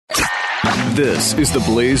This is the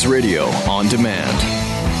Blaze Radio on demand.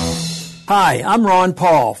 Hi, I'm Ron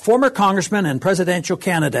Paul, former congressman and presidential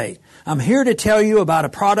candidate. I'm here to tell you about a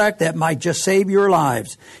product that might just save your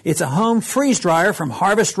lives. It's a home freeze dryer from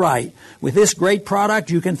Harvest Right. With this great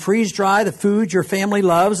product, you can freeze dry the food your family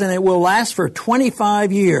loves, and it will last for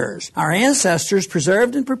 25 years. Our ancestors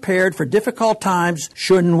preserved and prepared for difficult times,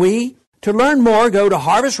 shouldn't we? To learn more, go to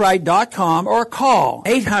harvestright.com or call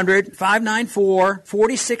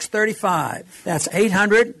 800-594-4635. That's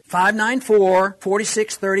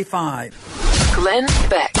 800-594-4635. Glenn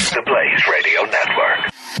Beck. The Blaze Radio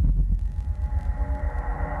Network.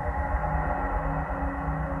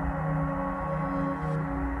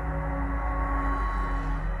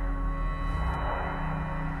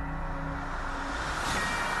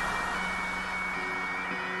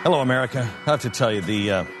 Hello, America. I have to tell you,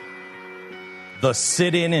 the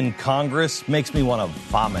sit-in in Congress makes me want to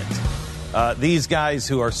vomit. These guys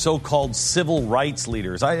who are so-called civil rights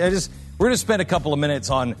leaders. We're going to spend a couple of minutes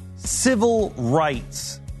on civil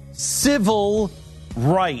rights. Civil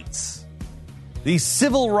rights. These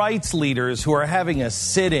civil rights leaders who are having a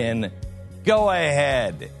sit-in, go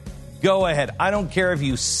ahead. Go ahead. I don't care if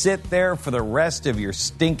you sit there for the rest of your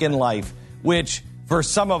stinking life, which for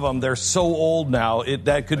some of them, they're so old now,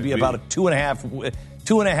 that could be about a two and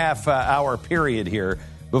a half hour period here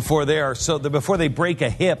before they break a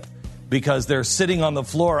hip because they're sitting on the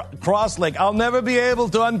floor cross-legged. I'll never be able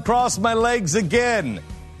to uncross my legs again.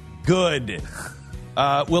 Good.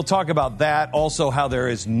 We'll talk about that. Also, how there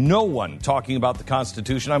is no one talking about the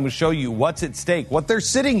Constitution. I'm going to show you what's at stake, what they're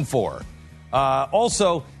sitting for.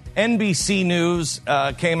 Also, NBC News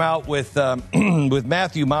came out with with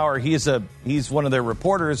Matthew Maurer. He's one of their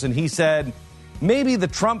reporters, and he said maybe the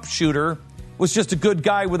Trump shooter was just a good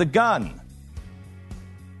guy with a gun.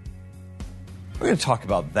 We're going to talk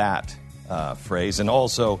about that phrase. And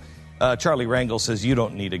also, Charlie Rangel says you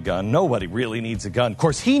don't need a gun. Nobody really needs a gun. Of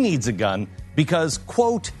course, he needs a gun because,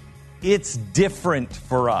 quote, it's different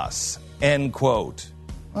for us, end quote.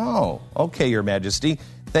 Oh, okay, Your Majesty.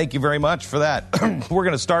 Thank you very much for that. We're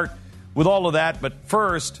going to start with all of that. But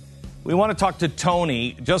first, we want to talk to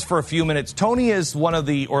Tony just for a few minutes. Tony is one of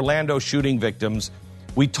the Orlando shooting victims.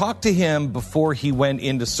 We talked to him before he went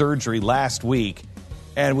into surgery last week,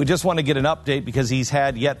 and we just want to get an update because he's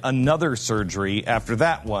had yet another surgery after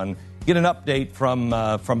that one. Get an update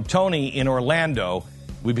from Tony in Orlando.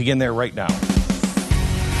 We begin there right now.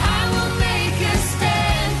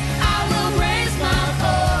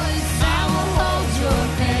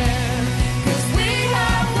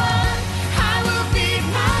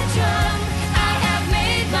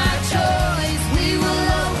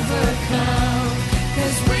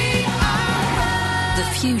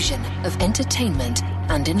 Fusion of entertainment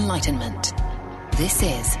and enlightenment. This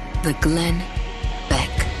is the Glenn Beck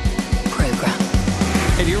Program.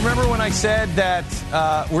 Hey, do you remember when I said that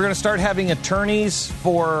we're going to start having attorneys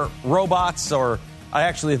for robots, or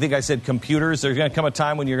I think I said computers? There's going to come a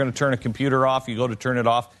time when you're going to turn a computer off. You go to turn it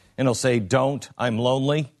off, and it'll say, "Don't, I'm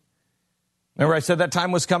lonely." Remember I said that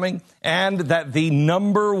time was coming? And that the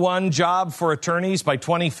number one job for attorneys by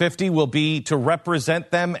 2050 will be to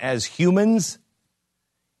represent them as humans?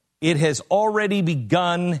 It has already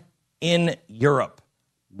begun in Europe.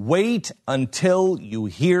 Wait until you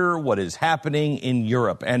hear what is happening in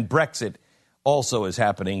Europe. And Brexit also is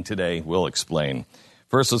happening today. We'll explain.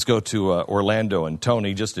 First, let's go to Orlando and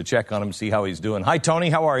Tony just to check on him, see how he's doing. Hi,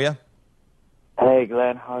 Tony. How are you? Hey,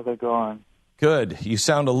 Glenn. How's it going? Good. You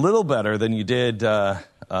sound a little better than you did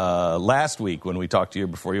last week when we talked to you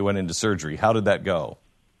before you went into surgery. How did that go?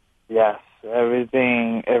 Yes,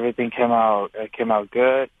 everything came out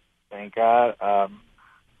good. Thank God.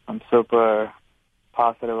 I'm super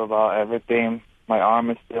positive about everything. My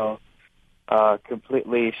arm is still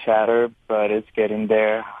completely shattered, but it's getting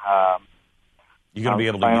there. You going to be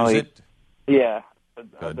able to use it? Yeah.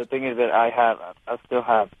 Good. The thing is that I still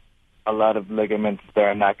have a lot of ligaments that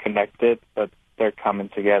are not connected, but they're coming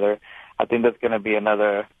together. I think that's going to be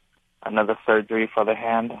another surgery for the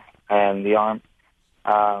hand and the arm.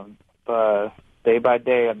 But day by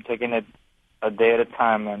day, I'm taking it a day at a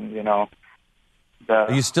time, and, Are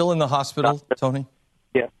you still in the hospital, Tony?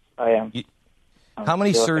 Yes, I am. How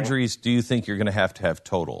many surgeries do you think you're going to have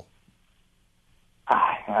total?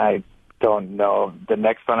 I don't know. The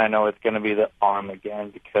next one I know is going to be the arm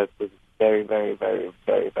again because it's very, very, very,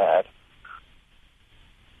 very bad.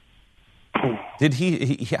 Did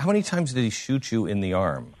he how many times did he shoot you in the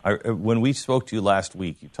arm? When we spoke to you last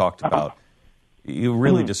week, you talked about, you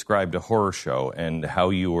really described a horror show and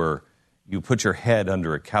how you put your head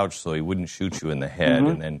under a couch so he wouldn't shoot you in the head.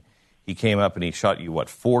 And then he came up and he shot you,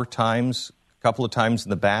 4 times? A couple of times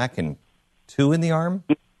in the back and 2 in the arm?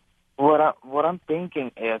 What I'm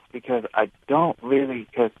thinking is because as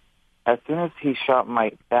soon as he shot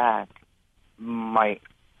my back, my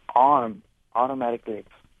arm automatically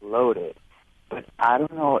exploded. But I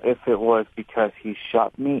don't know if it was because he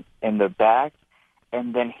shot me in the back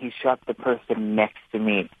and then he shot the person next to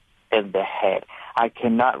me in the head. I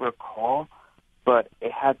cannot recall, but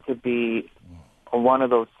it had to be one of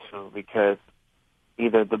those two because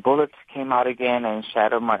either the bullets came out again and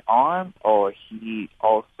shattered my arm or he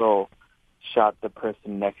also shot the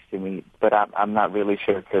person next to me. But I'm not really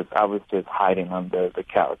sure because I was just hiding under the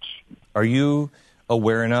couch. Are you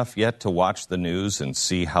aware enough yet to watch the news and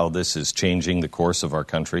see how this is changing the course of our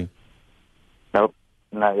country? Nope,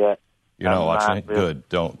 not yet. You're not watching it? Really. Good.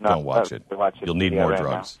 Don't watch it. You'll need more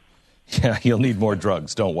drugs. Now. Yeah, you'll need more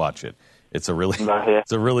drugs. Don't watch it. It's a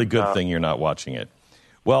really good thing you're not watching it.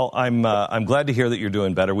 Well, I'm glad to hear that you're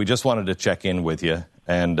doing better. We just wanted to check in with you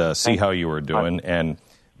and see how you were doing. And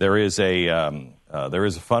there is a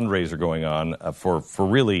fundraiser going on for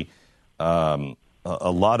really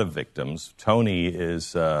a lot of victims. Tony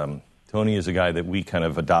is a guy that we kind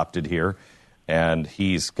of adopted here, and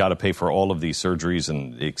he's got to pay for all of these surgeries,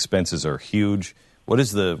 and the expenses are huge. What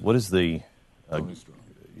is the Tony Strong.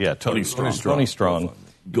 Yeah, Tony Strong.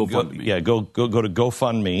 GoFundMe. Yeah, go to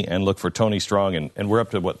GoFundMe and look for Tony Strong, and we're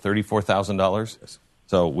up to what, $34,000? Yes.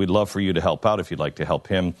 So we'd love for you to help out if you'd like to help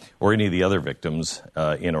him or any of the other victims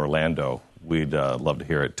in Orlando. We'd love to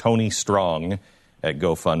hear it. Tony Strong at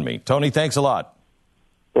GoFundMe. Tony, thanks a lot.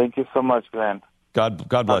 Thank you so much, Glenn. God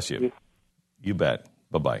bless you. You bet.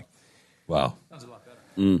 Bye-bye. Wow. Sounds a lot better.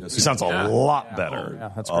 He sounds a lot better.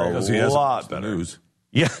 Yeah, that's great. A lot better. News.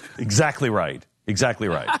 Yeah, exactly right. Exactly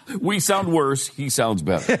right. We sound worse. He sounds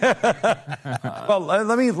better. Well,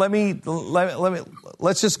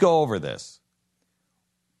 let's just go over this.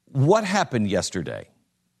 What happened yesterday?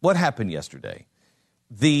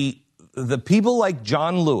 The people like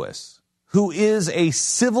John Lewis, who is a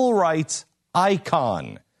civil rights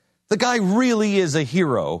icon, the guy really is a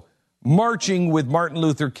hero, marching with Martin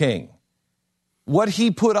Luther King. What he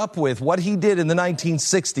put up with, what he did in the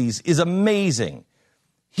 1960s is amazing.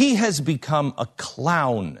 He has become a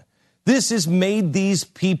clown. This has made these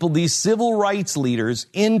people, these civil rights leaders,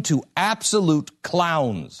 into absolute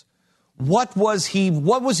clowns. What was he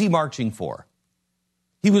marching for?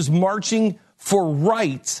 He was marching for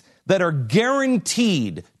rights that are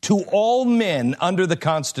guaranteed to all men under the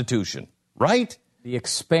Constitution, right? The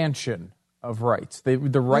expansion of rights, the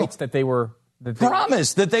rights that they were...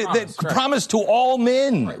 Promised to all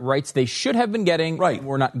men. Right. Rights they should have been getting, right. And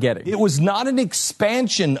were not getting. It was not an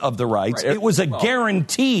expansion of the rights. Right. It was a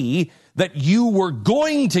guarantee that you were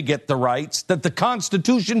going to get the rights that the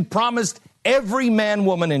Constitution promised every man,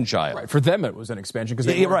 woman, and child. Right. For them, it was an expansion because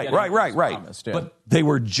they right. Promised, yeah. But they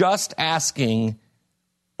were just asking,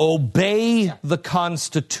 obey the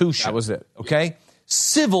Constitution. That was it. Okay.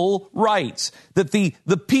 Civil rights that the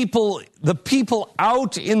people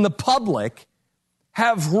out in the public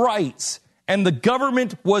have rights, and the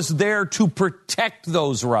government was there to protect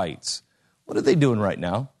those rights. What are they doing right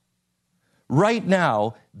now? Right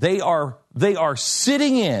now, they are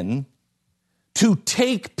sitting in to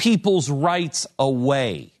take people's rights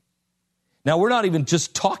away. Now, we're not even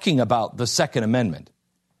just talking about the Second Amendment.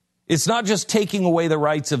 It's not just taking away the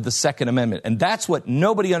rights of the Second Amendment, and that's what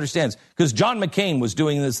nobody understands, because John McCain was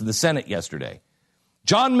doing this in the Senate yesterday.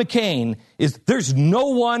 John McCain there's no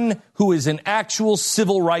one who is an actual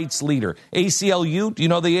civil rights leader. ACLU, do you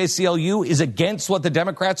know the ACLU is against what the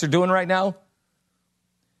Democrats are doing right now?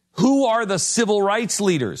 Who are the civil rights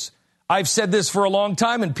leaders? I've said this for a long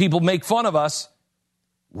time, and people make fun of us.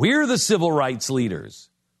 We're the civil rights leaders.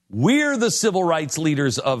 We're the civil rights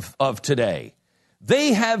leaders of today.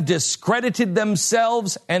 They have discredited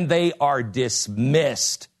themselves, and they are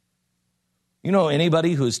dismissed. You know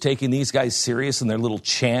anybody who's taking these guys serious in their little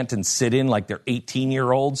chant and sit-in like they're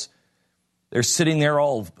 18-year-olds? They're sitting there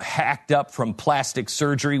all hacked up from plastic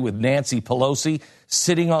surgery with Nancy Pelosi,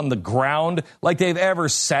 sitting on the ground like they've ever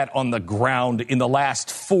sat on the ground in the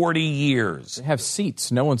last 40 years. They have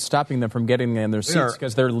seats. No one's stopping them from getting in their seats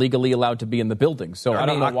because they're legally allowed to be in the building. So I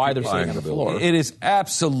don't know why they're sitting on the floor. It is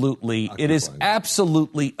absolutely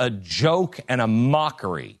a joke and a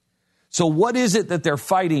mockery. So what is it that they're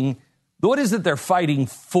fighting? What is it they're fighting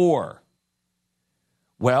for?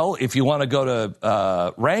 Well, if you want to go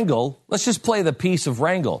to Wrangell, let's just play the piece of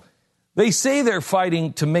Wrangell. They say they're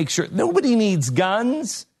fighting to make sure nobody needs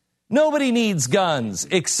guns. Nobody needs guns,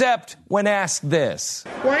 except when asked this.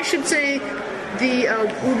 Why should, say, the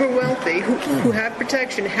uber wealthy who have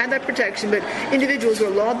protection, had that protection, but individuals who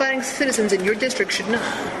are law-abiding citizens in your district should not?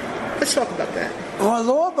 Let's talk about that. Well,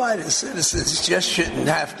 law-abiding citizens just shouldn't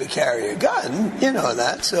have to carry a gun. You know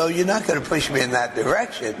that, so you're not going to push me in that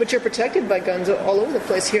direction. But you're protected by guns all over the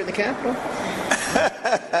place here in the Capitol.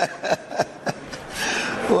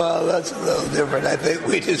 Well, that's a little different. I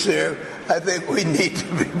think we need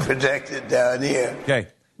to be protected down here. Okay.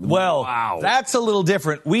 Well, That's a little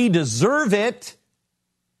different. We deserve it,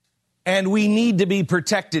 and we need to be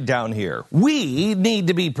protected down here. We need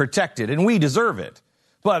to be protected, and we deserve it.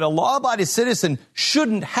 But a law-abiding citizen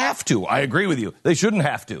shouldn't have to. I agree with you. They shouldn't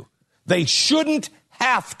have to. They shouldn't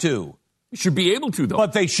have to. You should be able to, though.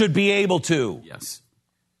 But they should be able to. Yes.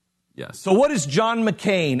 Yes. So what is John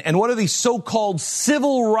McCain and what are these so-called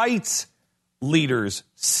civil rights leaders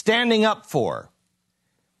standing up for?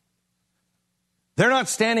 They're not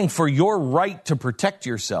standing for your right to protect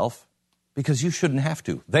yourself because you shouldn't have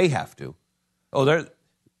to. They have to. Oh,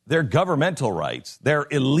 they're governmental rights. They're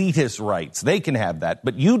elitist rights. They can have that,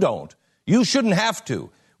 but you don't. You shouldn't have to.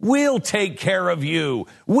 We'll take care of you.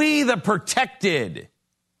 We, the protected,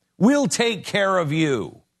 will take care of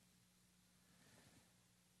you.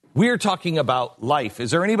 We're talking about life.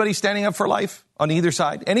 Is there anybody standing up for life on either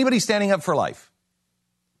side? Anybody standing up for life?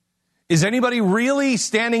 Is anybody really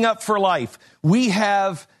standing up for life? We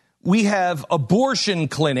have abortion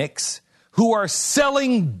clinics who are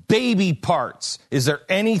selling baby parts. Is there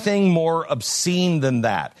anything more obscene than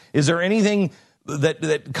that? Is there anything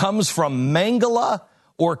that comes from Mangala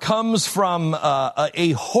or comes from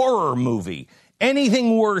a horror movie?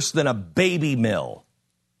 Anything worse than a baby mill?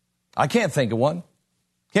 I can't think of one.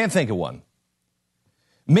 Can't think of one.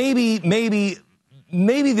 Maybe the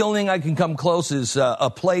only thing I can come close is a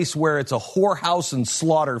place where it's a whorehouse and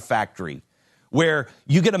slaughter factory, where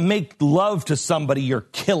you get to make love to somebody you're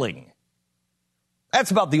killing. That's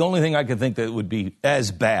about the only thing I can think that would be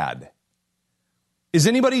as bad. Is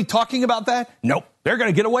anybody talking about that? Nope. They're going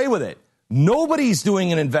to get away with it. Nobody's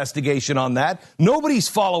doing an investigation on that. Nobody's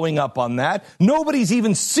following up on that. Nobody's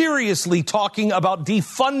even seriously talking about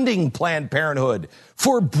defunding Planned Parenthood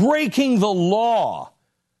for breaking the law,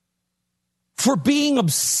 for being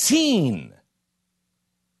obscene.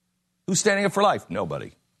 Who's standing up for life?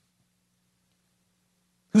 Nobody.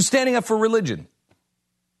 Who's standing up for religion?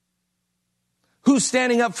 Who's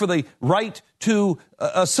standing up for the right to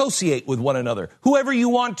associate with one another? Whoever you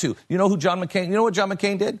want to. You know who John McCain, you know what John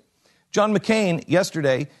McCain did? John McCain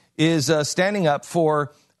yesterday is standing up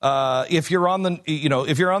for if you're on the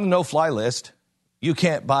no-fly list, you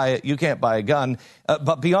can't buy a gun.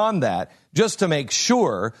 But beyond that, just to make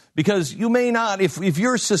sure, because you may not, if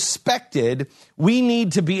you're suspected, we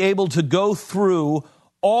need to be able to go through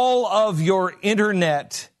all of your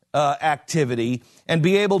internet activity and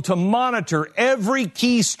be able to monitor every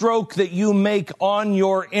keystroke that you make on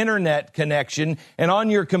your internet connection and on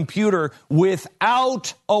your computer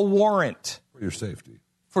without a warrant. For your safety.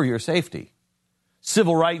 For your safety.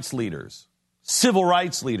 Civil rights leaders.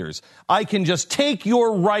 I can just take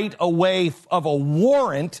your right away of a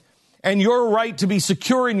warrant and your right to be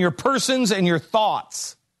secure in your persons and your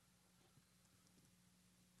thoughts.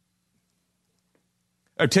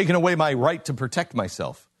 They're taking away my right to protect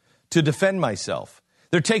myself, to defend myself.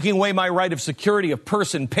 They're taking away my right of security of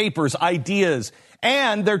person, papers, ideas,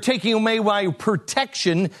 and they're taking away my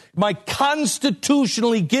protection, my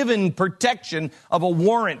constitutionally given protection of a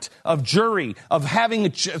warrant, of jury, of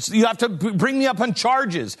having you have to bring me up on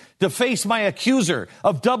charges to face my accuser,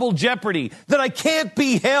 of double jeopardy, that I can't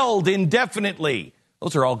be held indefinitely.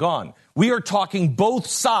 Those are all gone. We are talking, both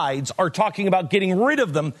sides are talking about getting rid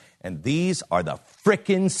of them, and these are the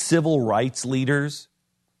frickin' civil rights leaders.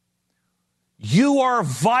 You are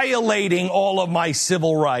violating all of my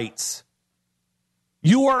civil rights.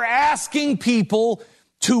 You are asking people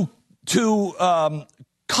to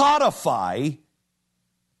codify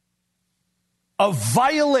a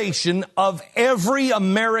violation of every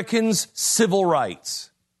American's civil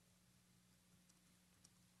rights.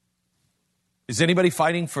 Is anybody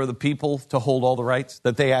fighting for the people to hold all the rights,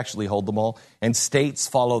 that they actually hold them all, and states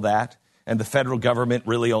follow that, and the federal government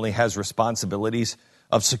really only has responsibilities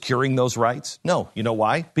of securing those rights? No. You know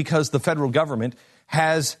why? Because the federal government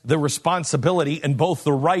has the responsibility, and both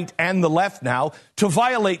the right and the left now, to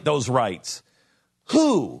violate those rights.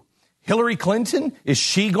 Who? Hillary Clinton? Is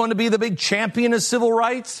she going to be the big champion of civil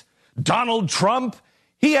rights? Donald Trump?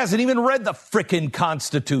 He hasn't even read the frickin'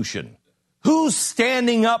 Constitution. Who's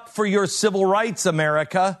standing up for your civil rights,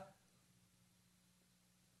 America?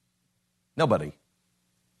 Nobody.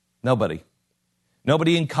 Nobody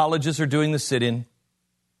in colleges are doing the sit-in.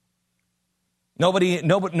 Nobody's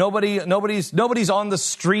on the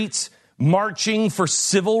streets marching for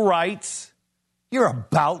civil rights. You're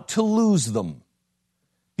about to lose them.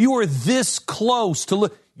 You are this close to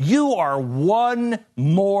you are one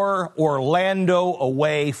more Orlando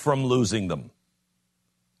away from losing them.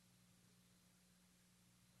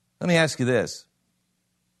 Let me ask you this.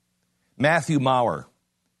 Matthew Maurer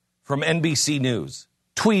from NBC News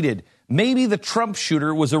tweeted, maybe the Trump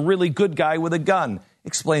shooter was a really good guy with a gun.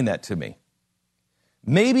 Explain that to me.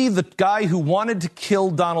 Maybe the guy who wanted to kill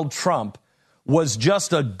Donald Trump was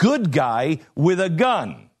just a good guy with a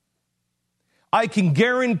gun. I can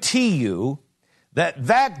guarantee you that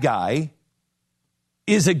that guy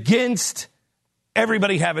is against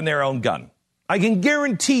everybody having their own gun. I can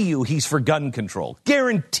guarantee you he's for gun control.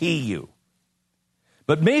 Guarantee you.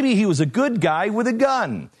 But maybe he was a good guy with a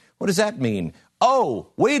gun. What does that mean? Oh,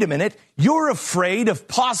 wait a minute. You're afraid of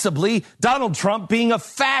possibly Donald Trump being a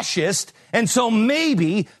fascist, and so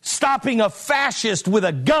maybe stopping a fascist with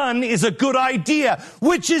a gun is a good idea,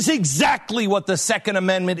 which is exactly what the Second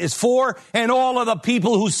Amendment is for, and all of the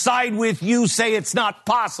people who side with you say it's not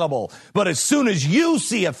possible. But as soon as you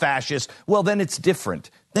see a fascist, well, then it's different.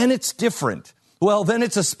 Then it's different. Well, then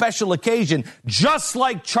it's a special occasion, just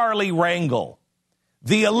like Charlie Rangel.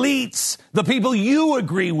 The elites, the people you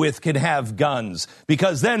agree with, can have guns,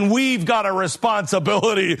 because then we've got a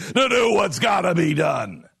responsibility to do what's got to be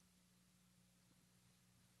done.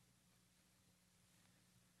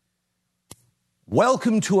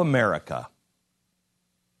 Welcome to America.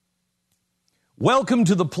 Welcome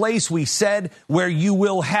to the place we said where you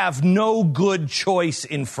will have no good choice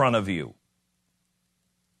in front of you.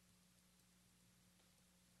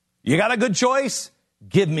 You got a good choice?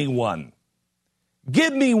 Give me one.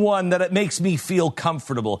 Give me one that it makes me feel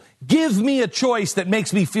comfortable. Give me a choice that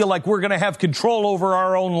makes me feel like we're going to have control over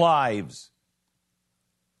our own lives.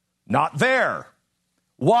 Not there.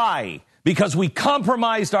 Why? Because we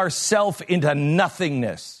compromised ourselves into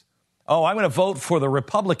nothingness. Oh, I'm going to vote for the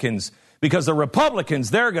Republicans because the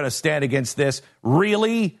Republicans, they're going to stand against this.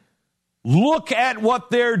 Really? Look at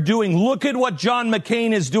what they're doing. Look at what John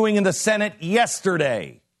McCain is doing in the Senate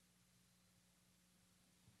yesterday.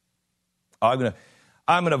 Oh,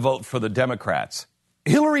 I'm going to vote for the Democrats.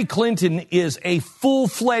 Hillary Clinton is a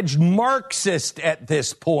full-fledged Marxist at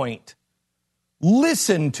this point.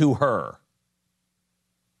 Listen to her.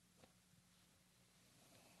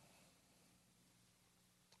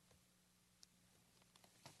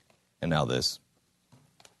 And now this.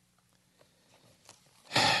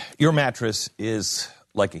 Your mattress is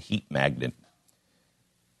like a heat magnet.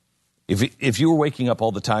 If you were waking up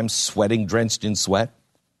all the time sweating, drenched in sweat,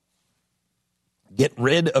 get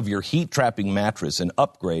rid of your heat-trapping mattress and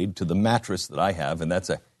upgrade to the mattress that I have, and that's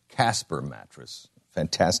a Casper mattress.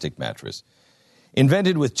 Fantastic mattress.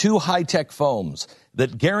 Invented with 2 high-tech foams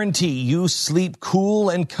that guarantee you sleep cool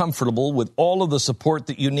and comfortable with all of the support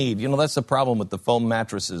that you need. You know, that's the problem with the foam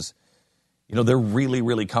mattresses. You know, they're really,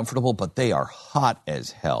 really comfortable, but they are hot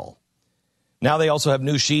as hell. Now they also have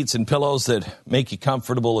new sheets and pillows that make you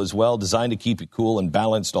comfortable as well, designed to keep you cool and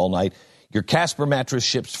balanced all night. Your Casper mattress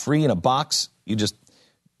ships free in a box. You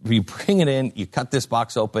bring it in, you cut this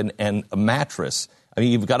box open, and a mattress. I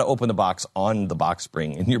mean, you've got to open the box on the box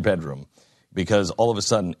spring in your bedroom because all of a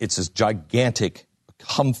sudden it's this gigantic,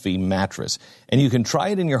 comfy mattress. And you can try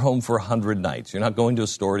it in your home for 100 nights. You're not going to a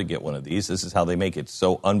store to get one of these. This is how they make it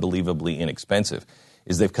so unbelievably inexpensive,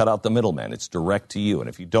 is they've cut out the middleman. It's direct to you. And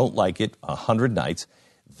if you don't like it, 100 nights,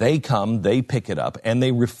 they come, they pick it up, and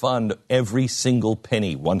they refund every single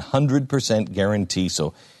penny, 100% guarantee.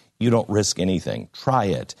 So you don't risk anything. Try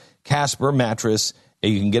it. Casper mattress.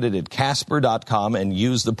 You can get it at Casper.com and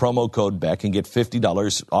use the promo code Beck and get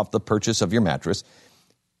 $50 off the purchase of your mattress.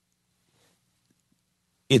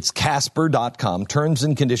 It's Casper.com. Terms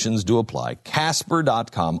and conditions do apply.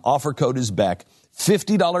 Casper.com. Offer code is Beck.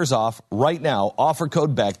 $50 off right now. Offer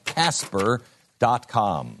code Beck.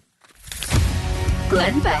 Casper.com.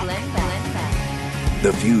 Glenn Beck.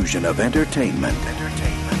 The fusion of entertainment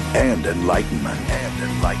and enlightenment.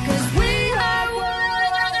 We are one.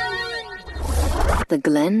 The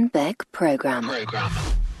Glenn Beck Program.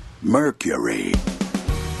 Mercury.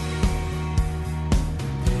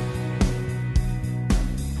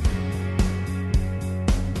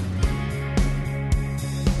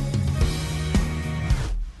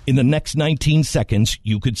 In the next 19 seconds,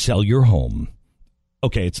 you could sell your home.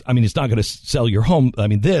 Okay, it's not going to sell your home, but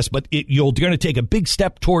you're going to take a big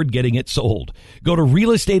step toward getting it sold. Go to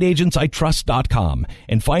realestateagentsitrust.com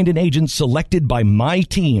and find an agent selected by my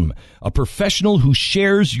team, a professional who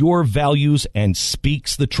shares your values and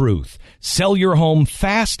speaks the truth. Sell your home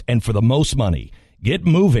fast and for the most money. Get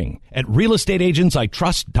moving at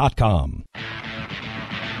realestateagentsitrust.com.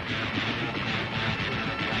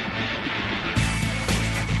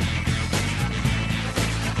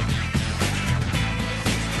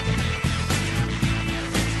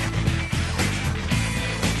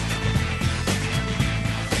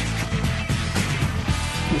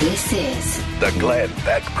 This is the Glenn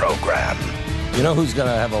Beck Program. You know who's going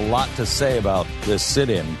to have a lot to say about this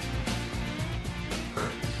sit-in?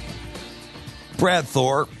 Brad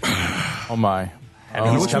Thor. Oh, my.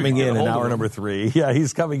 And he's coming in hour number 3. Yeah,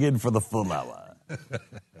 he's coming in for the full hour.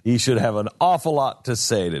 He should have an awful lot to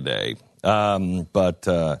say today. But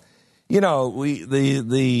the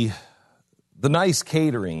nice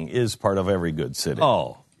catering is part of every good sit-in.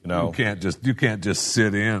 Oh, you can't just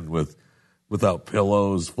sit in without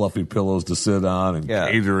pillows, fluffy pillows to sit on,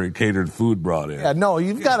 and catered food brought in. Yeah, no,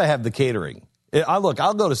 you've got to have the catering. I'll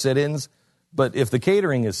go to sit-ins, but if the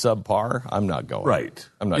catering is subpar, I'm not going. Right.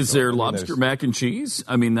 I'm not. Is there lobster mac and cheese?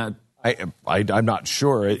 I mean that. I'm not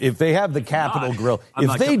sure if they have the Capitol Grill.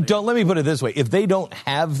 If they don't, let me put it this way: if they don't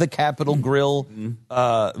have the Capitol Grill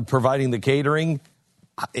providing the catering,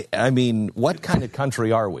 I mean, what kind of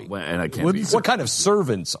country are we? Well, and I can't be. What kind of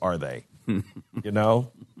servants are they? You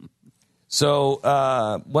know.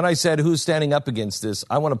 So when I said who's standing up against this,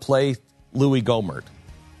 I want to play Louis Gohmert.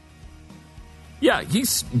 Yeah,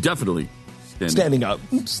 he's definitely standing up,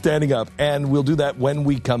 and we'll do that when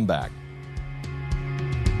we come back.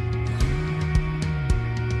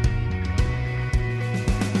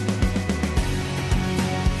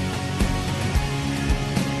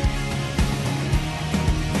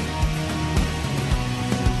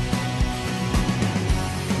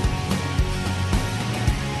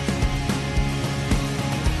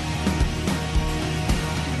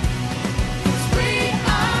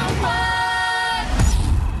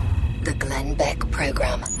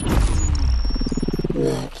 Program.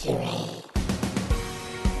 Mercury.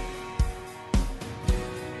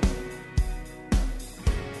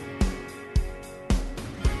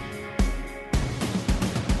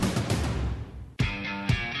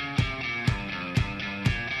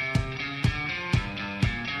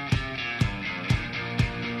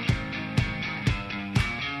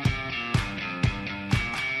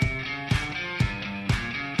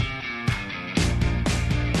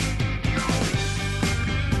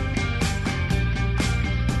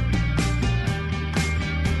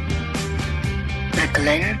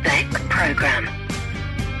 Glenn Beck Program.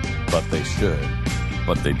 But they should.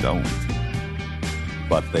 But they don't.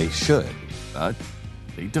 But they should. But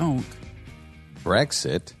they don't.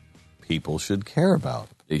 Brexit, people should care about.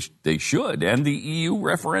 They should. And the EU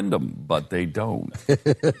referendum. But they don't.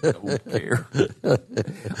 Don't care.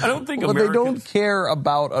 I don't think Americans... they don't care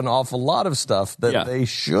about an awful lot of stuff that they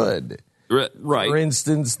should. Right. For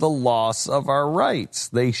instance, the loss of our rights.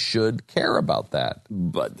 They should care about that.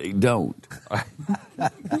 But they don't.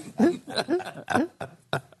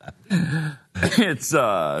 It's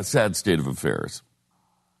a sad state of affairs.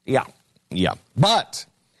 Yeah. But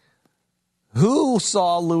who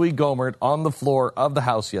saw Louis Gohmert on the floor of the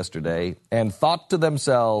House yesterday and thought to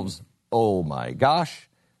themselves, oh my gosh,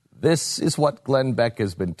 this is what Glenn Beck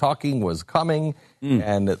has been talking was coming,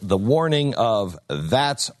 and the warning of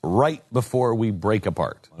that's right before we break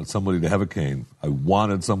apart. I wanted somebody to have a cane. I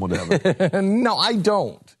wanted someone to have a cane. No, I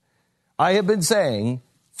don't. I have been saying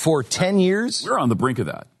for 10 years. We're on the brink of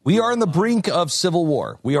that. We are on the brink of civil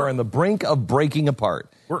war. We are on the brink of breaking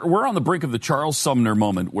apart. We're on the brink of the Charles Sumner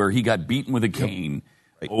moment where he got beaten with a cane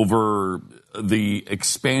over the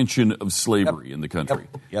expansion of slavery in the country.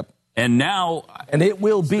 Yep. And now... And it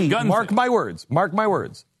will be, mark my words,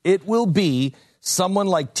 it will be someone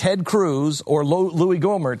like Ted Cruz or Louis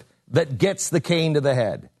Gohmert that gets the cane to the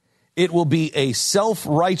head. It will be a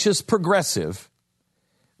self-righteous progressive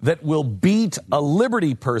that will beat a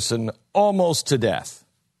liberty person almost to death.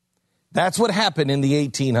 That's what happened in the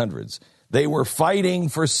 1800s. They were fighting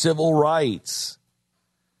for civil rights.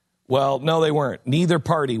 Well, no, they weren't. Neither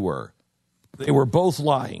party were. They were both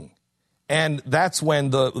lying. And that's when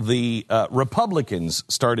the Republicans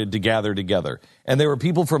started to gather together. And there were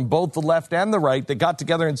people from both the left and the right that got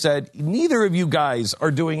together and said, neither of you guys are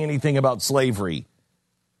doing anything about slavery.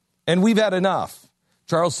 And we've had enough.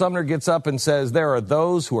 Charles Sumner gets up and says, there are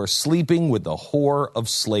those who are sleeping with the whore of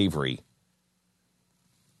slavery.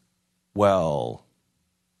 Well,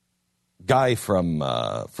 guy from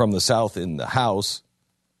the South in the House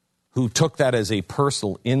who took that as a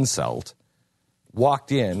personal insult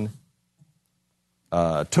walked in,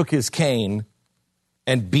 took his cane,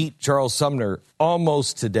 and beat Charles Sumner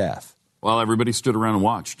almost to death. Well, everybody stood around and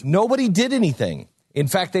watched. Nobody did anything. In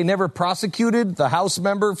fact, they never prosecuted the House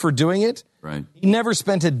member for doing it. Right. He never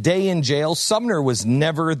spent a day in jail. Sumner was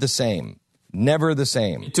never the same. Never the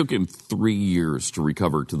same. It took him 3 years to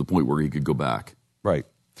recover to the point where he could go back. Right.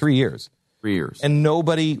 3 years. 3 years. And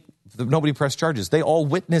nobody pressed charges. They all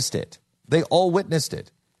witnessed it.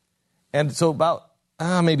 And so about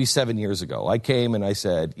maybe 7 years ago, I came and I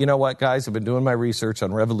said, you know what, guys, I've been doing my research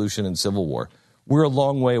on revolution and civil war. We're a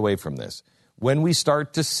long way away from this. When we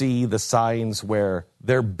start to see the signs where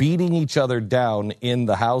they're beating each other down in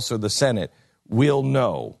the House or the Senate, we'll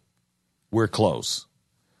know we're close.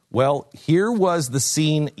 Well, here was the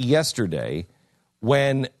scene yesterday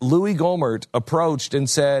when Louis Gohmert approached and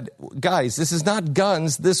said, guys, this is not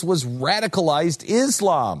guns. This was radicalized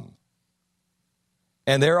Islam.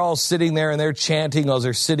 And they're all sitting there and they're chanting as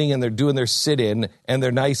they're sitting and they're doing their sit-in and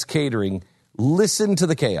their nice catering. Listen to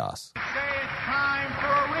the chaos. It's time for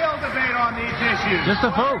a real debate on these issues. Just a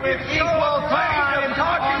vote. With equal time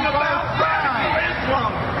talking about radical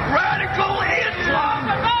Islam. Radical Islam.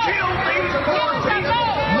 Kill these poor people.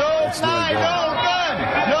 No fly, no gun.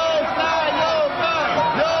 No fly, no gun.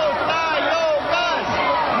 No fly, no gun.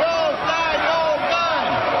 No fly, no gun.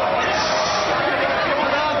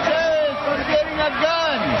 Stop terrorists from getting a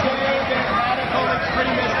gun.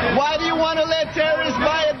 Why do you want to let terrorists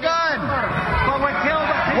buy a gun?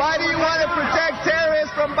 Why do you want to protect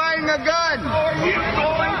terrorists from buying a gun? Are you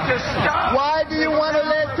going to stop? Why do you want to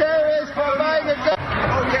let terrorists from buying a gun?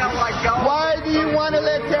 Why do you want to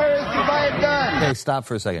let terrorists buy a gun? Okay, stop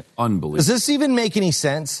for a second. Unbelievable. Does this even make any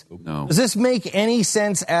sense? No. Does this make any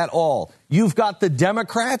sense at all? You've got the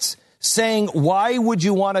Democrats saying, why would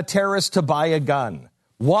you want a terrorist to buy a gun?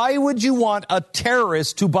 Why would you want a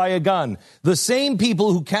terrorist to buy a gun? The same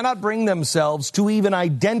people who cannot bring themselves to even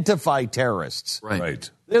identify terrorists. Right.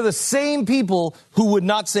 They're the same people who would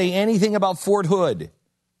not say anything about Fort Hood.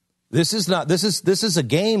 This is a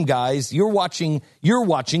game, guys. You're watching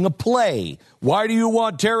a play. Why do you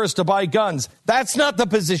want terrorists to buy guns? That's not the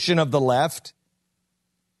position of the left.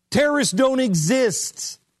 Terrorists don't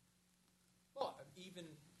exist.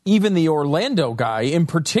 Even the Orlando guy in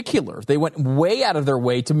particular, they went way out of their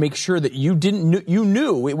way to make sure that you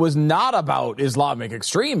knew it was not about Islamic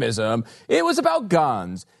extremism. It was about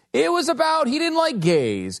guns. It was about he didn't like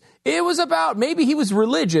gays. It was about maybe he was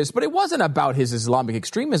religious, but it wasn't about his Islamic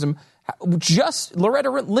extremism. Just Loretta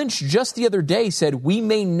Lynch just the other day said we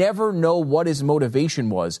may never know what his motivation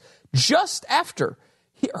was. Just after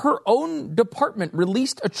her own department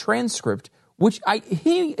released a transcript, which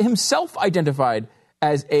he himself identified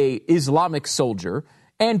as a Islamic soldier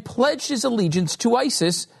and pledged his allegiance to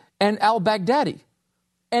ISIS and al-Baghdadi.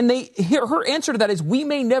 And her answer to that is, we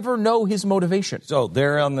may never know his motivation. So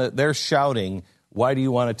they're shouting, why do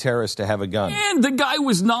you want a terrorist to have a gun? And the guy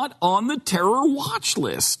was not on the terror watch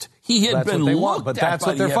list. He had been looked at, that's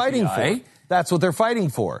what they're fighting for. That's what they're fighting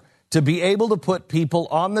for. To be able to put people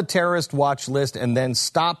on the terrorist watch list and then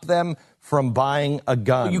stop them from buying a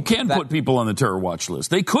gun. Well, you can put people on the terror watch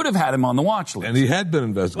list. They could have had him on the watch list. And he had been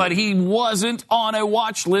investigated. But he wasn't on a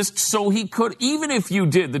watch list, so he could, even if you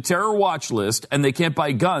did the terror watch list and they can't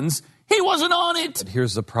buy guns, he wasn't on it. But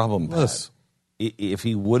here's the problem, Pat. If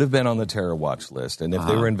he would have been on the terror watch list and if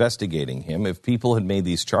they were investigating him, if people had made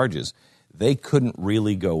these charges, they couldn't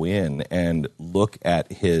really go in and look at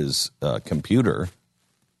his computer.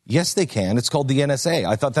 Yes, they can. It's called the NSA.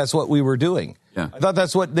 I thought that's what we were doing. Yeah. I thought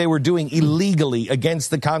that's what they were doing illegally against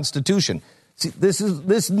the Constitution. See,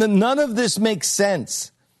 none of this makes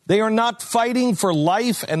sense. They are not fighting for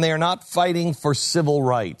life and they are not fighting for civil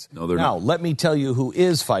rights. No, they're not. Now, let me tell you who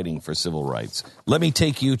is fighting for civil rights. Let me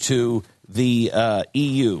take you to the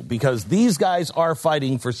EU because these guys are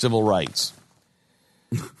fighting for civil rights.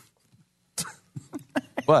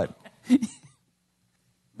 What?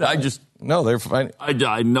 No, they're fine.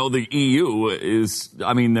 I know the EU is.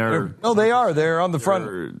 I mean, they're. No, they are. They're on the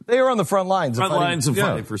front. They are on the front lines. Front lines of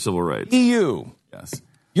fighting for civil rights. EU. Yes.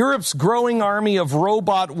 Europe's growing army of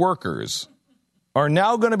robot workers are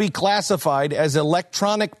now going to be classified as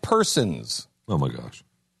electronic persons. Oh my gosh.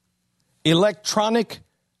 Electronic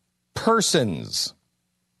persons.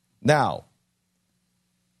 Now,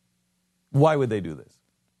 why would they do this?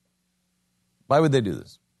 Why would they do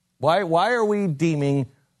this? Why are we deeming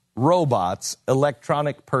robots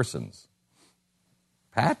electronic persons?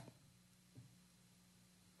 Pat?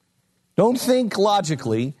 Don't think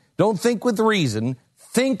logically. Don't think with reason.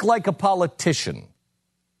 Think like a politician.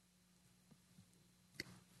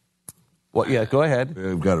 Well, yeah, go ahead.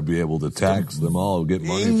 They've got to be able to tax them all, get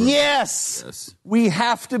money. Yes. We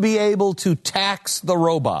have to be able to tax the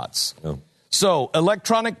robots. Yeah. So,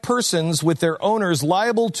 electronic persons with their owners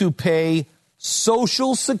liable to pay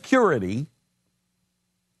Social Security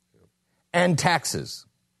and taxes.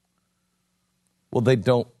 Well, they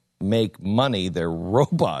don't make money. They're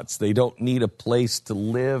robots. They don't need a place to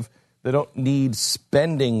live. They don't need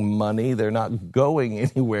spending money. They're not going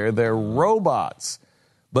anywhere. They're robots.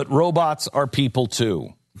 But robots are people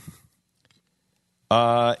too.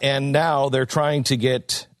 And now they're trying to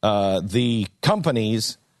get the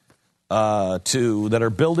companies that are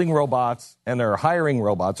building robots and they're hiring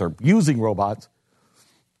robots or using robots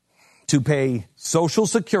to pay Social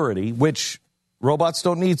Security, which robots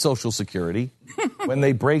don't need Social Security. When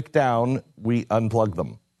they break down, we unplug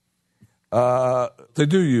them. They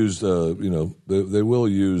do use, they will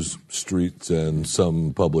use streets and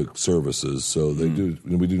some public services, so we do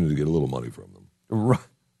need to get a little money from them.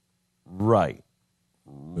 Right.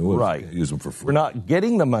 Right. Use them for free. We're not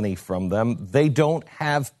getting the money from them. They don't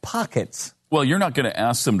have pockets. Well, you're not going to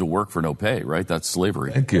ask them to work for no pay, right? That's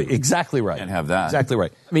slavery. Thank you. Exactly right. Can't have that. Exactly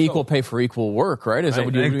right. I mean, equal pay for equal work, right? Is that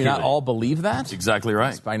what do we not all believe that? Exactly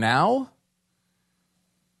right. By now?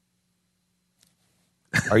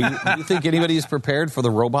 Do you think anybody is prepared for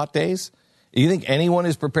the robot days? Do you think anyone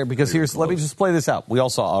is prepared? Because let me just play this out. We all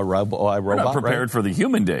saw iRobot. We're not prepared for the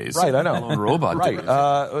human days. Right, I know. Robot right. days.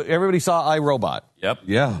 Everybody saw iRobot. Yep.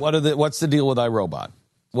 Yeah. What's the deal with iRobot?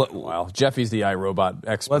 Well, Jeffy's the iRobot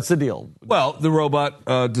expert. What's the deal? Well, the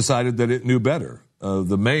robot decided that it knew better.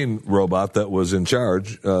 The main robot that was in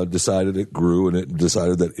charge decided it grew and it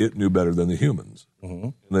decided that it knew better than the humans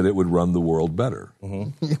and that it would run the world better.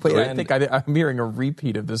 Wait, I think I'm hearing a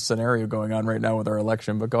repeat of this scenario going on right now with our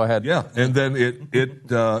election, but go ahead. Yeah, and then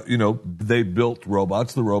they built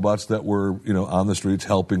robots, the robots that were, on the streets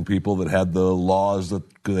helping people, that had the laws that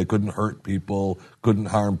they couldn't hurt people, couldn't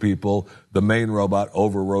harm people. The main robot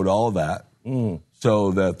overrode all of that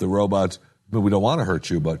so that the robots, but we don't want to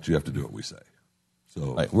hurt you, but you have to do what we say.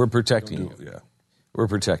 So right, we're protecting you. Yeah. We're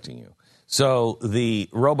protecting you. So the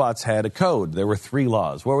robots had a code. There were 3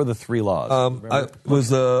 laws. What were the 3 laws?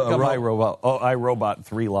 iRobot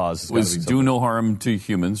 3 laws. Was do no harm to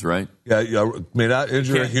humans, right? Yeah, may not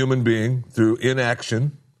injure a human being through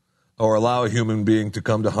inaction or allow a human being to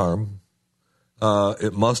come to harm.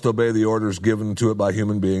 It must obey the orders given to it by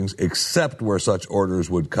human beings, except where such orders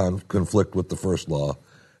would conflict with the first law.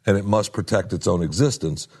 And it must protect its own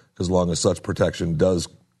existence as long as such protection does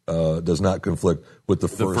not conflict with the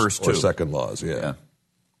first or second laws. Yeah.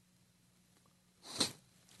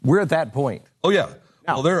 We're at that point. Oh, yeah.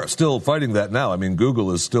 Well, they're still fighting that now. I mean,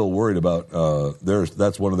 Google is still worried about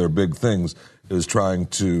that's one of their big things is trying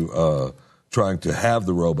to have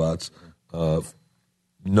the robots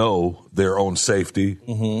know their own safety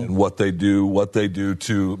and what they do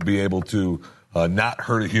to be able to not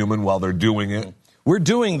hurt a human while they're doing it. We're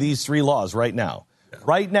doing these 3 laws right now. Yeah.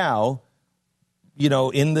 Right now,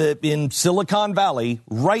 in Silicon Valley,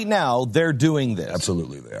 right now, they're doing this.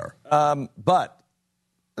 Absolutely, they are. But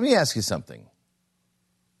let me ask you something.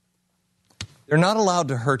 They're not allowed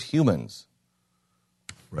to hurt humans.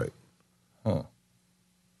 Right. Huh.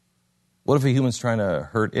 What if a human's trying to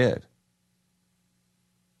hurt it?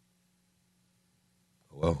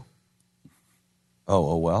 Well.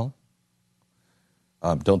 Oh, well?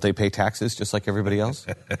 Don't they pay taxes just like everybody else?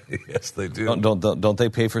 Yes, they do. Don't they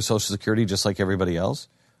pay for Social Security just like everybody else?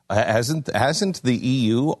 Hasn't the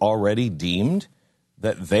EU already deemed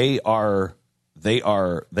that they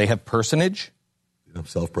have personage?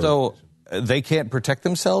 Self-preservation. So they can't protect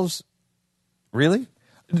themselves? Really?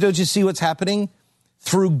 Don't you see what's happening?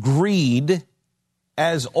 Through greed,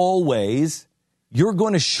 as always, you're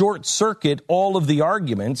going to short circuit all of the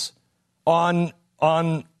arguments on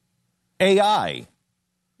AI.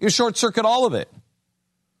 You short circuit all of it.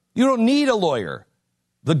 You don't need a lawyer.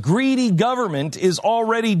 The greedy government is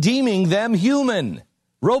already deeming them human.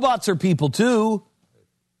 Robots are people too.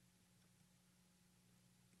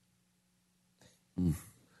 I'm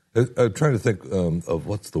trying to think of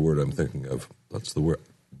what's the word I'm thinking of. That's the word.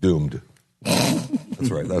 Doomed. That's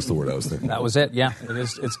right. That's the word I was thinking. That was it. Yeah,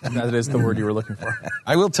 that is the word you were looking for.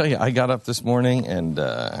 I will tell you, I got up this morning and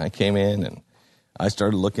I came in and I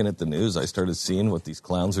started looking at the news. I started seeing what these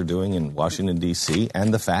clowns are doing in Washington, D.C.,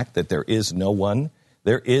 and the fact that there is no one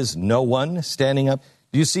standing up.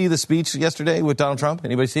 Do you see the speech yesterday with Donald Trump?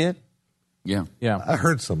 Anybody see it? Yeah. I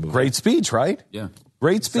heard some of it. Great speech, right? Yeah.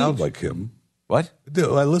 Great speech. Sound like him. What?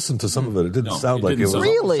 I listened to some of it. It didn't sound like it was.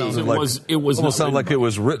 Really? It almost sounded like it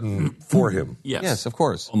was written for him. Yes, of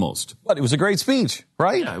course. Almost. But it was a great speech,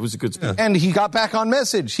 right? Yeah, it was a good speech. And he got back on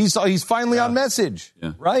message. He's finally on message,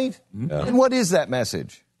 right? Yeah. And what is that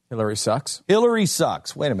message? Hillary sucks. Hillary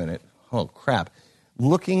sucks. Wait a minute. Oh, crap.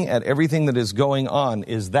 Looking at everything that is going on,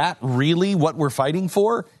 is that really what we're fighting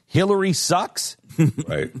for? Hillary sucks?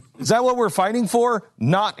 Right. Is that what we're fighting for?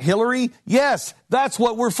 Not Hillary? Yes, that's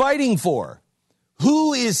what we're fighting for.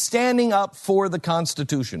 Who is standing up for the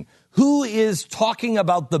Constitution? Who is talking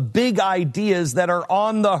about the big ideas that are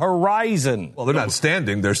on the horizon? Well, they're not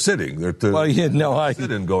standing; they're sitting. They're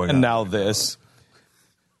sitting going. And now this.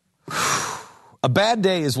 A bad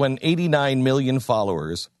day is when 89 million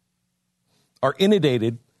followers are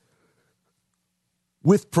inundated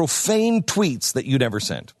with profane tweets that you never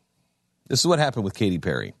sent. This is what happened with Katy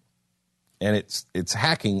Perry. And it's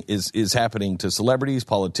hacking is happening to celebrities,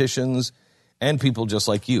 politicians, and people just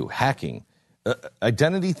like you. Hacking.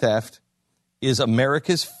 Identity theft is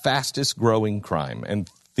America's fastest growing crime. And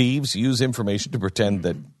thieves use information to pretend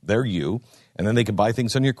that they're you. And then they can buy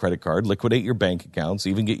things on your credit card, liquidate your bank accounts,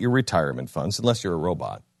 even get your retirement funds, unless you're a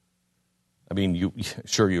robot. I mean,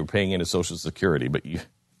 you're paying into Social Security, but you're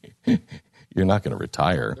not going to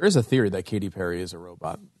retire. There is a theory that Katy Perry is a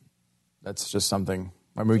robot. That's just something.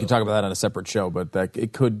 I mean, we can talk about that on a separate show, but there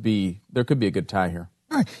could be a good tie here.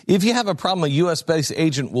 All right. If you have a problem, a U.S.-based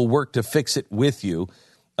agent will work to fix it with you.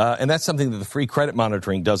 And that's something that the free credit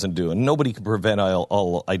monitoring doesn't do. And nobody can prevent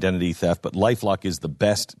all identity theft, but LifeLock is the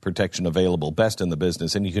best protection available, best in the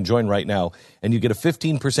business. And you can join right now, and you get a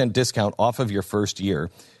 15% discount off of your first year.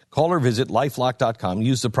 Call or visit lifelock.com.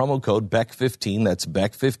 Use the promo code BECK15. That's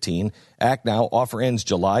BECK15. Act now. Offer ends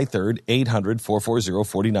July 3rd.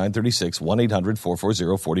 800-440-4936.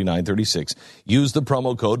 1-800-440-4936. Use the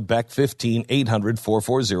promo code BECK15.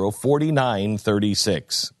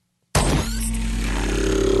 800-440-4936.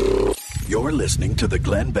 You're listening to the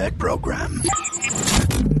Glenn Beck Program.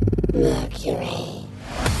 Mercury.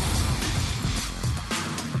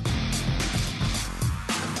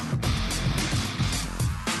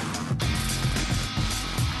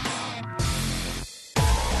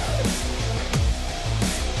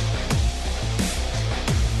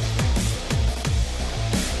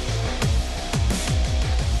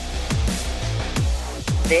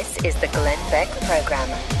 This is the Glenn Beck Program.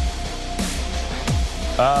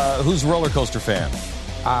 Who's a roller coaster fan?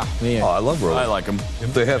 Me. Oh, I love roller. I like them.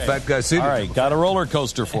 If they have fat guys seated. All right, got a roller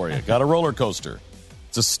coaster for you. Got a roller coaster.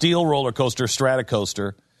 It's a steel roller coaster,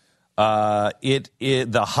 Stratocoaster.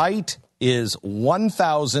 The height is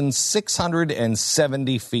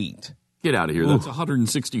 1,670 feet. Get out of here. That's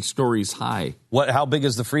 160 stories high. How big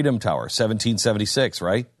is the Freedom Tower? 1776,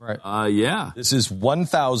 right? Right. Yeah. This is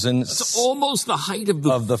 1,000. It's almost the height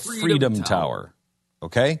of the Freedom Tower.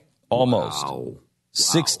 Okay? Almost. Wow.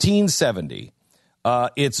 1670.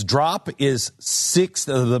 Its drop is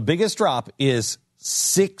the biggest drop is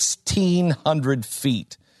 1,600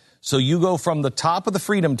 feet. So you go from the top of the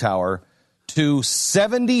Freedom Tower to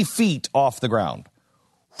 70 feet off the ground.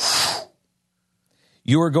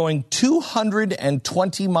 You are going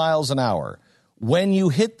 220 miles an hour. When you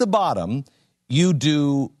hit the bottom, you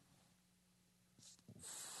do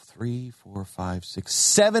 7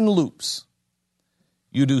 loops.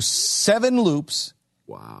 You do 7 loops.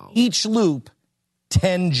 Wow. Each loop,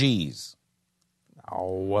 10 Gs.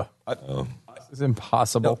 No. This is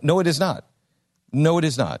impossible. No, it is not. No, it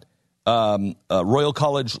is not. Royal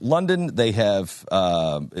College London, they have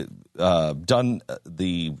done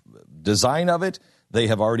the design of it. They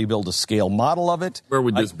have already built a scale model of it. Where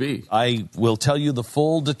would this be? I will tell you the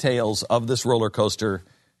full details of this roller coaster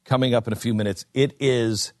coming up in a few minutes. It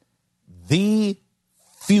is the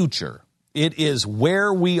future. It is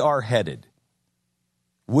where we are headed.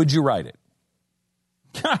 Would you ride it?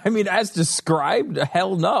 I mean, as described,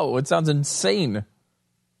 hell no. It sounds insane.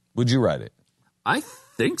 Would you ride it? I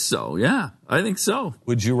think so, yeah. I think so.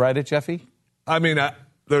 Would you ride it, Jeffy? I mean,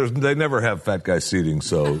 they never have fat guy seating,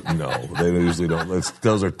 so no, they usually don't.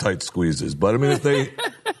 Those are tight squeezes. But I mean, if they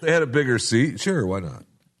had a bigger seat, sure, why not?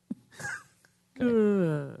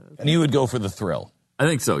 And you would go for the thrill. I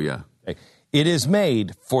think so, yeah. Okay. It is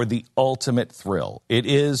made for the ultimate thrill. It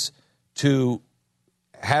is to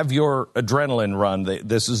have your adrenaline run.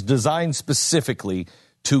 This is designed specifically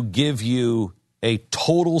to give you a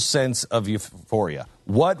total sense of euphoria.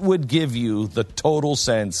 What would give you the total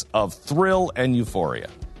sense of thrill and euphoria?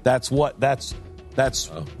 That's one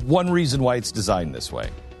reason why it's designed this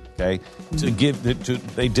way. Okay,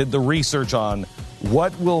 they did the research on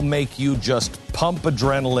what will make you just pump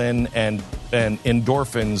adrenaline and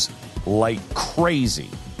endorphins like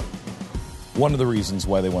crazy. One of the reasons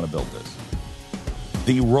why they want to build this.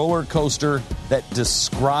 The roller coaster that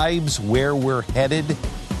describes where we're headed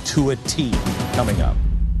to a T coming up.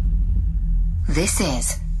 This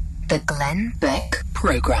is the Glenn Beck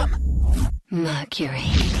Program. Mercury.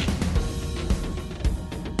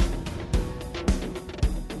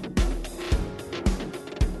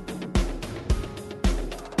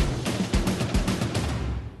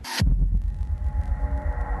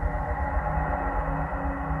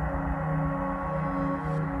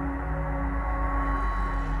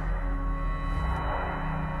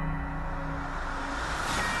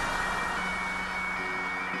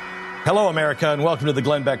 Hello, America, and welcome to the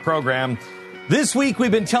Glenn Beck Program. This week,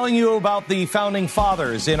 we've been telling you about the Founding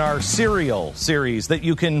Fathers in our Serial series that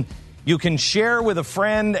you can share with a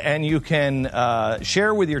friend and you can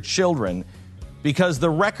share with your children, because the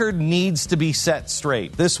record needs to be set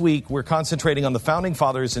straight. This week, we're concentrating on the Founding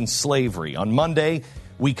Fathers and slavery. On Monday,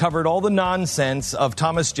 we covered all the nonsense of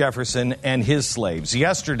Thomas Jefferson and his slaves.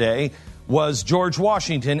 Yesterday was George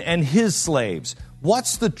Washington and his slaves.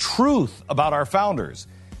 What's the truth about our founders?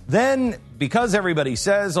 Then, because everybody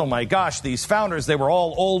says, oh my gosh, these founders, they were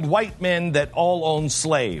all old white men that all owned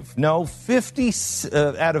slaves. No,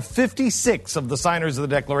 out of 56 of the signers of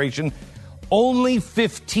the Declaration, only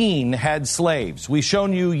 15 had slaves. We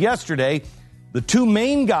shown you yesterday the two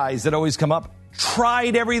main guys that always come up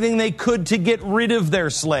tried everything they could to get rid of their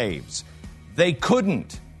slaves. They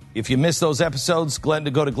couldn't. If you miss those episodes, go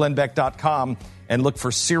to glennbeck.com and look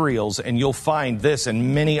for serials, and you'll find this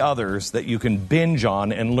and many others that you can binge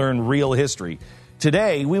on and learn real history.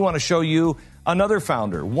 Today, we want to show you another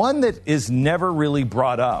founder, one that is never really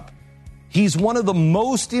brought up. He's one of the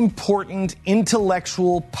most important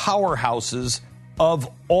intellectual powerhouses of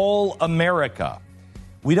all America.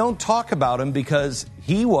 We don't talk about him because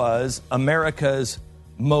he was America's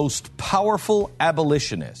most powerful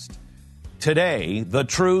abolitionist. Today, the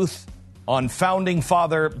truth on Founding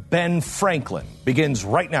Father Ben Franklin begins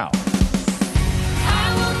right now.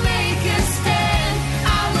 I will make a stand.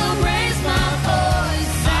 I will raise my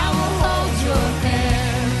voice. I will hold your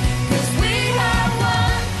hand. 'Cause we are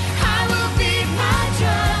one. I will beat my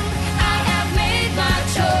drum. I have made my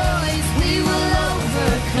choice. We will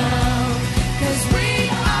overcome. 'Cause we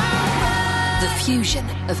are one. The fusion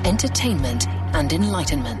of entertainment and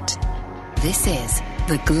enlightenment. This is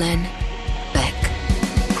the Glenn Beck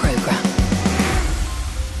Program.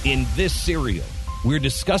 In this serial, we're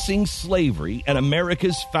discussing slavery and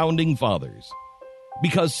America's founding fathers.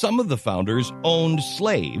 Because some of the founders owned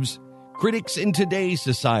slaves, critics in today's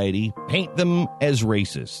society paint them as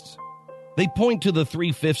racists. They point to the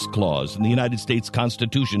 3/5 clause in the United States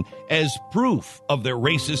Constitution as proof of their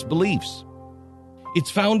racist beliefs. It's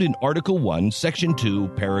found in Article 1, Section 2,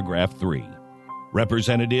 Paragraph 3.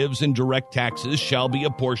 Representatives and direct taxes shall be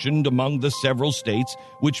apportioned among the several states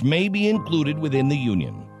which may be included within the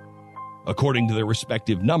Union, according to their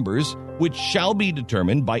respective numbers, which shall be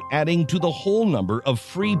determined by adding to the whole number of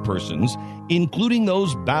free persons, including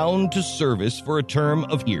those bound to service for a term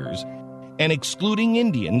of years, and excluding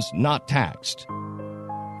Indians not taxed.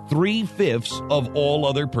 3/5 of all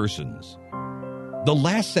other persons. The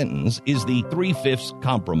last sentence is the 3/5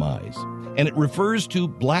 compromise, and it refers to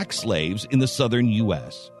black slaves in the southern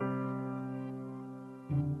U.S.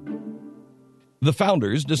 The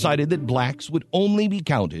founders decided that blacks would only be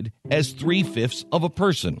counted as 3/5 of a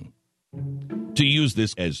person. To use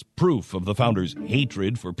this as proof of the founders'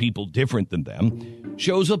 hatred for people different than them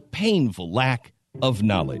shows a painful lack of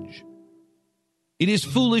knowledge. It is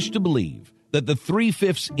foolish to believe that the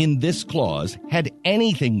 3/5 in this clause had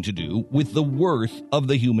anything to do with the worth of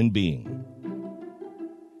the human being.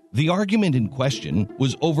 The argument in question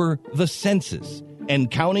was over the census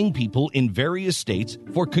and counting people in various states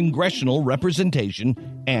for congressional representation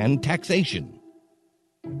and taxation.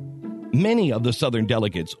 Many of the Southern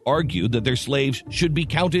delegates argued that their slaves should be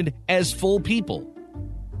counted as full people.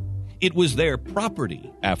 It was their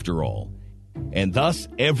property, after all, and thus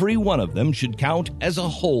every one of them should count as a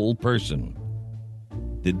whole person.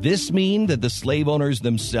 Did this mean that the slave owners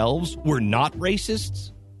themselves were not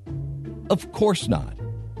racists? Of course not.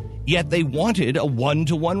 Yet they wanted a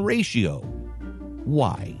 1-to-1 ratio.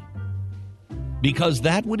 Why? Because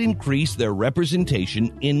that would increase their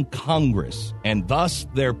representation in Congress and thus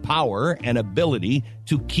their power and ability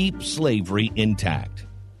to keep slavery intact.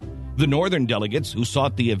 The Northern delegates who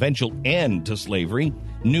sought the eventual end to slavery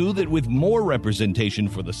knew that with more representation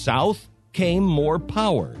for the South came more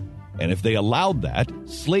power, and if they allowed that,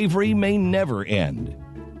 slavery may never end.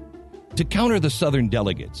 To counter the Southern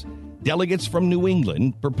delegates from New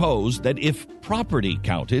England proposed that if property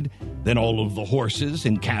counted, then all of the horses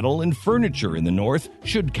and cattle and furniture in the North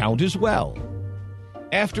should count as well.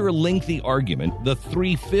 After a lengthy argument, the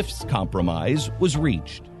 3/5 compromise was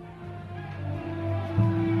reached.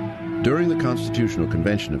 During the Constitutional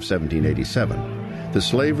Convention of 1787, the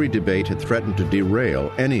slavery debate had threatened to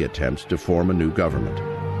derail any attempts to form a new government.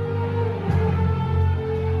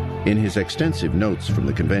 In his extensive notes from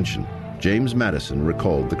the convention, James Madison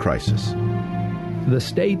recalled the crisis. The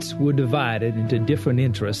states were divided into different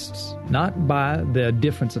interests, not by their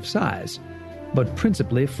difference of size, but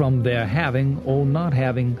principally from their having or not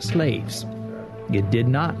having slaves. It did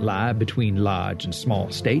not lie between large and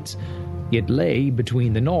small states. It lay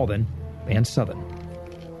between the northern and southern.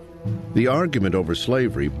 The argument over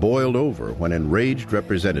slavery boiled over when enraged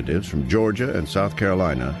representatives from Georgia and South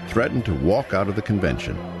Carolina threatened to walk out of the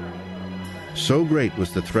convention. So great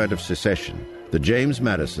was the threat of secession that James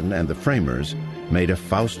Madison and the framers made a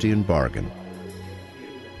Faustian bargain.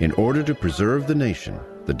 In order to preserve the nation,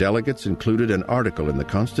 the delegates included an article in the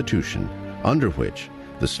Constitution under which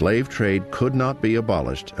the slave trade could not be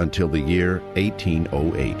abolished until the year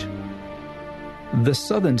 1808. The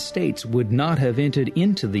Southern states would not have entered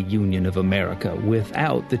into the Union of America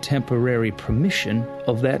without the temporary permission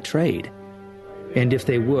of that trade. And if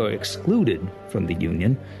they were excluded from the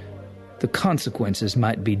Union, the consequences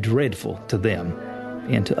might be dreadful to them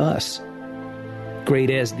and to us.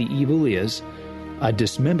 Great as the evil is, a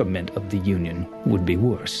dismemberment of the Union would be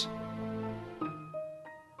worse.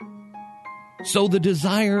 So the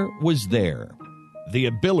desire was there. The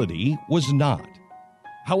ability was not.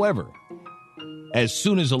 However, as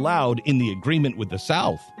soon as allowed in the agreement with the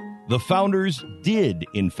South, the founders did,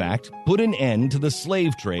 in fact, put an end to the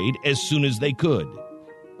slave trade as soon as they could.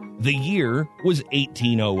 The year was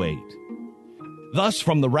 1808. Thus,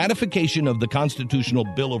 from the ratification of the Constitutional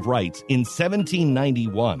Bill of Rights in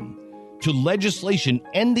 1791 to legislation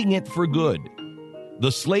ending it for good,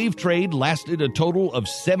 the slave trade lasted a total of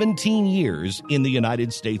 17 years in the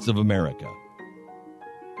United States of America.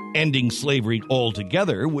 Ending slavery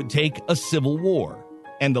altogether would take a civil war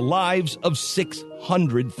and the lives of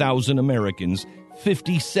 600,000 Americans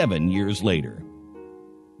 57 years later.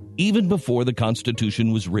 Even before the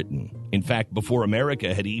Constitution was written, in fact, before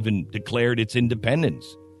America had even declared its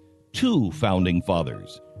independence, two founding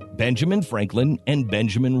fathers, Benjamin Franklin and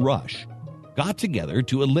Benjamin Rush, got together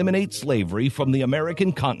to eliminate slavery from the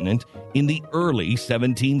American continent in the early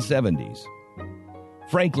 1770s.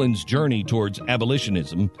 Franklin's journey towards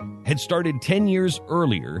abolitionism had started 10 years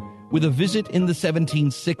earlier with a visit in the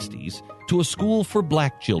 1760s to a school for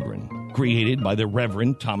black children created by the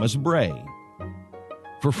Reverend Thomas Bray.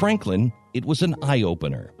 For Franklin, it was an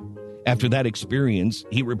eye-opener. After that experience,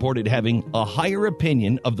 he reported having a higher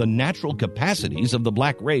opinion of the natural capacities of the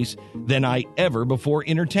black race than I ever before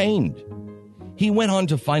entertained. He went on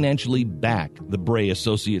to financially back the Bray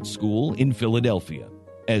Associates School in Philadelphia,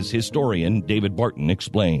 as historian David Barton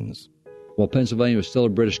explains. While Pennsylvania was still a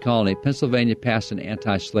British colony, Pennsylvania passed an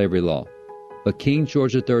anti-slavery law. But King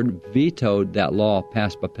George III vetoed that law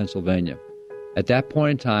passed by Pennsylvania. At that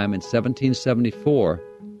point in time, in 1774,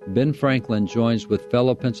 Ben Franklin joins with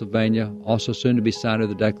fellow Pennsylvania, also soon to be signer of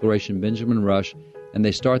the Declaration, Benjamin Rush, and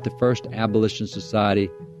they start the first abolition society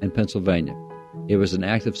in Pennsylvania. It was an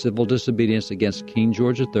act of civil disobedience against King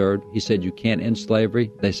George III. He said, "You can't end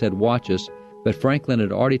slavery." They said, "Watch us." But Franklin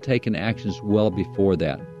had already taken actions well before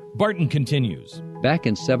that. Barton continues. Back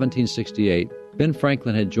in 1768, Ben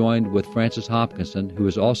Franklin had joined with Francis Hopkinson, who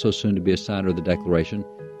was also soon to be a signer of the Declaration,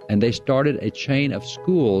 and they started a chain of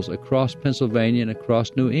schools across Pennsylvania and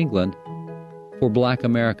across New England for black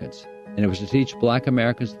Americans. And it was to teach black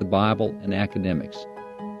Americans the Bible and academics.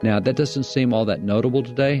 Now, that doesn't seem all that notable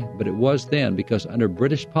today, but it was then, because under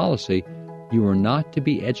British policy, you were not to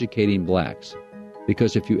be educating blacks.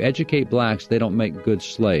 Because if you educate blacks, they don't make good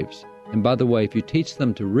slaves. And by the way, if you teach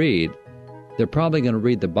them to read, they're probably going to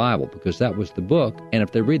read the Bible, because that was the book. And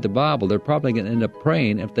if they read the Bible, they're probably going to end up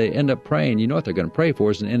praying. If they end up praying, you know what they're going to pray for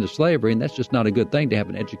is an end of slavery, and that's just not a good thing to have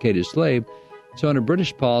an educated slave. So under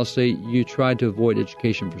British policy, you tried to avoid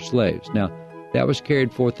education for slaves. Now, that was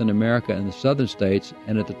carried forth in America and the southern states,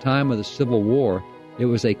 and at the time of the Civil War, it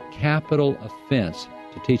was a capital offense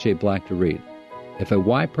to teach a black to read. If a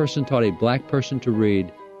white person taught a black person to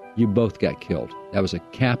read, you both got killed. That was a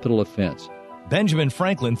capital offense. Benjamin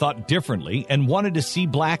Franklin thought differently and wanted to see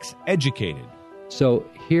blacks educated. So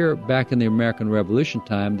here, back in the American Revolution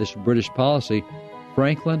time, this British policy,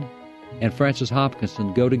 Franklin and Francis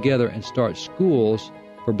Hopkinson go together and start schools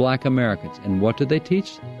for black Americans. And what did they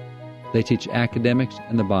teach? They teach academics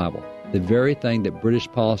and the Bible, the very thing that British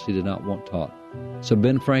policy did not want taught. So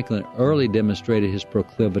Ben Franklin early demonstrated his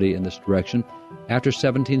proclivity in this direction. After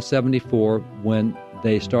 1774, when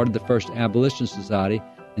they started the first abolition society,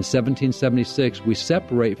 in 1776, we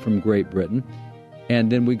separate from Great Britain,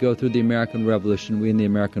 and then we go through the American Revolution, we in the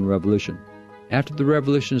American Revolution. After the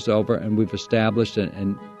Revolution is over and we've established,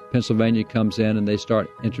 and Pennsylvania comes in and they start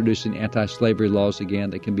introducing anti-slavery laws again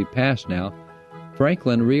that can be passed now,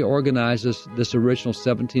 Franklin reorganizes this original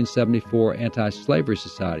 1774 anti-slavery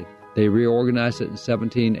society. They reorganized it in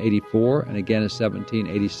 1784 and again in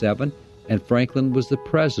 1787, and Franklin was the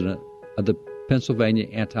president of the Pennsylvania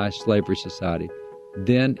Anti-Slavery Society.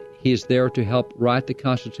 Then he is there to help write the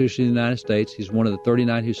Constitution of the United States. He's one of the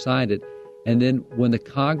 39 who signed it. And then when the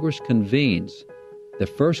Congress convenes, The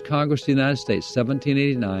first Congress of the United States,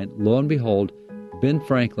 1789, lo and behold, Ben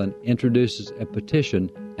Franklin introduces a petition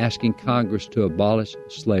asking Congress to abolish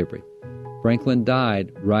slavery. Franklin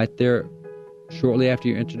died right there shortly after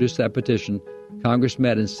you introduced that petition. Congress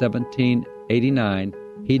met in 1789.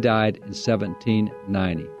 He died in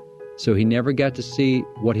 1790. So he never got to see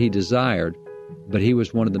what he desired, but he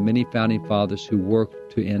was one of the many founding fathers who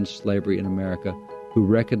worked to end slavery in America, who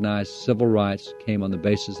recognized civil rights came on the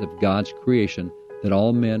basis of God's creation, that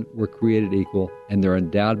all men were created equal, and they're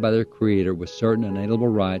endowed by their Creator with certain inalienable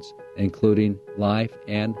rights, including life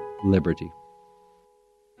and liberty.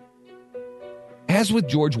 As with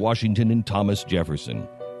George Washington and Thomas Jefferson,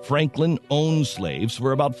 Franklin owned slaves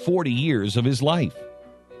for about 40 years of his life.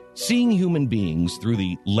 Seeing human beings through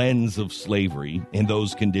the lens of slavery in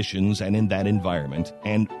those conditions and in that environment,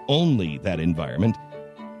 and only that environment,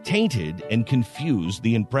 tainted and confused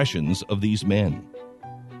the impressions of these men.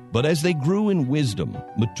 But as they grew in wisdom,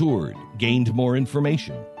 matured, gained more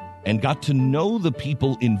information, and got to know the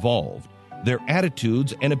people involved, their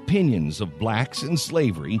attitudes and opinions of blacks and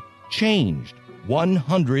slavery changed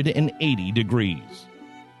 180 degrees.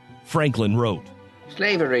 Franklin wrote,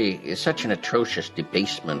 "Slavery is such an atrocious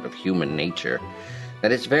debasement of human nature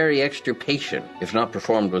that its very extirpation, if not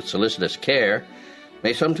performed with solicitous care,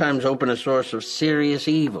 may sometimes open a source of serious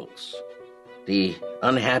evils. The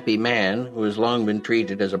unhappy man, who has long been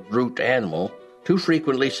treated as a brute animal, too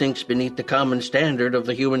frequently sinks beneath the common standard of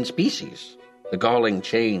the human species. The galling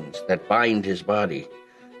chains that bind his body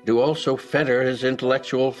do also fetter his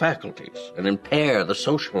intellectual faculties and impair the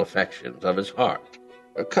social affections of his heart.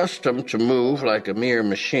 Accustomed to move like a mere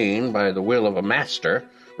machine by the will of a master,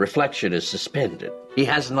 reflection is suspended. He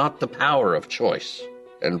has not the power of choice,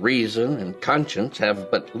 and reason and conscience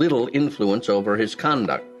have but little influence over his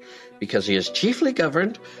conduct, because he is chiefly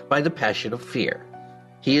governed by the passion of fear.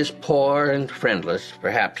 He is poor and friendless,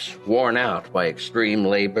 perhaps worn out by extreme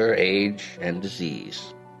labor, age, and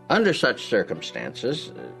disease. Under such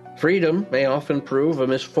circumstances, freedom may often prove a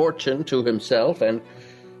misfortune to himself and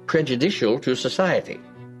prejudicial to society."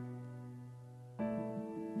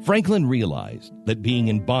 Franklin realized that being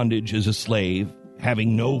in bondage as a slave,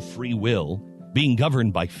 having no free will, being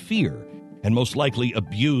governed by fear, and most likely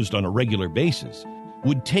abused on a regular basis,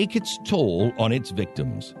 would take its toll on its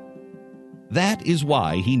victims. That is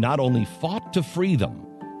why he not only fought to free them,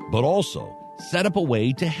 but also set up a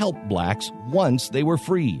way to help blacks once they were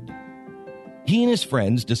freed. He and his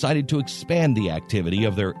friends decided to expand the activity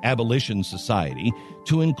of their abolition society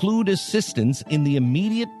to include assistance in the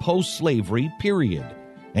immediate post-slavery period.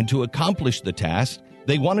 And to accomplish the task,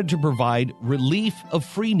 they wanted to provide relief of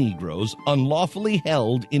free Negroes unlawfully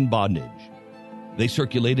held in bondage. They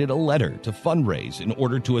circulated a letter to fundraise in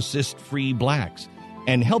order to assist free blacks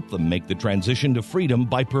and help them make the transition to freedom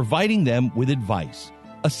by providing them with advice,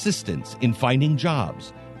 assistance in finding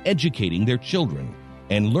jobs, educating their children,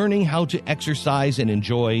 and learning how to exercise and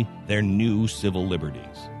enjoy their new civil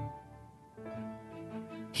liberties.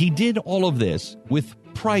 He did all of this with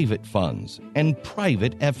private funds and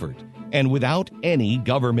private effort, and without any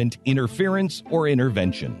government interference or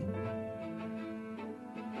intervention.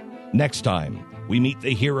 Next time, we meet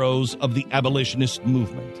the heroes of the abolitionist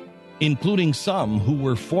movement, including some who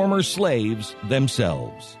were former slaves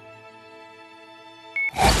themselves.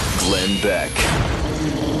 Glenn Beck.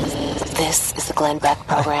 This is the Glenn Beck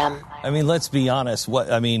Program. I mean, let's be honest.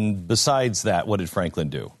 Besides that, what did Franklin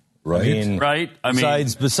do? Right.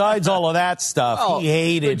 Besides all of that stuff, he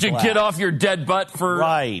hated Did you blacks. get off your dead butt for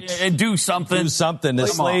and do something? Do something. The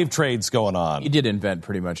slave trade's going on. He did invent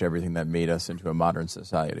pretty much everything that made us into a modern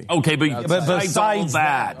society. Okay, but besides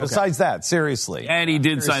that, besides that, seriously. And he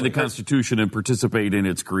did sign the Constitution and participate in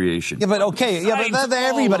its creation. Yeah, but okay. Yeah, but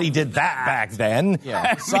everybody did that back then.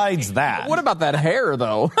 Yeah. Besides that. What about that hair,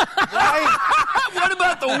 though? What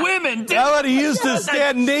about the women? He used to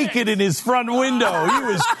stand naked in his front window. He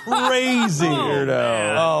was crazy.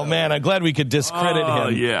 Oh, man. I'm glad we could discredit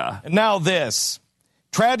him. Yeah. Now this.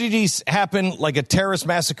 Tragedies happen like a terrorist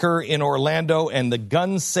massacre in Orlando, and the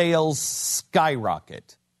gun sales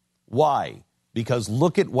skyrocket. Why? Because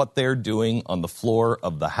look at what they're doing on the floor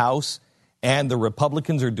of the House, and the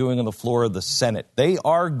Republicans are doing on the floor of the Senate. They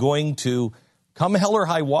are going to, come hell or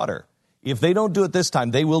high water, if they don't do it this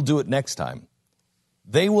time, they will do it next time.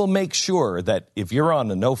 They will make sure that if you're on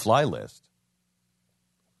the no-fly list,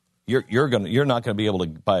 you're not going to be able to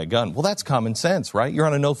buy a gun. Well, that's common sense, right? You're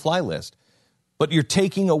on a no-fly list. But you're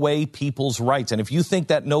taking away people's rights. And if you think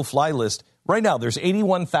that no-fly list, right now there's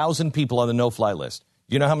 81,000 people on the no-fly list.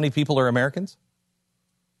 Do you know how many people are Americans?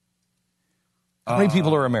 How many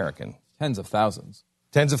people are American? Tens of thousands.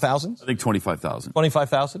 Tens of thousands? I think 25,000.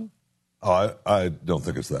 25,000? Oh, I don't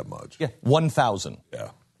think it's that much. Yeah, 1,000.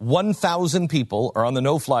 Yeah. 1,000 people are on the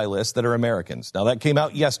no-fly list that are Americans. Now, that came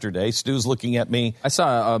out yesterday. Stu's looking at me. I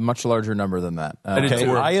saw a much larger number than that. Okay,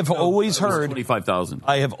 I have always heard 25,000.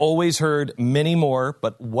 I have always heard many more,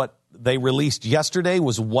 but what they released yesterday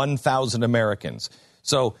was 1,000 Americans.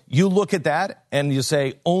 So you look at that and you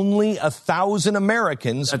say only 1,000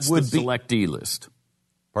 Americans would the be selectee list.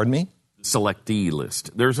 Pardon me? Selectee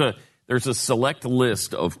list. There's a select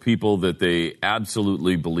list of people that they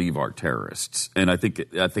absolutely believe are terrorists, and I think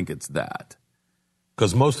it's that.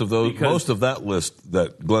 Because most of that list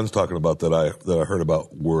that Glenn's talking about that I heard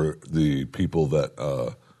about were the people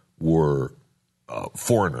that were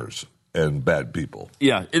foreigners and bad people.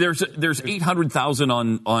 Yeah, there's 800,000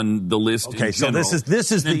 on the list. Okay, in so general,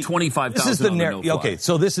 this is the 25,000 on the no-fly. Okay,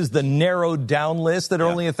 so this is the narrowed down list that are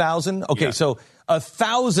only 1,000. Okay, so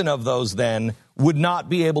 1,000 of those then would not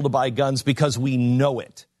be able to buy guns because we know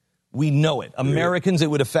it. We know it. Americans, it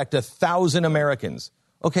would affect 1,000 Americans.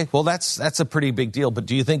 Okay, well that's a pretty big deal. But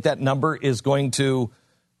do you think that number is going to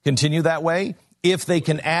continue that way if they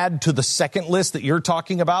can add to the second list that you're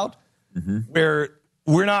talking about, where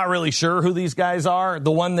we're not really sure who these guys are,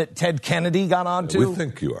 the one that Ted Kennedy got onto? We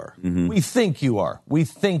think you are. We think you are. We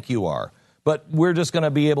think you are. But we're just going to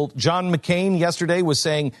be able... John McCain yesterday was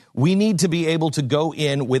saying we need to be able to go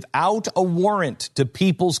in without a warrant to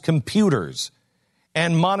people's computers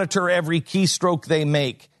and monitor every keystroke they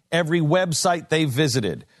make, every website they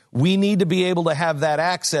visited. We need to be able to have that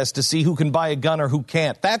access to see who can buy a gun or who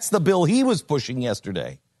can't. That's the bill he was pushing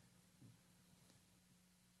yesterday.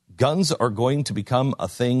 Guns are going to become a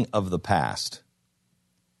thing of the past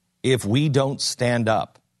if we don't stand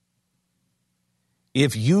up.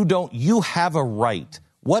 If you don't, you have a right.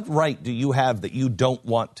 What right do you have that you don't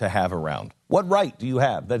want to have around? What right do you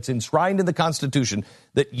have that's enshrined in the Constitution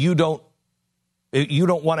that you don't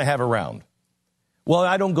want to have around? Well,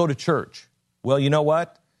 I don't go to church. Well, you know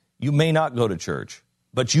what? You may not go to church,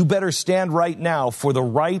 but you better stand right now for the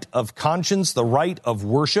right of conscience, the right of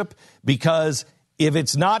worship, because if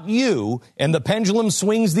it's not you and the pendulum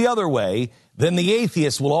swings the other way, then the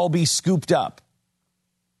atheists will all be scooped up.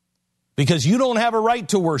 Because you don't have a right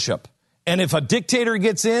to worship. And if a dictator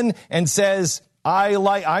gets in and says,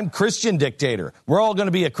 I'm Christian dictator, we're all going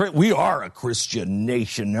to be we are a Christian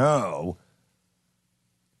nation, no.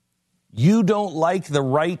 You don't like the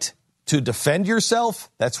right to defend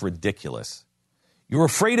yourself? That's ridiculous. You're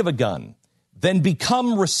afraid of a gun. Then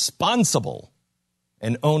become responsible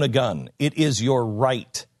and own a gun. It is your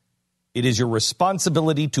right. It is your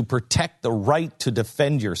responsibility to protect the right to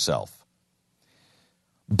defend yourself.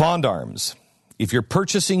 Bond Arms. If you're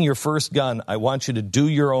purchasing your first gun, I want you to do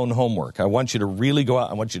your own homework. I want you to really go out.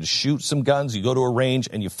 I want you to shoot some guns. You go to a range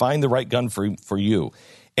and you find the right gun for you.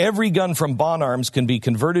 Every gun from Bond Arms can be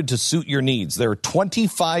converted to suit your needs. There are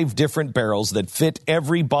 25 different barrels that fit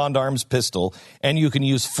every Bond Arms pistol, and you can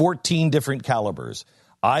use 14 different calibers.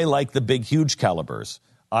 I like the big, huge calibers.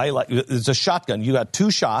 It's a shotgun. You got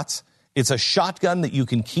 2 shots. It's a shotgun that you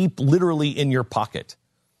can keep literally in your pocket.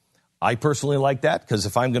 I personally like that because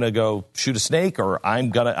if I'm going to go shoot a snake, or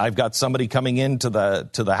I've got somebody coming into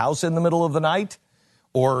the house in the middle of the night,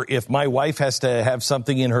 or if my wife has to have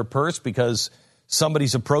something in her purse because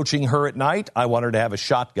somebody's approaching her at night, I want her to have a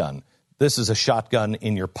shotgun. This is a shotgun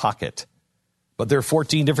in your pocket. But there are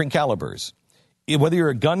 14 different calibers. Whether you're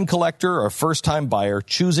a gun collector or a first-time buyer,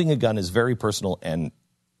 choosing a gun is very personal and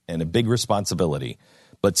a big responsibility.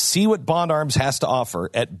 But see what Bond Arms has to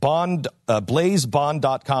offer at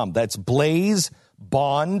blazebond.com. That's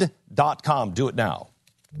blazebond.com. Do it now.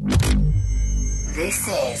 This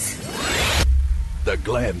is the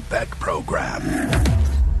Glenn Beck Program.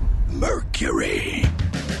 Mercury.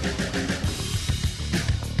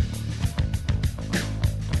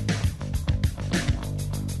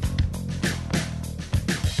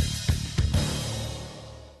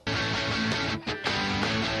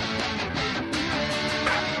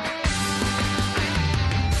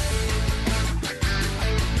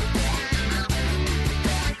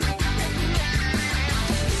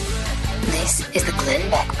 This is the Glenn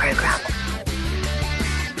Beck Program.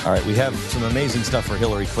 All right, we have some amazing stuff for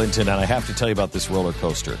Hillary Clinton, and I have to tell you about this roller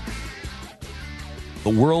coaster. The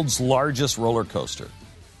world's largest roller coaster.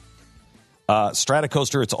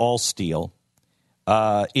 Stratocoaster, it's all steel.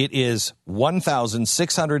 It is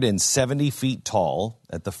 1,670 feet tall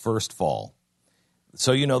at the first fall.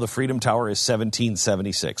 So you know the Freedom Tower is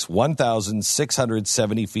 1776,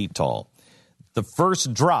 1,670 feet tall. The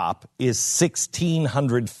first drop is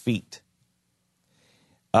 1,600 feet.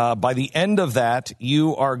 By the end of that,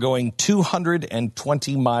 you are going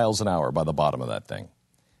 220 miles an hour by the bottom of that thing.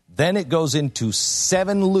 Then it goes into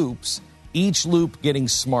 7 loops each loop getting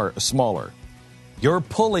smaller. You're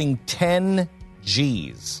pulling 10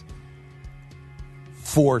 Gs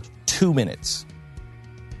for 2 minutes.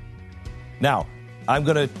 Now,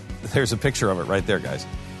 there's a picture of it right there, guys.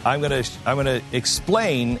 I'm going to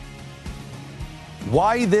explain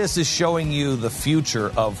why this is showing you the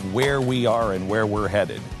future of where we are and where we're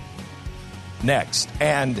headed next,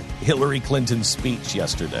 and Hillary Clinton's speech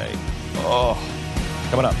yesterday. Oh,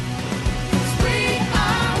 coming up.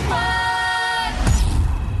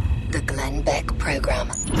 The Glenn Beck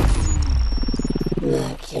Program.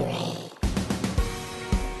 Mercury.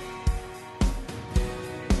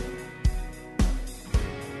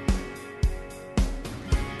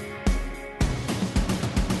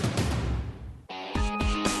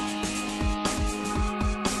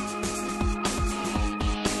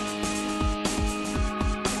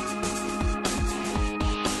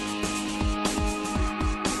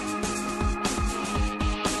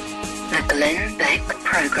 Glenn Beck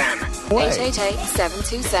Program.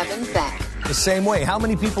 888-727-BECK. The same way. How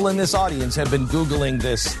many people in this audience have been Googling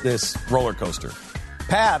this roller coaster?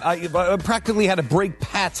 Pat, I practically had to break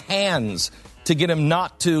Pat's hands to get him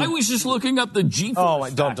not to. I was just looking up the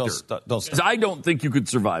G-force don't stop. I don't think you could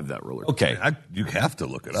survive that roller coaster. Okay. You have to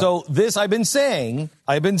look it up. So this, I've been saying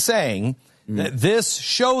that this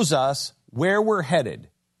shows us where we're headed.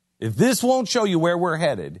 If this won't show you where we're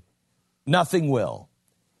headed, nothing will.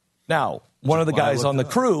 Now, one of the guys on the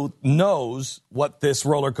crew knows what this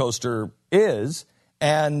roller coaster is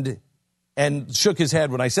and shook his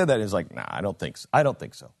head when I said that. He's like, nah, I don't think so. I don't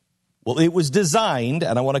think so. Well, it was designed,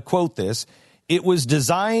 and I want to quote this, it was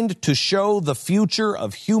designed to show the future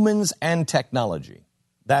of humans and technology.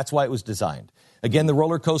 That's why it was designed. Again, the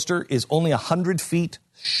roller coaster is only 100 feet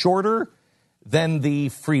shorter than the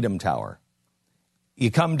Freedom Tower. You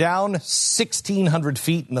come down 1,600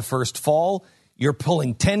 feet in the first fall. You're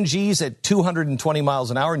pulling 10 Gs at 220 miles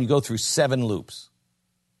an hour, and you go through 7 loops.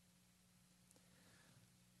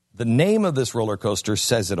 The name of this roller coaster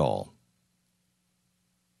says it all.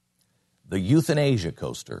 The Euthanasia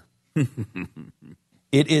Coaster.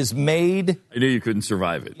 It is made... I knew you couldn't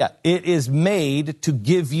survive it. Yeah, it is made to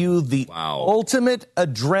give you the ultimate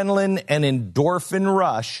adrenaline and endorphin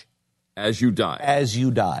rush... As you die. As you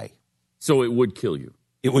die. So it would kill you.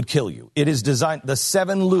 It would kill you. It is designed... The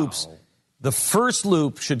 7 loops... The first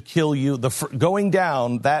loop should kill you. Going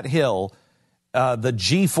down that hill, the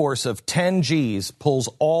G-force of 10 Gs pulls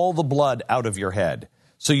all the blood out of your head.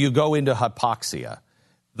 So you go into hypoxia.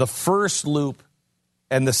 The first loop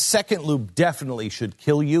and the second loop definitely should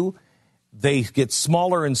kill you. They get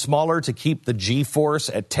smaller and smaller to keep the G-force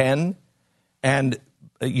at 10. And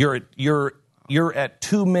you're at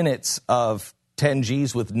 2 minutes of 10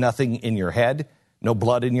 Gs with nothing in your head, no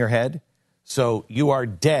blood in your head. So you are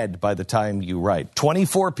dead by the time you ride.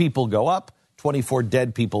 24 people go up, 24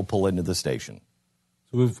 dead people pull into the station.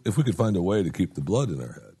 So if we could find a way to keep the blood in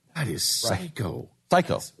our head. That is psycho.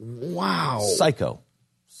 Psycho. Wow.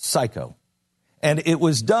 Psycho. And it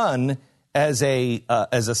was done as a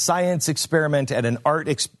science experiment and an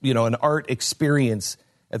art experience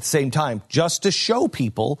at the same time, just to show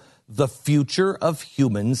people the future of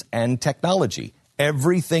humans and technology.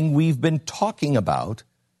 Everything we've been talking about.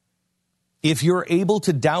 If you're able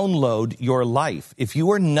to download your life, if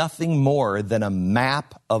you are nothing more than a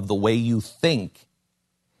map of the way you think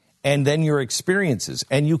and then your experiences,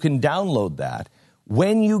 and you can download that,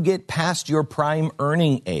 when you get past your prime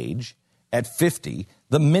earning age at 50,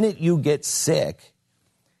 the minute you get sick,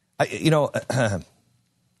 have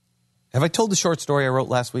I told the short story I wrote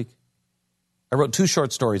last week? I wrote 2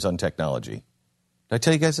 short stories on technology. Did I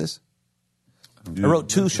tell you guys this? I wrote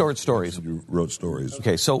 2 short stories. You wrote stories.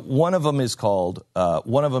 Okay, so one of them is called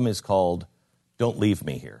 "Don't Leave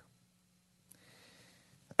Me Here,"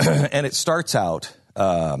 and it starts out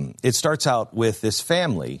with this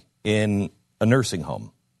family in a nursing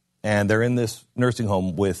home, and they're in this nursing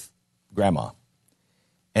home with grandma,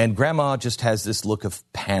 and grandma just has this look of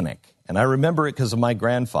panic, and I remember it because of my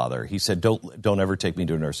grandfather. He said, "Don't ever take me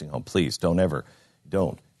to a nursing home, please.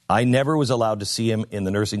 Don't." I never was allowed to see him in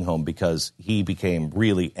the nursing home because he became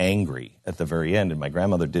really angry at the very end, and my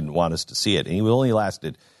grandmother didn't want us to see it. And he only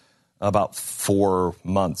lasted about 4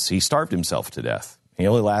 months. He starved himself to death. He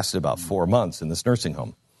only lasted about 4 months in this nursing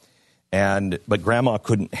home. But grandma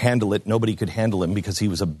couldn't handle it. Nobody could handle him because he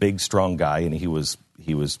was a big, strong guy, and he was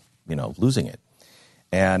losing it.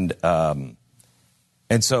 And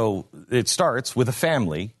so it starts with a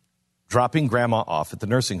family dropping grandma off at the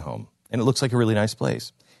nursing home, and it looks like a really nice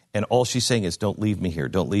place. And all she's saying is, "Don't leave me here,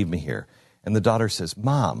 don't leave me here." And the daughter says,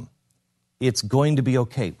 "Mom, it's going to be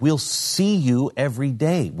okay. We'll see you every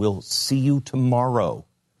day. We'll see you tomorrow.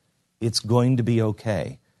 It's going to be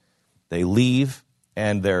okay. They leave,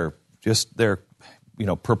 and they're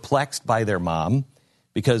perplexed by their mom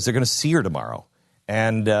because they're going to see her tomorrow.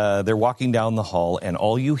 And they're walking down the hall, and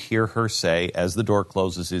all you hear her say as the door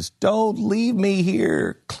closes is, "Don't leave me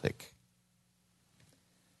here." Click.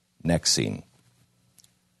 Next scene.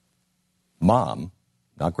 Mom,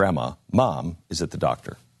 not grandma, mom is at the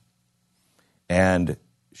doctor. And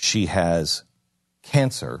she has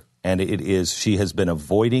cancer, and she has been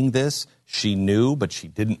avoiding this. She knew, but she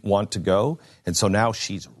didn't want to go. And so now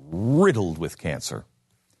she's riddled with cancer.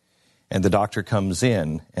 And the doctor comes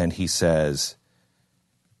in, and he says,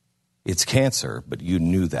 "It's cancer, but you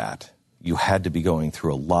knew that. You had to be going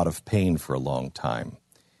through a lot of pain for a long time."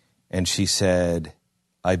 And she said,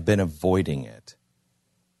 "I've been avoiding it.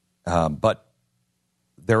 But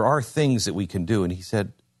there are things that we can do." And he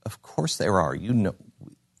said, "Of course there are. You know,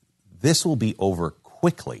 this will be over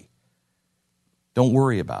quickly. Don't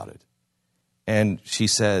worry about it." And she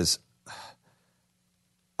says,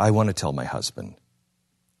 "I want to tell my husband."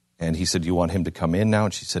 And he said, "You want him to come in now?"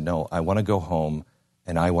 And she said, "No, I want to go home,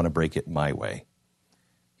 and I want to break it my way."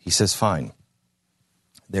 He says, "Fine."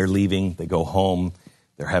 They're leaving. They go home.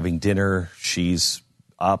 They're having dinner. She's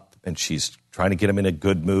up, and she's trying to get him in a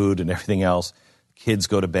good mood and everything else. Kids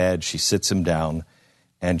go to bed. She sits him down,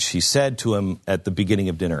 and she said to him at the beginning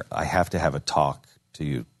of dinner, "I have to have a talk to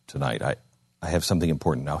you tonight. I have something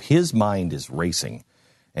important." Now, his mind is racing,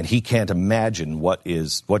 and he can't imagine what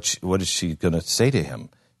is she going to say to him.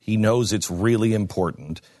 He knows it's really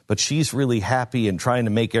important, but she's really happy and trying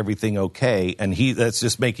to make everything okay, and that's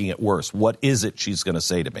just making it worse. What is it she's going to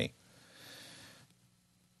say to me?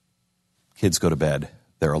 Kids go to bed.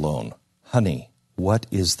 They're alone. "Honey, what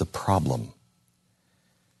is the problem?"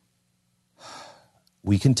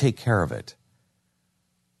 "We can take care of it.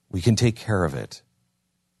 We can take care of it.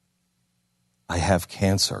 I have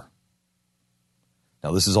cancer."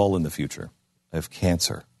 Now, this is all in the future. "I have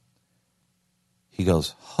cancer." He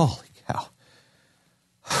goes, "Holy cow.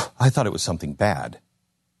 I thought it was something bad."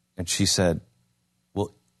 And she said,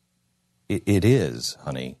 "Well, it is,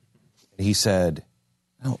 honey." He said,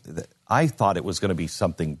 "No, I thought it was going to be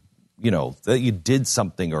something, that you did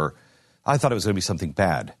something, or I thought it was going to be something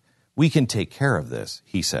bad. We can take care of this,"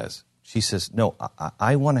 he says. She says, "No,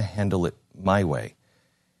 I want to handle it my way."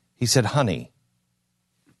 He said, "Honey,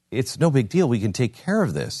 it's no big deal. We can take care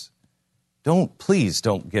of this. Please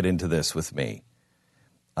don't get into this with me."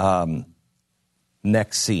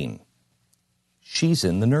 Next scene. She's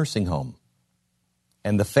in the nursing home,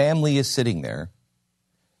 and the family is sitting there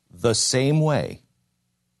the same way.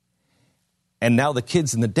 And now the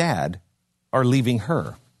kids and the dad are leaving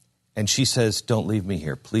her. And she says, "Don't leave me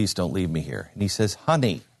here. Please don't leave me here." And he says,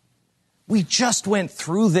 "Honey, we just went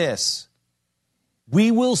through this.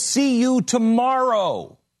 We will see you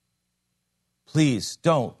tomorrow. Please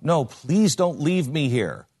don't leave me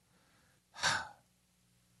here."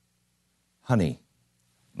 "Honey,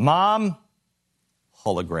 Mom,"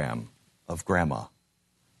 hologram of grandma.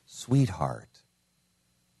 "Sweetheart,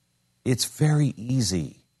 it's very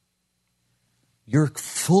easy. You're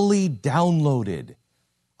fully downloaded.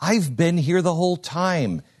 I've been here the whole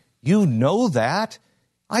time. You know that.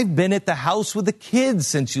 I've been at the house with the kids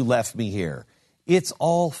since you left me here. It's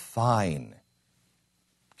all fine."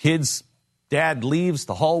 Kids, dad leaves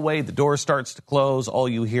the hallway. The door starts to close. All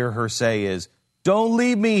you hear her say is, "Don't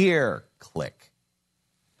leave me here." Click.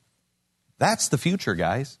 That's the future,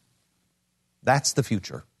 guys. That's the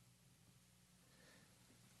future.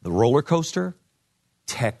 The roller coaster,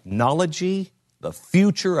 technology, the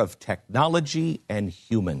future of technology and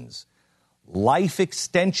humans. Life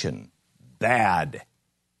extension, bad.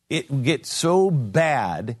 It gets so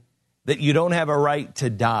bad that you don't have a right to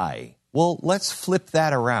die. Well, let's flip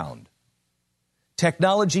that around.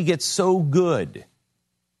 Technology gets so good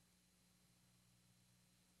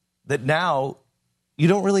that now you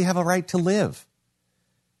don't really have a right to live.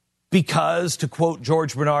 Because, to quote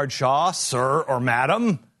George Bernard Shaw, "Sir or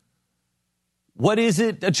madam, what is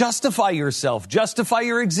it? Justify yourself, justify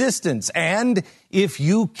your existence. And if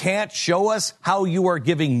you can't show us how you are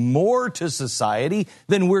giving more to society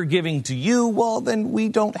than we're giving to you, well, then we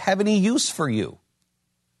don't have any use for you."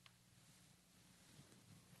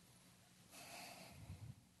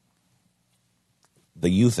 The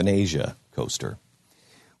euthanasia coaster.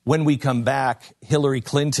 When we come back, Hillary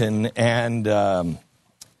Clinton and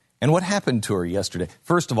what happened to her yesterday?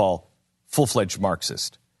 First of all, full-fledged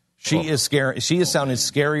Marxist. She is scary. She is sounding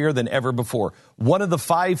scarier than ever before. One of the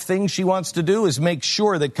 5 things she wants to do is make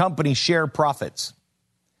sure that companies share profits.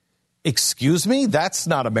 Excuse me? That's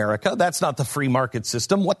not America. That's not the free market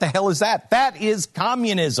system. What the hell is that? That is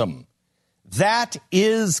communism. That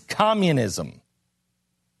is communism.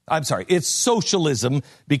 I'm sorry, it's socialism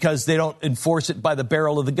because they don't enforce it by the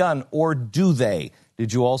barrel of the gun, or do they?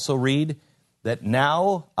 Did you also read that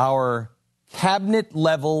now our cabinet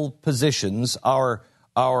level positions, our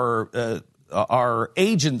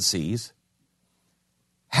agencies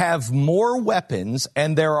have more weapons,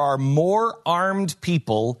 and there are more armed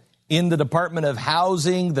people in the Department of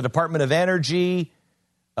Housing, the Department of Energy,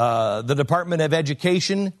 the Department of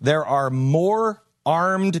Education? There are more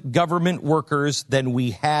armed government workers than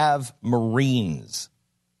we have Marines.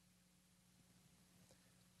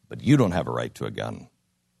 But you don't have a right to a gun.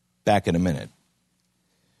 Back in a minute.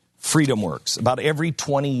 Freedom Works. About every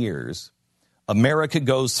 20 years, America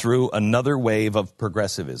goes through another wave of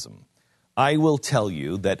progressivism. I will tell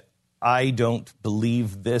you that I don't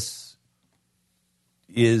believe this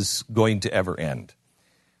is going to ever end.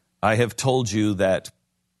 I have told you that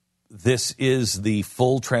this is the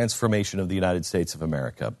full transformation of the United States of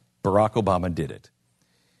America. Barack Obama did it.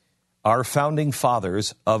 Our founding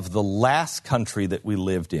fathers of the last country that we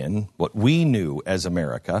lived in, what we knew as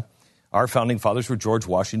America, our founding fathers were George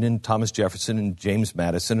Washington, Thomas Jefferson, and James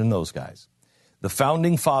Madison, and those guys. The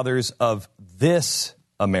founding fathers of this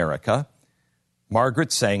America,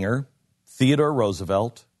 Margaret Sanger, Theodore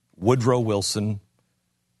Roosevelt, Woodrow Wilson,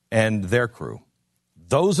 and their crew.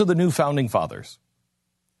 Those are the new founding fathers.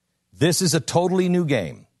 This is a totally new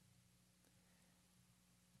game.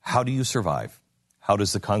 How do you survive? How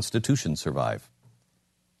does the Constitution survive?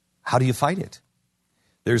 How do you fight it?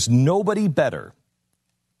 There's nobody better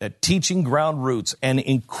at teaching ground roots and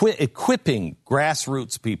equipping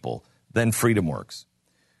grassroots people than Freedom Works.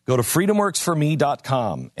 Go to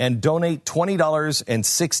freedomworksforme.com and donate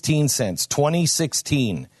 $20.16,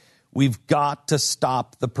 2016. We've got to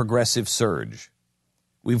stop the progressive surge.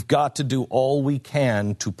 We've got to do all we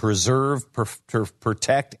can to preserve,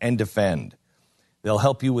 protect, and defend. They'll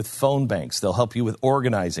help you with phone banks. They'll help you with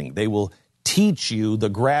organizing. They will teach you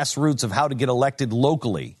the grassroots of how to get elected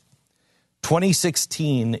locally.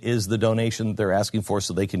 2016 is the donation they're asking for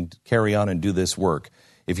so they can carry on and do this work.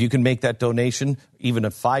 If you can make that donation, even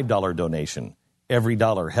a $5 donation, every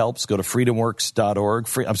dollar helps. Go to freedomworks.org.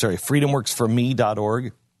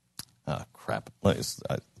 freedomworksforme.org. Oh, crap.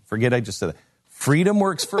 Forget I just said that.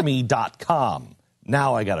 freedomworksforme.com.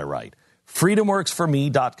 Now I got it right.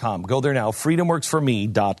 freedomworksforme.com. Go there now.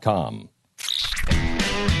 freedomworksforme.com.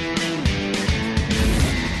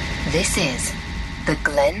 This is the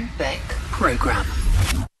Glenn Beck Program.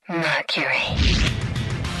 Mercury.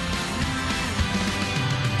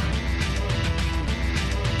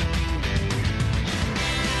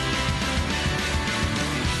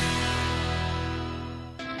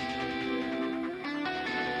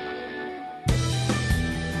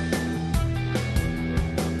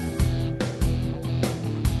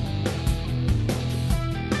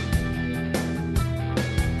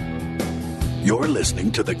 You're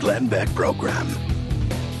listening to the Glenn Beck Program.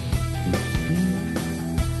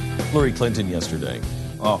 Hillary Clinton yesterday.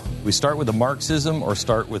 Oh, we start with the Marxism or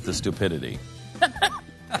start with the stupidity?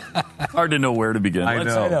 Hard to know where to begin. I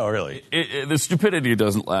know, really. The stupidity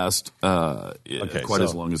doesn't last quite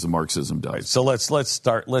as long as the Marxism does. Right, so let's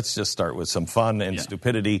just start with some fun and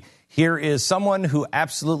stupidity. Here is someone who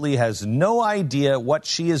absolutely has no idea what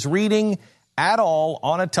she is reading at all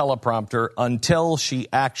on a teleprompter until she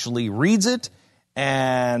actually reads it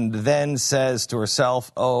and then says to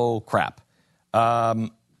herself, oh, crap.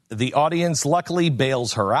 The audience luckily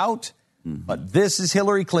bails her out, but this is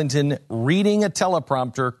Hillary Clinton reading a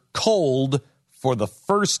teleprompter cold for the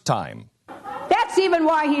first time. That's even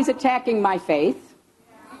why he's attacking my faith.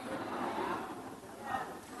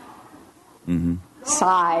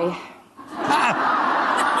 Sigh.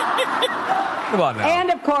 Come on now.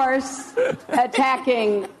 And, of course,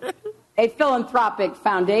 attacking a philanthropic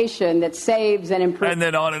foundation that saves and improves. And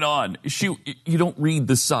then on and on. You don't read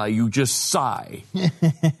the sigh, you just sigh.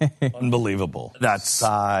 Unbelievable. That's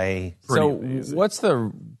sigh. So amazing. what's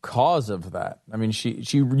the cause of that? I mean,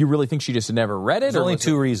 you really think she just never read it? There's only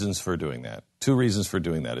two reasons for doing that. Two reasons for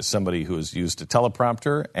doing that is somebody who has used a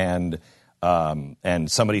teleprompter and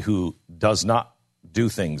somebody who does not do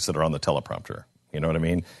things that are on the teleprompter. You know what I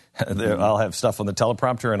mean? I'll have stuff on the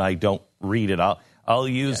teleprompter and I don't read it. I'll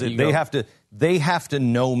use it. They have to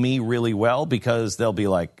know me really well because they'll be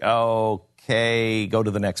like, okay, go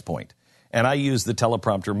to the next point. And I use the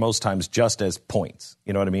teleprompter most times just as points.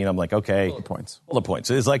 You know what I mean? I'm like, okay. Bullet points. Bullet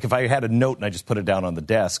points. It's like if I had a note and I just put it down on the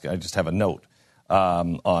desk, I just have a note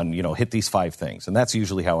on, hit these 5 things. And that's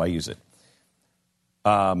usually how I use it.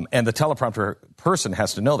 And the teleprompter person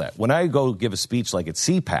has to know that. When I go give a speech like at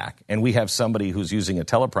CPAC and we have somebody who's using a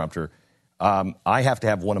teleprompter, I have to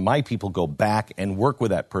have one of my people go back and work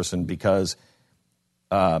with that person because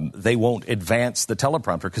they won't advance the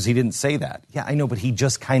teleprompter because he didn't say that. Yeah, I know, but he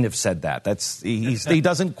just kind of said that. He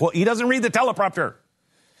doesn't read the teleprompter.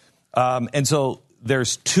 And so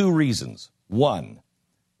there's two reasons. One,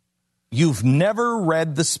 you've never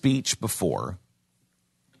read the speech before,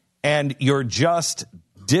 and you're just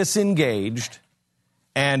disengaged,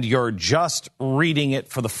 and you're just reading it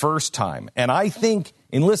for the first time. And I think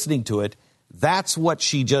in listening to it, that's what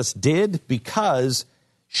she just did because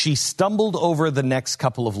she stumbled over the next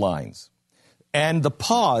couple of lines. And the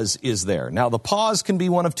pause is there. Now, the pause can be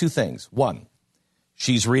one of two things. One,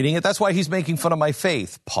 she's reading it. That's why he's making fun of my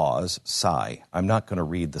faith. Pause, sigh. I'm not going to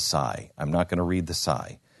read the sigh. I'm not going to read the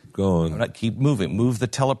sigh. Go on. Keep moving. Move the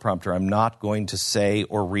teleprompter. I'm not going to say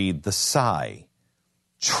or read the sigh.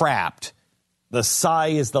 Trapped. The sigh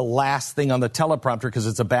is the last thing on the teleprompter because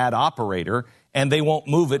it's a bad operator, and they won't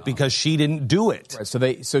move it because she didn't do it.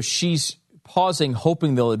 Right, so she's pausing,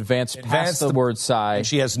 hoping they'll advance past the word sigh. And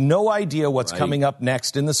she has no idea what's coming up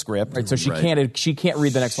next in the script. Right, so she can't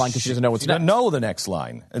read the next line because she doesn't know what's next. She doesn't know the next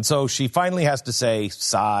line. And so she finally has to say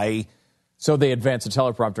sigh. So they advance the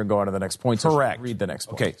teleprompter and go on to the next point. Correct. So read the next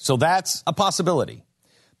point. Okay, so that's a possibility.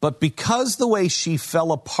 But because the way she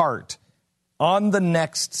fell apart on the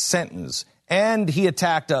next sentence, and he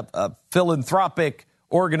attacked a philanthropic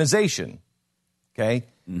organization, okay?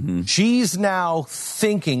 Mm-hmm. She's now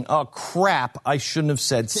thinking, oh, crap, I shouldn't have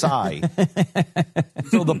said sigh.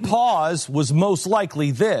 So the pause was most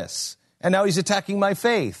likely this. And now he's attacking my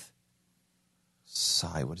faith.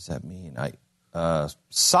 Sigh, what does that mean?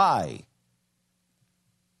 Sigh.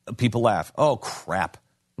 People laugh. Oh, crap.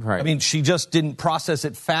 Right. I mean, she just didn't process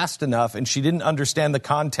it fast enough, and she didn't understand the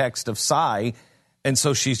context of sigh. And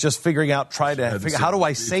so she's just figuring out, how do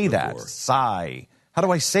I say that? Sigh. How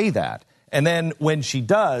do I say that? And then when she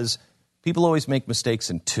does, people always make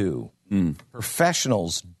mistakes in two.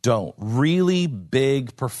 Professionals don't. Really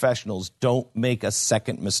big professionals don't make a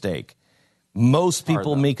second mistake. Most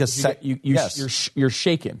people make a second. You're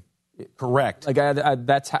shaken. Correct. Like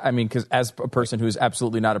because as a person who is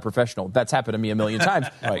absolutely not a professional, that's happened to me a million times.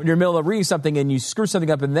 Right. When you're in the middle of reading something and you screw something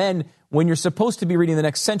up, and then when you're supposed to be reading the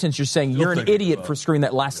next sentence, you're saying you're an idiot for screwing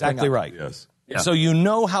that last thing up. Exactly right. Yes. Yeah. So you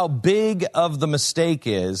know how big of the mistake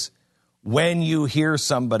is when you hear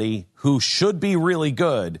somebody who should be really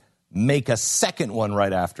good make a second one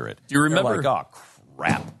right after it. Do you remember? You're like, oh,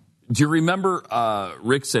 crap. Do you remember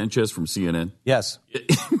Rick Sanchez from CNN? Yes.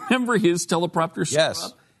 Remember his teleprompter?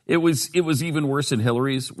 Yes. It was even worse than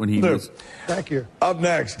Hillary's when he was. Thank you. Up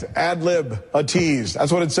next, ad lib, a tease.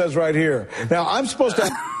 That's what it says right here. Now, I'm supposed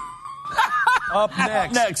to. Up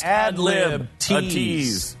next, ad lib,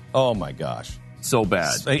 tease. Oh, my gosh. So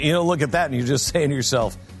bad. Look at that, and you're just saying to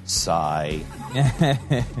yourself, sigh.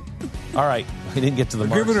 All right. We didn't get to the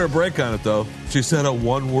marks. Giving her a break on it, though. She sent a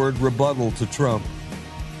one-word rebuttal to Trump.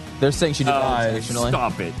 They're saying she did that intentionally.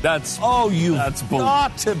 Stop it. That's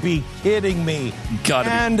got to be kidding me.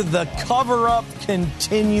 And the cover-up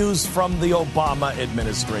continues from the Obama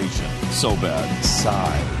administration. So bad.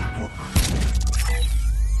 Sigh.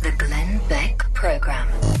 The Glenn Beck Program.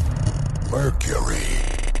 Mercury.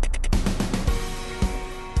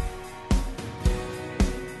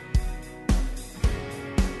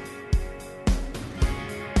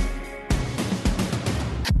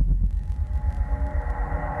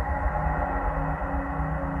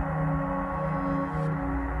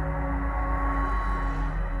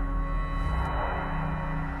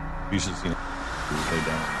 You should see it. We lay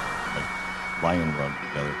down a lion rug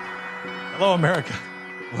together. Hello, America.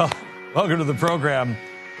 Well, welcome to the program.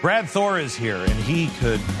 Brad Thor is here, and he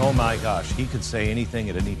could, oh my gosh, he could say anything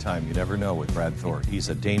at any time. You never know with Brad Thor. He's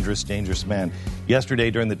a dangerous, dangerous man. Yesterday,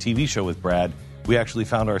 during the TV show with Brad, we actually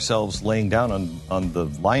found ourselves laying down on the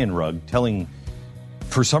lion rug, telling,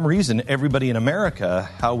 for some reason, everybody in America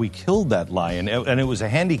how we killed that lion. And it was a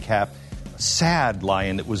handicap, sad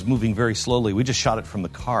lion that was moving very slowly. We just shot it from the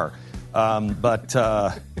car. Man,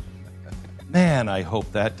 I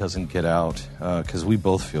hope that doesn't get out because we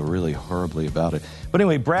both feel really horribly about it. But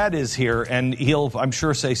anyway, Brad is here, and he'll, I'm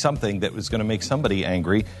sure, say something that was going to make somebody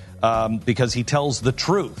angry because he tells the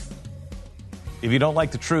truth. If you don't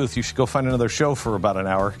like the truth, you should go find another show for about an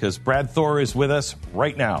hour because Brad Thor is with us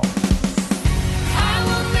right now.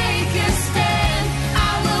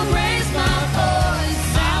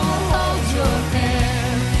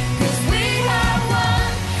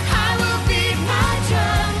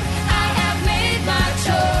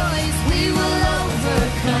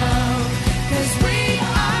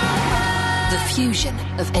 Fusion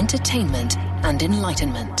of entertainment and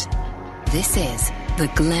enlightenment. This is the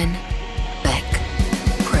Glenn Beck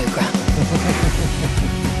Program.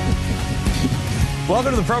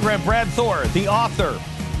 Welcome to the program. Brad Thor, the author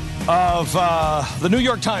of the New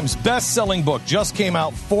York Times best-selling book, just came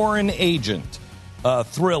out, Foreign Agent,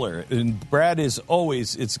 thriller. And Brad, it's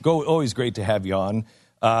always great to have you on.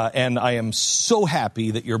 And I am so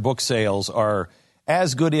happy that your book sales are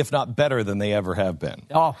as good, if not better, than they ever have been.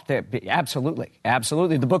 Oh, absolutely.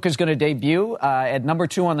 Absolutely. The book is going to debut at number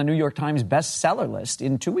 2 on the New York Times bestseller list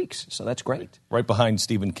in 2 weeks. So that's great. Right behind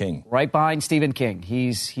Stephen King. Right behind Stephen King.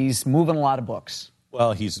 He's moving a lot of books.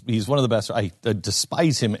 Well, he's one of the best. I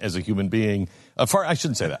despise him as a human being. I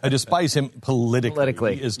shouldn't say that. I despise him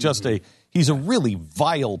politically. He is just he's a really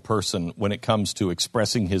vile person when it comes to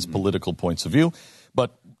expressing his political points of view.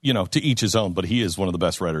 But, to each his own. But he is one of the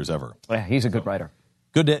best writers ever. Yeah, he's a good writer.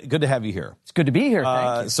 Good to have you here. It's good to be here.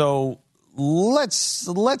 Thank you. So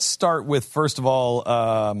let's start with, first of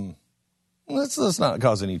all, let's not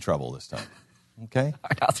cause any trouble this time. Okay?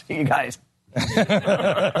 I'll see you guys. Not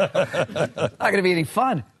going to be any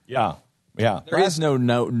fun. Yeah. There is no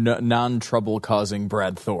non-trouble causing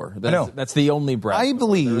Brad Thor. That's the only Brad. I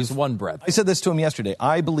believe there's one Brad. I said this to him yesterday.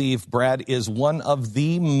 I believe Brad is one of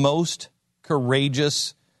the most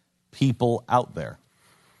courageous people out there,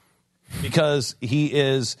 because he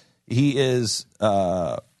is in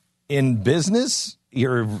business.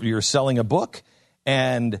 You're selling a book,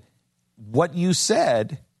 and what you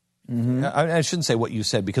said. Mm-hmm. I shouldn't say what you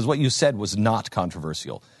said, because what you said was not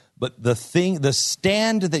controversial. But the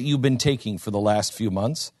stand that you've been taking for the last few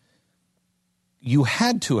months, you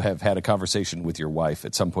had to have had a conversation with your wife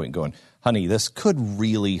at some point going, honey, this could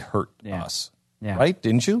really hurt us. Yeah. Right?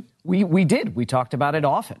 Didn't you? We did. We talked about it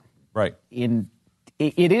often. Right.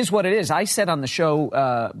 It is what it is. I said on the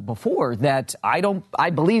show before that I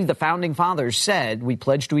believe the founding fathers said we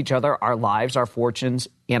pledge to each other our lives, our fortunes,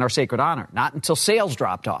 and our sacred honor. Not until sales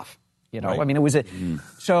dropped off. Right. I mean, it was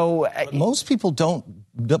so. But most people don't.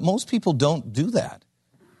 Most people don't do that.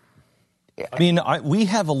 I mean, we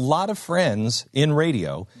have a lot of friends in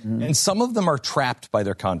radio, and some of them are trapped by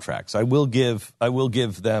their contracts. I will give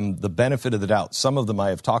them the benefit of the doubt. Some of them I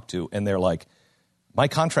have talked to, and they're like, my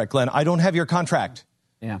contract, Glenn, I don't have your contract.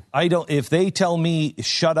 Yeah. I don't. If they tell me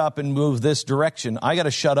shut up and move this direction, I got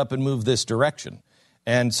to shut up and move this direction.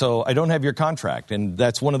 And so I don't have your contract. And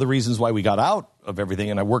that's one of the reasons why we got out of everything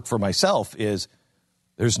and I work for myself is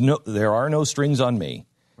there are no strings on me.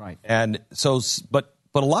 Right. And so, but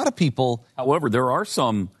a lot of people. However, there are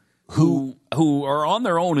some who are on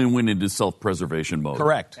their own and went into self-preservation mode.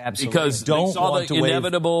 Correct. Absolutely. Because they saw the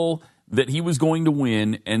inevitable that he was going to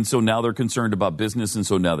win, and so now they're concerned about business, and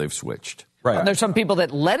so now they've switched. Right. And there's some people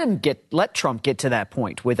that let Trump get to that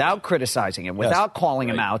point without criticizing him, without calling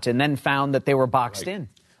him out, and then found that they were boxed in.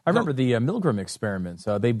 I remember the Milgram experiments.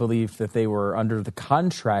 They believed that they were under the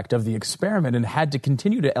contract of the experiment and had to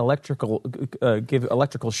continue to give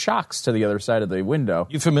electrical shocks to the other side of the window.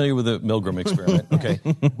 You familiar with the Milgram experiment? Okay.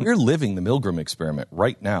 We're living the Milgram experiment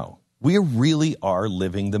right now. We really are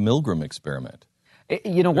living the Milgram experiment.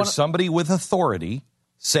 There's somebody with authority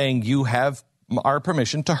saying you have our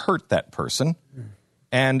permission to hurt that person,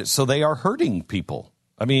 and so they are hurting people.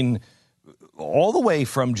 I mean, all the way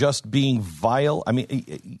from just being vile. I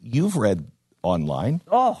mean, you've read online.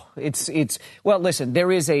 Oh, well, listen, there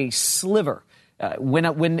is a sliver.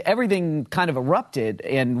 When everything kind of erupted,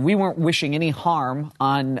 and we weren't wishing any harm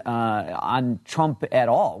on Trump at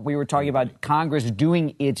all. We were talking about Congress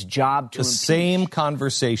doing its job to impeach. The same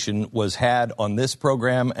conversation was had on this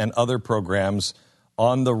program and other programs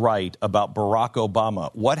on the right about Barack Obama.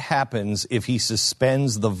 What happens if he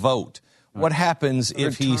suspends the vote? What happens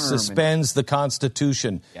if he suspends the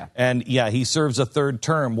Constitution? Yeah. And, he serves a third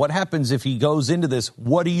term. What happens if he goes into this?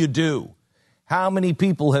 What do you do? How many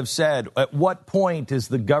people have said, at what point is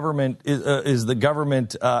the government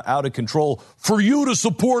out of control for you to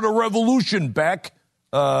support a revolution, Beck?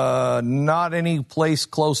 Not any place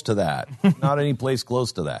close to that. Not any place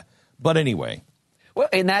close to that. But anyway. Well,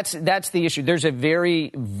 and that's the issue. There's a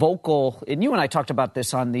very vocal, and you and I talked about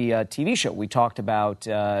this on the TV show. We talked about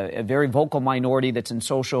a very vocal minority that's in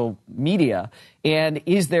social media. And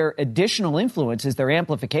is there additional influence? Is there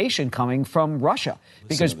amplification coming from Russia?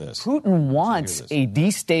 Because Putin wants a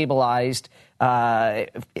destabilized,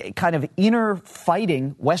 kind of inner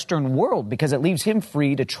fighting Western world because it leaves him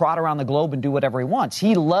free to trot around the globe and do whatever he wants.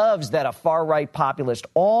 He loves that a far-right populist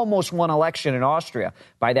almost won election in Austria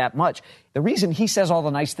by that much. The reason he says all the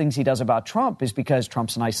nice things he does about Trump is because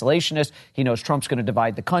Trump's an isolationist. He knows Trump's going to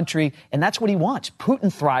divide the country, and that's what he wants.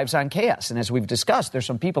 Putin thrives on chaos. And as we've discussed, there's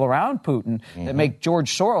some people around Putin that make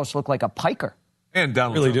George Soros look like a piker. And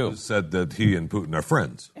Donald Trump has said that he and Putin are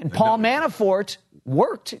friends. And Paul Manafort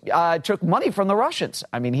worked, took money from the Russians.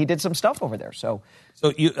 I mean, he did some stuff over there. So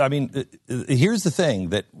here's the thing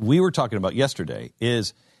that we were talking about yesterday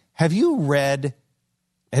is, have you read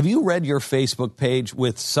your Facebook page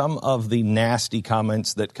with some of the nasty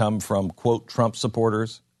comments that come from, quote, Trump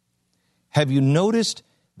supporters? Have you noticed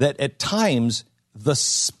that at times the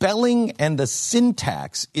spelling and the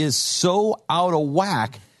syntax is so out of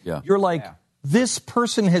whack? Yeah. You're like, this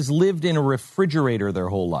person has lived in a refrigerator their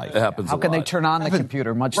whole life. It happens How can they turn on the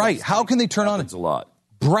computer? Right. How can they turn on it? A lot.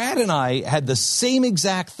 Brad and I had the same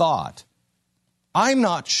exact thought. I'm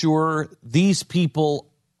not sure these people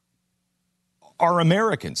are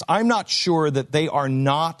Americans. I'm not sure that they are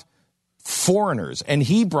not foreigners. And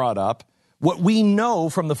he brought up what we know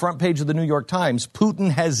from the front page of the New York Times Putin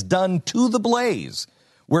has done to the Blaze,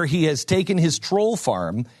 where he has taken his troll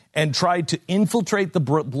farm and tried to infiltrate the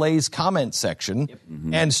Blaze comment section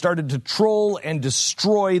and started to troll and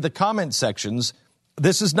destroy the comment sections.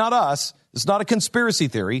 This is not us. It's not a conspiracy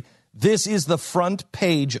theory. This is the front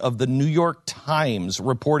page of the New York Times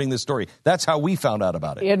reporting this story. That's how we found out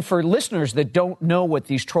about it. And for listeners that don't know what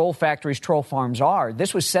these troll factories, troll farms are,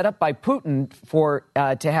 this was set up by Putin for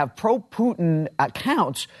to have pro-Putin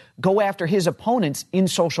accounts go after his opponents in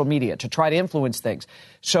social media to try to influence things.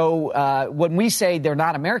 So when we say they're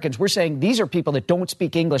not Americans, we're saying these are people that don't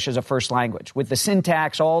speak English as a first language, with the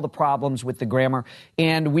syntax, all the problems with the grammar.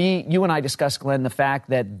 And you and I discussed, Glenn, the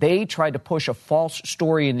fact that they tried to push a false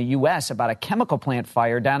story in the U.S. about a chemical plant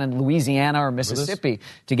fire down in Louisiana or Mississippi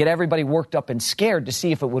to get everybody worked up and scared to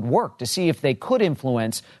see if it would work, to see if they could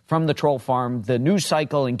influence from the troll farm the news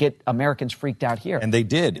cycle and get Americans freaked out here. And they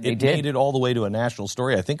did. It made it all the way to a national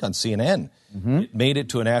story, I think, on CNN. It made it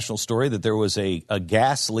to a national story that there was a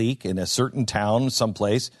gas leak in a certain town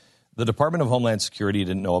someplace. The Department of Homeland Security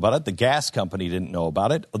didn't know about it. The gas company didn't know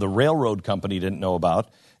about it. The railroad company didn't know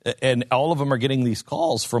about it. And all of them are getting these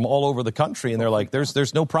calls from all over the country, and they're like,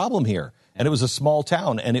 there's no problem here. And it was a small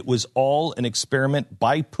town, and it was all an experiment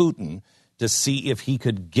by Putin to see if he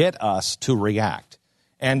could get us to react.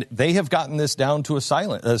 And they have gotten this down to a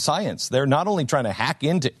science. They're not only trying to hack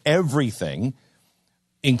into everything,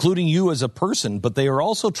 including you as a person, but they are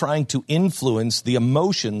also trying to influence the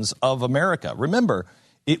emotions of America. Remember,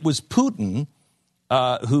 it was Putin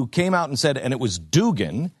who came out and said, and it was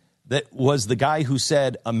Dugin that was the guy who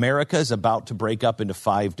said America is about to break up into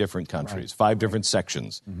 5 different countries, 5 different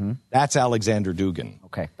sections. That's Alexander Dugin.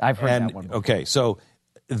 Okay, I've heard that one before. Okay, so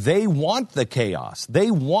they want the chaos.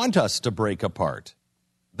 They want us to break apart.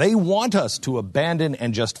 They want us to abandon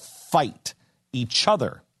and just fight each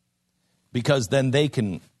other, because then they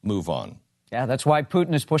can move on. Yeah, that's why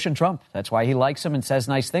Putin is pushing Trump. That's why he likes him and says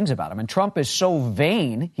nice things about him. And Trump is so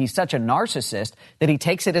vain, he's such a narcissist, that he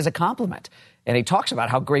takes it as a compliment. And he talks about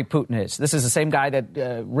how great Putin is. This is the same guy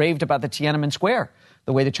that raved about the Tiananmen Square,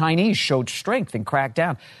 the way the Chinese showed strength and cracked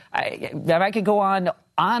down. I could go on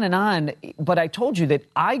and on, but I told you that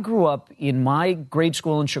I grew up in my grade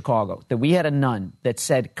school in Chicago, that we had a nun that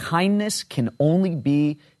said kindness can only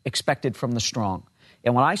be expected from the strong.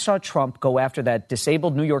 And when I saw Trump go after that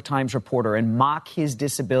disabled New York Times reporter and mock his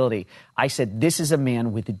disability, I said, this is a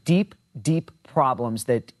man with deep, deep problems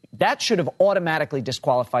that should have automatically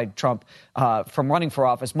disqualified Trump from running for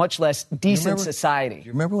office, much less decent society. Do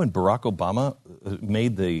you remember when Barack Obama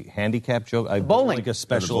made the handicap joke? Bowling. Like a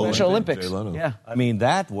Special Olympics. Yeah. I mean,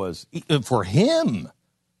 that was, for him,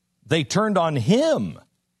 they turned on him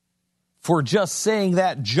for just saying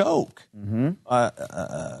that joke.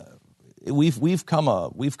 We've come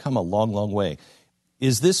a long, long way.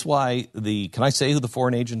 Is this why can I say who the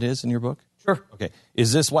foreign agent is in your book? Sure. Okay.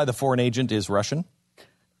 Is this why the foreign agent is Russian?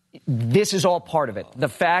 This is all part of it. The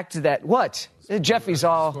fact that, what? Jeffy's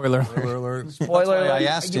all... Spoiler alert. Spoiler alert. I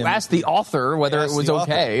asked him. You asked the author whether it was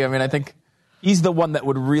okay. I mean, I think he's the one that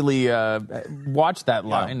would really watch that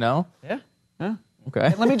line, no? Yeah. Okay.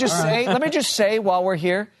 And let me just say while we're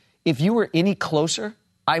here, if you were any closer,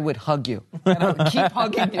 I would hug you. And I would keep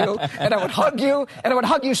hugging you, and I would hug you, and I would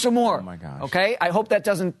hug you some more. Oh my gosh. Okay? I hope that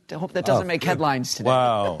doesn't make headlines today.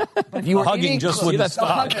 Wow. But if you were hugging just wouldn't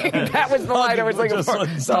stop. That was the line I was looking for.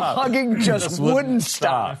 The hugging just wouldn't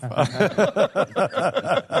stop.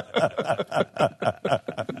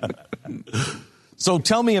 So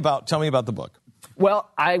tell me about the book.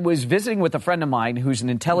 Well, I was visiting with a friend of mine who's an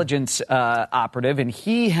intelligence operative, and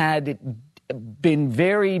he had been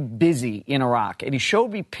very busy in Iraq, and he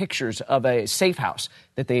showed me pictures of a safe house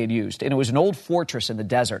that they had used, and it was an old fortress in the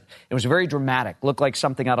desert. It was very dramatic, looked like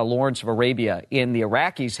something out of Lawrence of Arabia, and the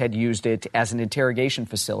Iraqis had used it as an interrogation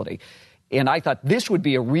facility. And I thought this would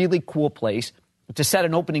be a really cool place to set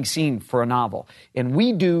an opening scene for a novel. And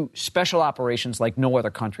we do special operations like no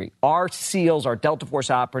other country. Our SEALs, our Delta Force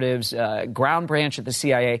operatives, ground branch at the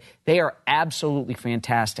CIA, they are absolutely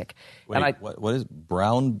fantastic. Wait, and what is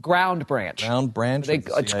Ground Branch? Ground Branch?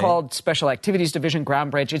 It's called Special Activities Division,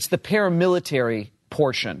 Ground Branch. It's the paramilitary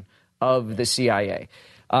portion of the CIA.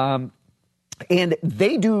 And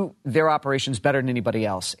they do their operations better than anybody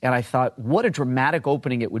else. And I thought, what a dramatic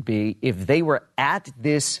opening it would be if they were at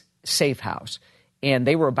this safe house and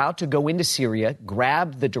they were about to go into Syria,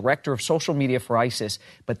 grab the director of social media for ISIS,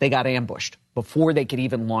 but they got ambushed before they could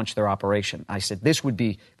even launch their operation. I said, this would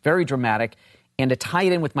be very dramatic. And to tie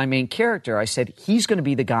it in with my main character, I said, he's going to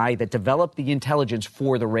be the guy that developed the intelligence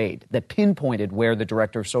for the raid, that pinpointed where the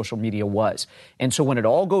director of social media was. And so when it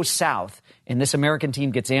all goes south and this American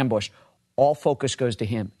team gets ambushed, all focus goes to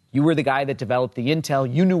him. You were the guy that developed the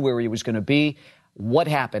intel. You knew where he was going to be. What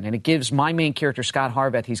happened? And it gives my main character, Scott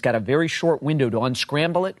Harvath, he's got a very short window to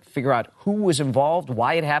unscramble it, figure out who was involved,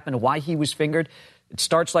 why it happened, why he was fingered. It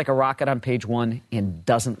starts like a rocket on page 1 and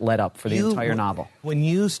doesn't let up for the entire novel. When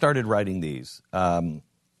you started writing these,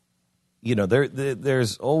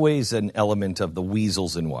 there's always an element of the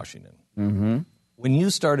weasels in Washington. Mm-hmm. When you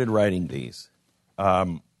started writing these,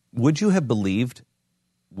 would you have believed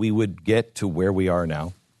we would get to where we are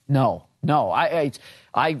now? No.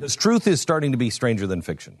 Because truth is starting to be stranger than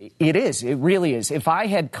fiction. It is. It really is. If I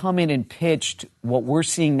had come in and pitched what we're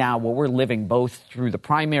seeing now, what we're living, both through the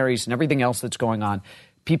primaries and everything else that's going on,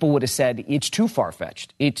 people would have said it's too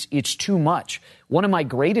far-fetched. It's too much. One of my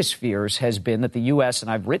greatest fears has been that the U.S.,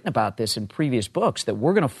 and I've written about this in previous books, that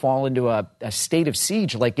we're going to fall into a state of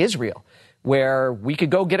siege like Israel, where we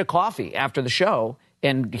could go get a coffee after the show,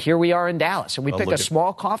 and here we are in Dallas, and we pick a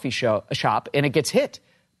small coffee shop, and it gets hit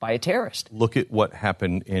by a terrorist. Look at what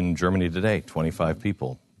happened in Germany today. 25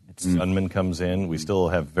 people. A gunman comes in. We still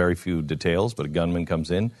have very few details, but a gunman comes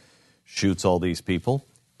in, shoots all these people.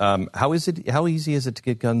 How easy is it to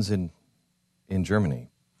get guns in Germany,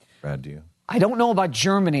 Brad, do you? I don't know about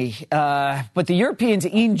Germany, but the Europeans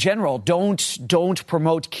in general don't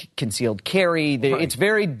promote concealed carry. Right. It's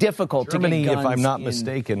very difficult Germany, to get guns. if I'm not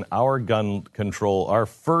mistaken, our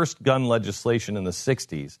first gun legislation in the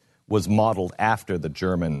 60s was modeled after the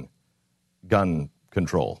German gun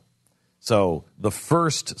control. So the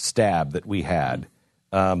first stab that we had,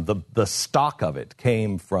 the stock of it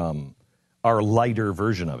came from, our lighter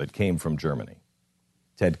version of it came from Germany,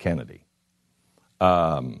 Ted Kennedy.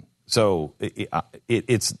 So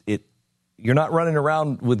you're not running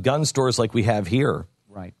around with gun stores like we have here.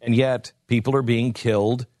 Right. And yet people are being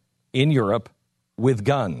killed in Europe with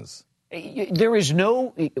guns. There is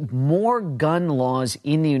no more gun laws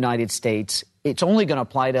in the United States. It's only going to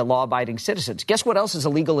apply to law-abiding citizens. Guess what else is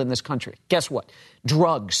illegal in this country? Guess what?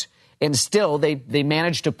 Drugs. And still, they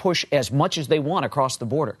manage to push as much as they want across the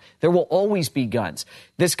border. There will always be guns.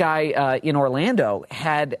 This guy in Orlando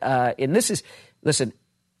had, listen,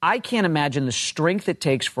 I can't imagine the strength it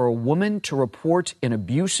takes for a woman to report an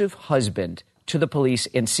abusive husband to the police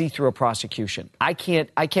and see through a prosecution. I can't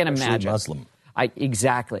imagine. Muslim.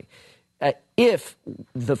 Exactly. If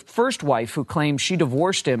the first wife, who claimed she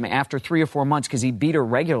divorced him after 3 or 4 months because he beat her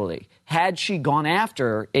regularly, had she gone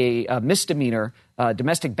after a misdemeanor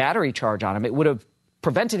domestic battery charge on him, it would have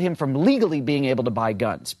prevented him from legally being able to buy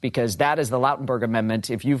guns, because that is the Lautenberg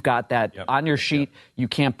Amendment. If you've got that on your sheet, you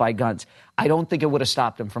can't buy guns. I don't think it would have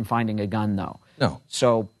stopped him from finding a gun, though. No.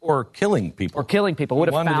 So, or killing people.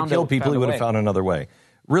 Would have found to kill people. He would have found another way.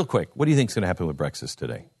 Real quick, what do you think is going to happen with Brexit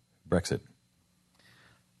today? Brexit.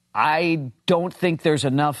 I don't think there's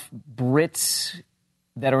enough Brits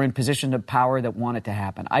that are in position of power that want it to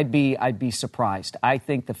happen. I'd be surprised. I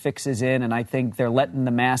think the fix is in, and I think they're letting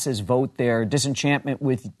the masses vote their disenchantment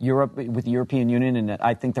with Europe, with the European Union, and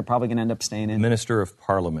I think they're probably going to end up staying in. The Minister of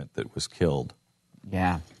Parliament that was killed.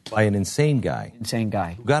 Yeah. By an insane guy.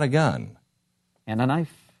 Who got a gun and a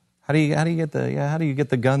knife. How do you get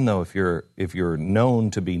the gun though if you're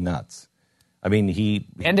known to be nuts? I mean,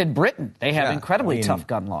 and in Britain they have incredibly tough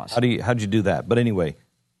gun laws. How'd you do that? But anyway,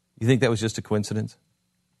 you think that was just a coincidence?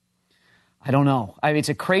 I don't know. I mean, it's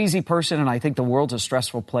a crazy person, and I think the world's a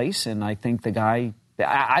stressful place, and I think the guy,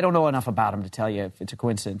 I don't know enough about him to tell you if it's a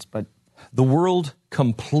coincidence, but the world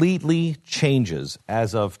completely changes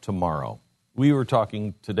as of tomorrow. We were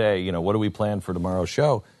talking today, what do we plan for tomorrow's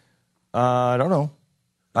show? I don't know.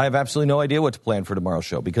 I have absolutely no idea what to plan for tomorrow's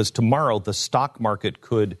show, because tomorrow the stock market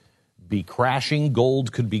could be crashing.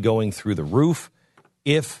 Gold could be going through the roof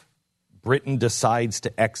if Britain decides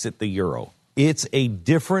to exit the euro. It's a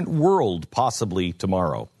different world possibly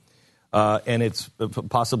tomorrow. And it's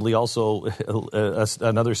possibly also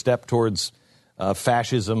another step towards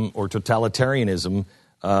fascism or totalitarianism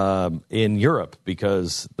in Europe,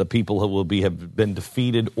 because the people who have been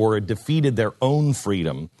defeated or defeated their own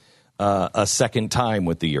freedom a second time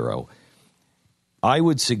with the euro. I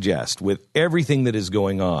would suggest, with everything that is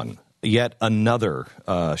going on, yet another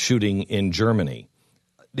shooting in Germany,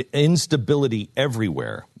 the instability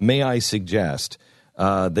everywhere, may I suggest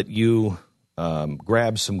that you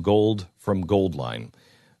grab some gold from Goldline.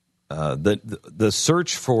 The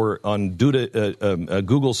search on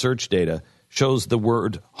Google search data shows the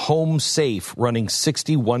word home safe running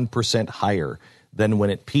 61% higher than when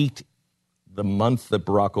it peaked the month that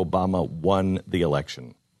Barack Obama won the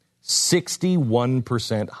election.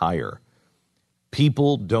 61% higher.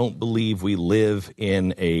 People don't believe we live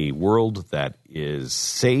in a world that is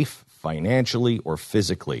safe financially or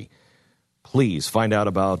physically. Please find out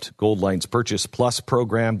about Goldline's Purchase Plus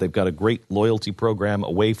program. They've got a great loyalty program,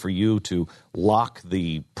 a way for you to lock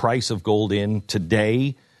the price of gold in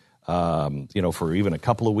today, for even a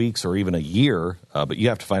couple of weeks or even a year. But you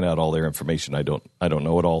have to find out all their information. I don't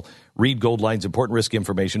know it all. Read Goldline's important risk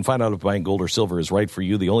information. Find out if buying gold or silver is right for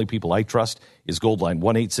you. The only people I trust is Goldline.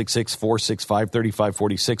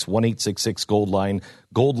 1-866-465-3546. 1-866-GOLDLINE.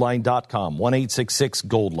 Goldline.com.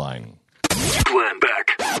 1-866-GOLDLINE. Glenn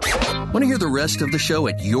Beck. Want to hear the rest of the show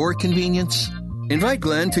at your convenience? Invite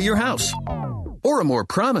Glenn to your house. Or a more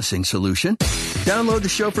promising solution, download the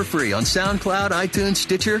show for free on SoundCloud, iTunes,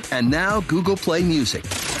 Stitcher, and now Google Play Music.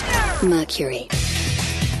 Mercury.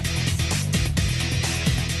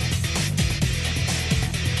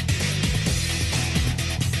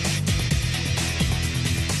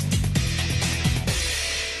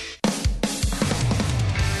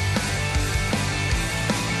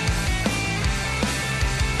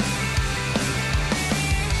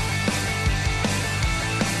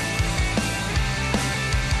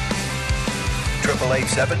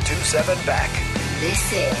 Back.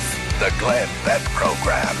 This is The Glenn Beck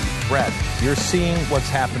Program. Brad, you're seeing what's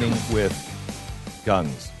happening with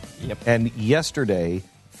guns. Yep. And yesterday,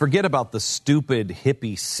 forget about the stupid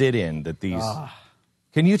hippie sit-in that these...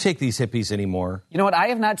 Can you take these hippies anymore? You know what? I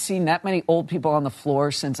have not seen that many old people on the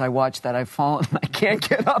floor since I watched that I've fallen, I can't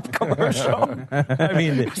get up commercial. I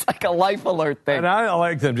mean, it's like a life alert thing. And I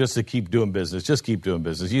like them just to keep doing business. Just keep doing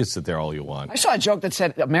business. You sit there all you want. I saw a joke that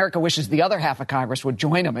said America wishes the other half of Congress would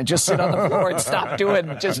join them and just sit on the floor and stop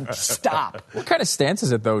doing, just stop. What kind of stance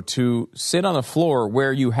is it, though, to sit on a floor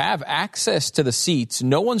where you have access to the seats,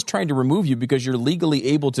 no one's trying to remove you because you're legally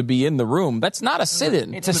able to be in the room? That's not a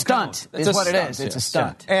sit-in. It's a stunt, is what it is. It's a stunt.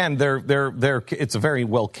 And it's a very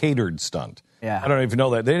well catered stunt. Yeah. I don't know if you know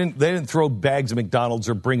that. They didn't throw bags of McDonald's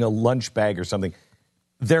or bring a lunch bag or something.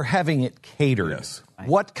 They're having it catered. Yes.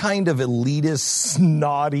 What kind of elitist,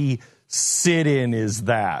 snotty sit-in is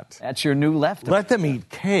that? That's your new left. Let them eat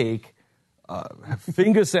cake,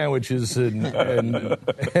 finger sandwiches, and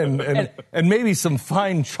maybe some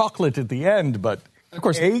fine chocolate at the end, but of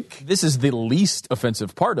course, cake? This is the least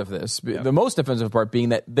offensive part of this. Yeah. The most offensive part being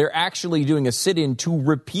that they're actually doing a sit-in to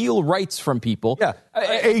repeal rights from people. Yeah,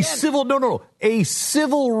 a civil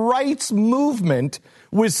rights movement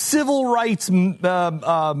with civil rights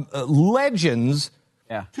legends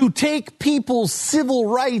to take people's civil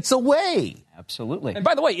rights away. Absolutely. And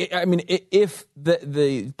by the way, I mean, if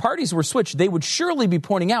the parties were switched, they would surely be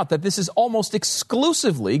pointing out that this is almost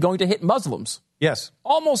exclusively going to hit Muslims. Yes.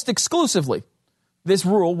 Almost exclusively. This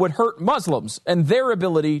rule would hurt Muslims and their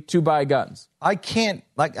ability to buy guns. I can't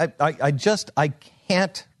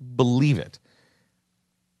believe it.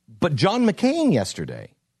 But John McCain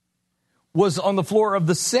yesterday was on the floor of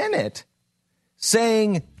the Senate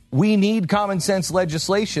saying we need common sense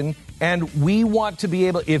legislation and we want to be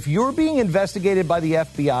able, if you're being investigated by the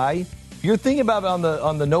FBI, if you're thinking about it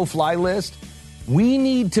on the no-fly list, we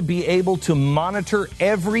need to be able to monitor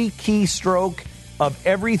every keystroke of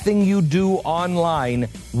everything you do online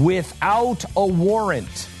without a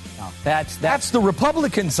warrant. No, that's the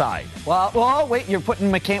Republican side. Well, wait, you're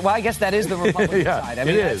putting McCain. Well, I guess that is the Republican side. I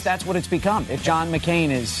mean, that's what it's become. If John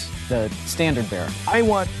McCain is the standard bearer. I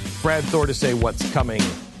want Brad Thor to say what's coming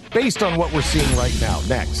based on what we're seeing right now.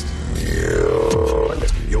 Next.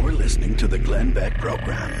 You're listening to the Glenn Beck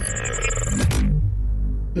Program.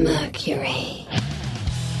 Mercury.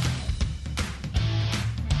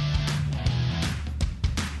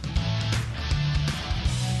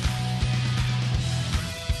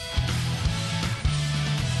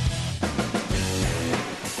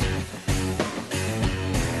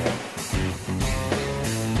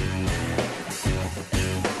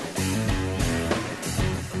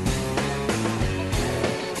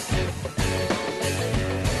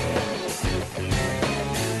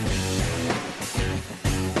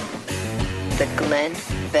 The Glenn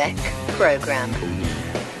Beck Program.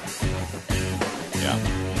 Yeah.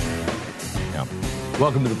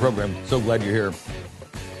 Welcome to the program. So glad you're here.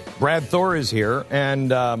 Brad Thor is here. And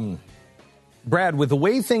Brad, with the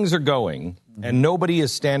way things are going, and nobody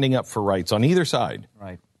is standing up for rights on either side,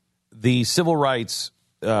 right? The civil rights,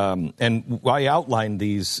 and I outlined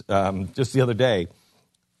these just the other day,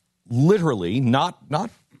 literally, not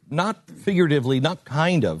figuratively, not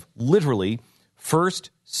kind of, literally,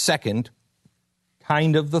 first, second,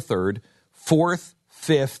 kind of the third, fourth,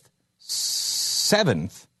 fifth,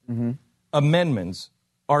 seventh amendments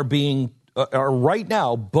are being, are right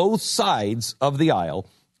now, both sides of the aisle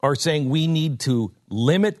are saying we need to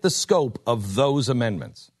limit the scope of those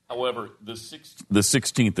amendments. However, the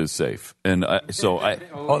 16th is safe, and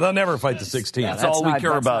they'll never fight the 16th. That's all we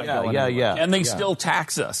care about. Yeah. And they still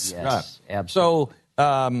tax us. Yes, absolutely.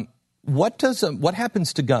 So, what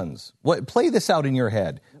happens to guns? Play this out in your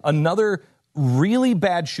head. Another really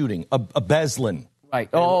bad shooting, a Beslan. Right.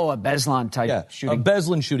 Oh, a Beslan type shooting. A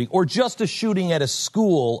Beslan shooting, or just a shooting at a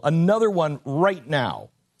school. Another one right now.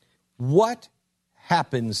 What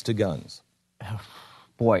happens to guns?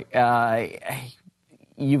 Boy,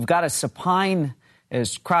 you've got a supine,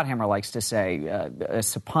 as Krauthammer likes to say, a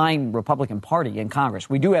supine Republican Party in Congress.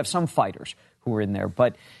 We do have some fighters who are in there,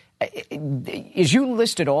 but as you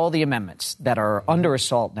listed all the amendments that are under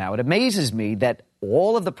assault now, it amazes me that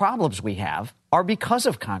all of the problems we have are because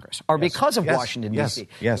of Congress, are because of Washington, D.C.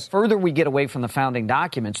 Yes. The further we get away from the founding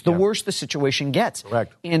documents, the worse the situation gets.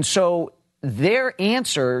 Correct. And so their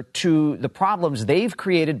answer to the problems they've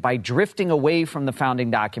created by drifting away from the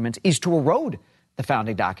founding documents is to erode the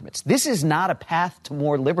founding documents. This is not a path to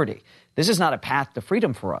more liberty. This is not a path to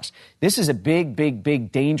freedom for us. This is a big, big,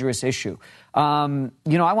 big, dangerous issue. I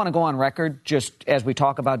want to go on record, just as we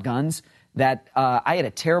talk about guns, that I had a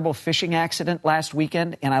terrible fishing accident last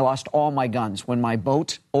weekend, and I lost all my guns when my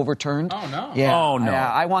boat overturned. Oh, no. Yeah. Oh, no.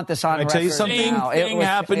 I want this on record. Can I tell you something? Same thing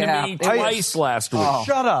happened to me twice last week.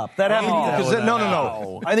 Shut up. That happened to me.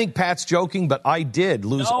 No. I think Pat's joking, but I did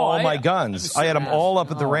lose all my guns. I had them all up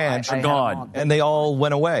at the ranch. Gone. And they all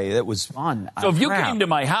went away. It was fun. So if you came to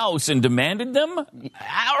my house and demanded them,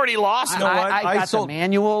 I already lost them. I got the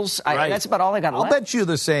manuals. That's about all I got left. I'll bet you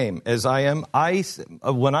the same as I am.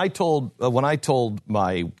 When I told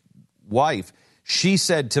my wife, she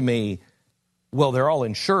said to me, well, they're all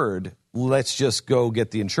insured. Let's just go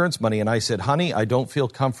get the insurance money. And I said, honey, I don't feel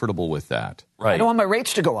comfortable with that. Right. I don't want my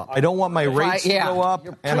rates to go up. I don't want my rates to go up,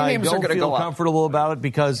 and I don't feel comfortable about it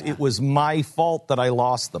because it was my fault that I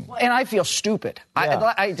lost them. And I feel stupid.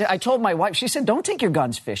 Yeah. I told my wife, she said, don't take your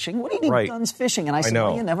guns fishing. What do you need guns fishing? And I said,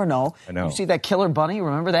 well, you never know. I know. You see that killer bunny?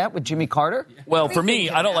 Remember that with Jimmy Carter? Well, for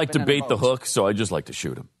me, I don't like to bait the hook, so I just like to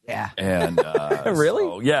shoot him. Yeah. And really?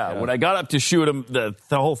 So, when I got up to shoot him, the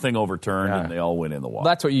whole thing overturned and they all went in the water.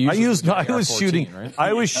 That's what you usually I was shooting. Right?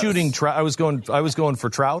 I was shooting. I was going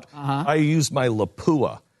for trout. I used my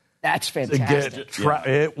Lapua. That's fantastic.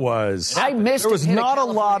 It was. I missed. There was not a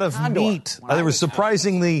lot of meat. There was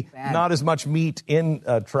surprisingly not as much meat in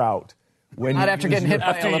trout. Not after getting hit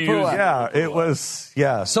by a Lapua. Yeah, it was.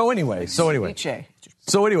 Yeah. So anyway. So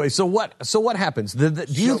what happens? Do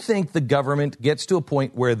you think the government gets to a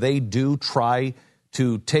point where they do try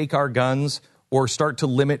to take our guns or start to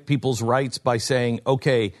limit people's rights by saying,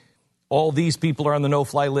 okay, all these people are on the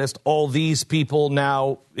no-fly list, all these people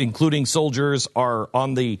now, including soldiers, are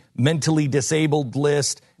on the mentally disabled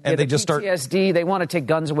list, and they just start... PTSD, they want to take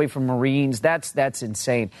guns away from Marines. That's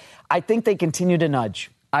insane. I think they continue to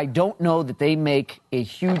nudge. I don't know that they make a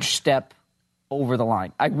huge step over the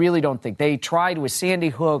line. I really don't think. They tried with Sandy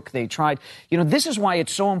Hook. They tried. This is why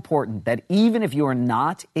it's so important that even if you are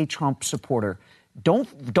not a Trump supporter, don't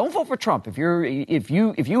vote for Trump. If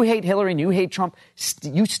you hate Hillary and you hate Trump,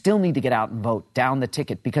 you still need to get out and vote down the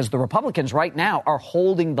ticket, because the Republicans right now are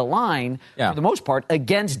holding the line for the most part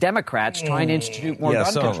against Democrats trying to institute more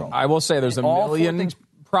gun control. I will say there's a million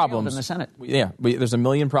problems in the Senate. There's a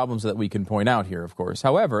million problems that we can point out here, of course.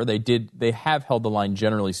 However, they have held the line,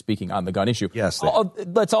 generally speaking, on the gun issue. Yes,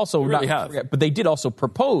 let's also not forget, but they did also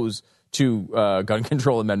propose two gun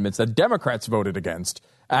control amendments that Democrats voted against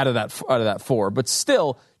out of that four. But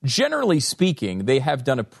still, generally speaking, they have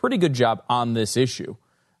done a pretty good job on this issue.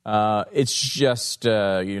 It's just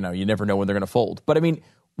you never know when they're going to fold. But I mean,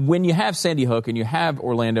 when you have Sandy Hook and you have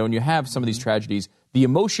Orlando and you have some of these tragedies, the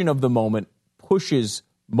emotion of the moment pushes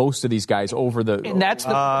most of these guys over the... And that's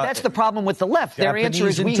the problem with the left. Their answer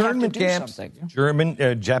is we have to do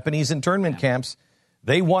something. Japanese internment camps,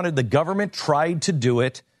 the government tried to do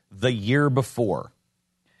it the year before.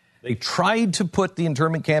 They tried to put the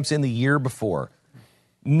internment camps in the year before.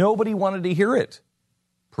 Nobody wanted to hear it.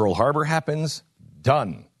 Pearl Harbor happens,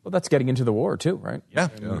 done. Well, that's getting into the war, too, right? Yeah.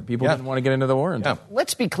 People didn't want to get into the war.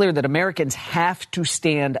 Let's be clear that Americans have to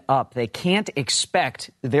stand up. They can't expect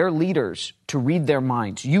their leaders to read their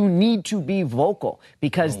minds. You need to be vocal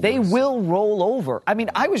because they will roll over. I mean,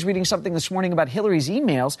 I was reading something this morning about Hillary's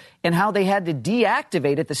emails and how they had to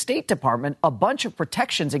deactivate at the State Department a bunch of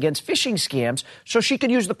protections against phishing scams so she could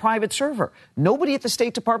use the private server. Nobody at the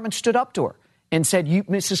State Department stood up to her and said,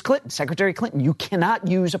 Mrs. Clinton, Secretary Clinton, you cannot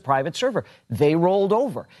use a private server. They rolled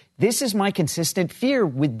over. This is my consistent fear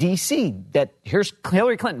with D.C., that here's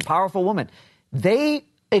Hillary Clinton, powerful woman. They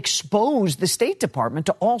exposed the State Department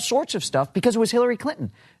to all sorts of stuff because it was Hillary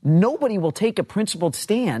Clinton. Nobody will take a principled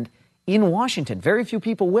stand in Washington. Very few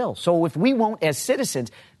people will. So if we won't, as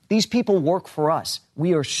citizens, these people work for us.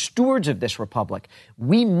 We are stewards of this republic.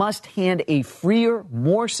 We must hand a freer,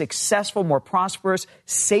 more successful, more prosperous,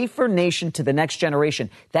 safer nation to the next generation.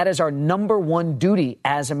 That is our number one duty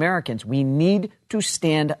as Americans. We need to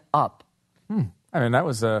stand up. I mean, that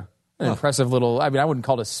was an impressive little, I mean, I wouldn't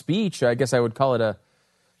call it a speech. I guess I would call it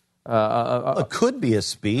it could be a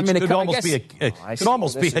speech. I mean, it could almost be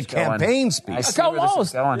a campaign speech.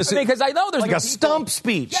 Almost. Because I know there's like a stump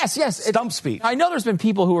speech. Yes. Stump speech. I know there's been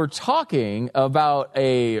people who are talking about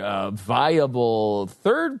a viable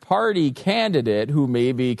third-party candidate who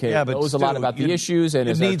maybe knows a lot about the issues and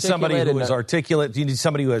you is need somebody who is articulate. You need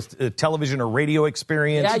somebody who has television or radio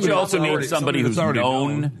experience. Yeah, you also need somebody who's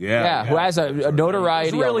known. Who has a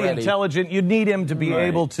notoriety. Who's really already. intelligent. You need him to be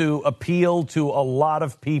able to appeal to a lot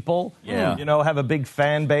of people. Yeah. Have a big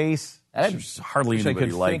fan base. There's hardly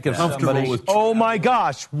anybody like that. Oh my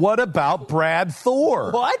gosh! What about Brad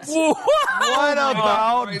Thor? What? What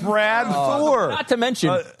about Brad Thor? Not to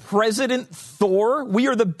mention President Thor. We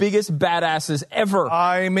are the biggest badasses ever.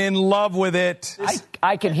 I'm in love with it.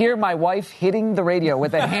 I can hear my wife hitting the radio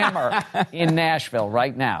with a hammer in Nashville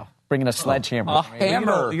right now. Bringing a sledgehammer. A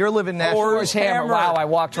hammer. You're living Nashville. Thor's hammer. Wow, I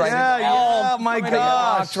walked right into that. Oh, my gosh.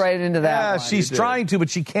 I walked right into that. Yeah, one. she's trying to, but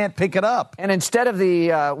she can't pick it up. And instead of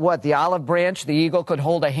the olive branch, the eagle could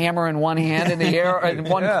hold a hammer in one hand and the arrow,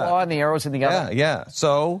 one claw and the arrows in the other. Yeah.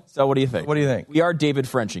 So what do you think? What do you think? We are David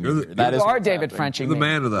Frenching. You are David Frenching. You're the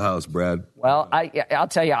man of the house, Brad. Well, I'll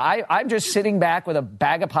tell you, I'm just sitting back with a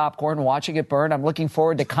bag of popcorn, watching it burn. I'm looking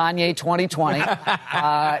forward to Kanye 2020.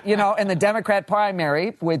 And the Democrat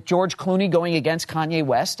primary with George Clooney going against Kanye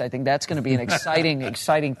West. I think that's going to be an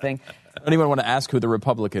exciting thing. Anyone want to ask who the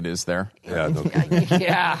Republican is there? Yeah.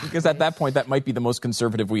 Because at that point, that might be the most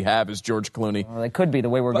conservative we have is George Clooney. Well, it could be the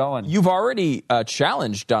way we're going. You've already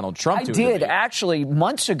challenged Donald Trump to a debate. Actually,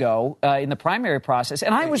 months ago in the primary process.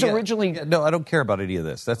 And I was originally... No, I don't care about any of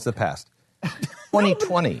this. That's the past.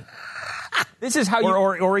 2020. This is how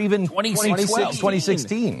or even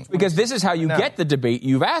 2016. Because this is how you get the debate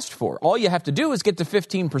you've asked for. All you have to do is get to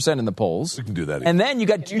 15% in the polls. We can do that. And then you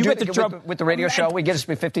get the Trump with the radio show. We get us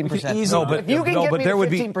to 15%. No, but if you can get me to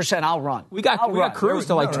 15%, I'll run. We got Cruz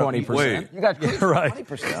to like 20%. You got Cruz to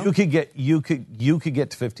 20%. You could get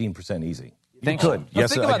to 15% easy. You could.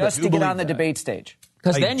 Yes, think about this to get on the debate stage.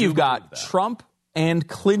 Because then you've got Trump and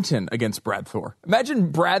Clinton against Brad Thor.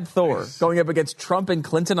 Imagine Brad Thor going up against Trump and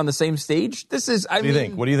Clinton on the same stage. This is, What do you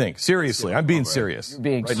think? What do you think? Seriously, I'm being serious. I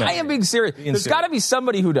am being serious. There's got to be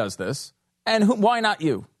somebody who does this. And why not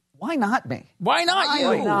you? Why not me? Why not you?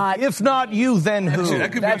 Why not? If not you, then who?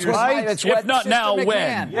 That's right. If not now,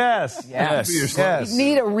 when? Yes. You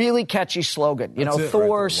need a really catchy slogan.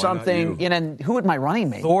 Thor something. And who would my running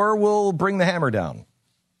mate? Thor will bring the hammer down.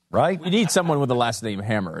 Right? We need someone with the last name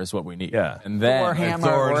Hammer is what we need. Yeah. And then Thor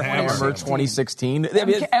Hammer 2016.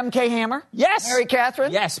 MK Hammer? Yes. Mary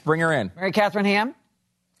Catherine? Yes, bring her in. Mary Catherine Ham?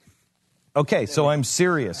 Okay, so I'm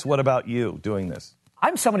serious. What about you doing this?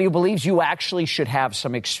 I'm somebody who believes you actually should have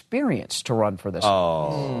some experience to run for this.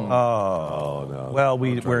 Oh, no. Well,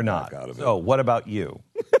 we're not. So what about you?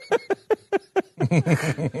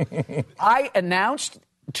 I announced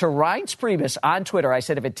to Reince Priebus on Twitter, I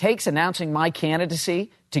said, if it takes announcing my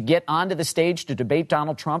candidacy to get onto the stage to debate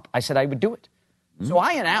Donald Trump, I said I would do it. So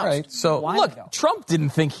I announced. Right. So look, Trump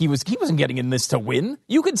didn't think he wasn't getting in this to win.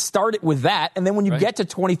 You could start it with that, and then when you get to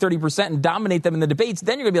 20-30% and dominate them in the debates,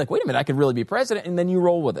 then you're going to be like, wait a minute, I could really be president, and then you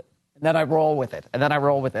roll with it. And then I roll with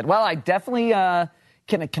it. Well, I definitely...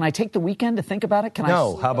 Can I take the weekend to think about it?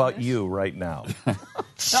 No, how about you right now?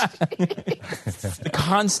 The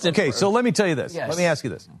constant. Okay, so let me tell you this. Yes. Let me ask you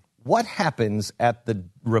this. What happens at the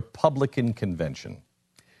Republican convention?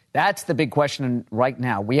 That's the big question right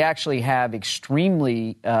now. We actually have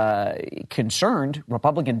extremely concerned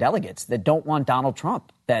Republican delegates that don't want Donald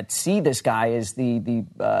Trump, that see this guy as the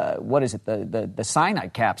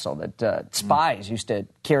cyanide capsule that spies used to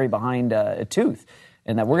carry behind a tooth.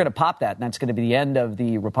 and that we're going to pop that, and that's going to be the end of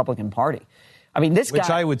the Republican Party. I mean, this Which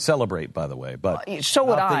guy... I would celebrate, by the way, but so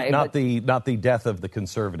would I. Not the death of the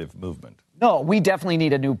conservative movement. No, we definitely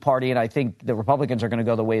need a new party, and I think the Republicans are going to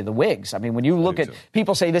go the way of the Whigs. I mean, when you look at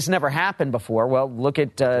people say this never happened before, well, look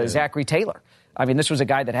at Zachary Taylor. I mean, this was a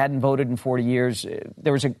guy that hadn't voted in 40 years.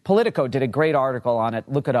 There was Politico did a great article on it.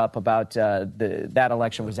 Look it up about that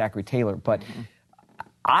election with Zachary Taylor. But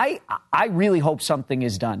I really hope something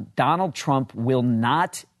is done. Donald Trump will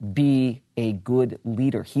not be a good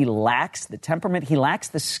leader. He lacks the temperament. He lacks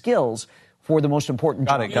the skills for the most important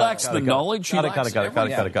job. He lacks the knowledge. Got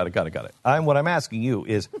it. What I'm asking you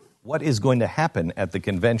is, what is going to happen at the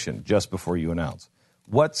convention just before you announce?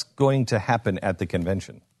 What's going to happen at the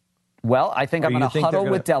convention? Well, I think I'm going to huddle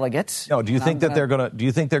with delegates. No, do you think that they're going to? Do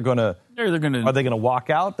you think they're going to? They're going to. Are they going to walk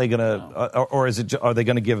out? They going to, or is it? Are they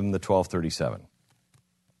going to give them the 1237?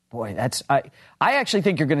 Boy, I actually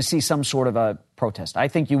think you're going to see some sort of a protest. I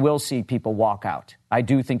think you will see people walk out. I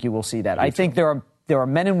do think you will see that. I think there are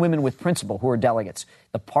men and women with principle who are delegates.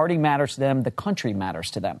 The party matters to them. The country matters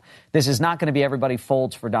to them. This is not going to be everybody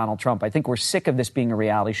folds for Donald Trump. I think we're sick of this being a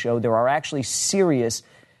reality show. There are actually serious,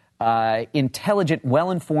 intelligent,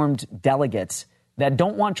 well-informed delegates that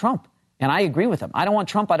don't want Trump. And I agree with them. I don't want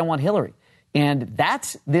Trump. I don't want Hillary. And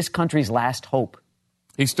that's this country's last hope.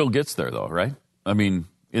 He still gets there, though, right? I mean,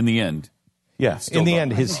 in the end. Yes, in the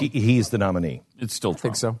end, he's the nominee. It's still Trump. I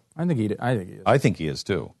think so. I think he is. I think he is,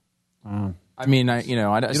 too. I mean, you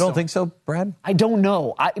don't think so, Brad? I don't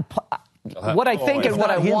know. What I think and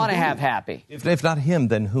what I want to have happy. If not him,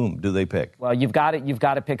 then whom do they pick? Well, you've got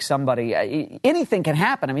to pick somebody. Anything can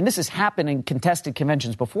happen. I mean, this has happened in contested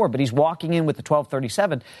conventions before, but he's walking in with the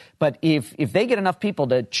 1237. But if they get enough people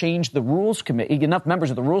to change the rules committee, enough members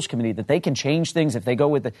of the rules committee that they can change things, if they go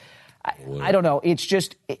with the... I don't know. It's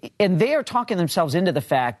just, and they are talking themselves into the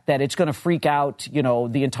fact that it's going to freak out,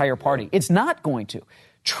 the entire party. It's not going to.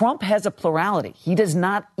 Trump has a plurality. He does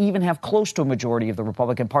not even have close to a majority of the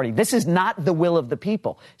Republican Party. This is not the will of the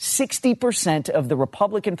people. 60% of the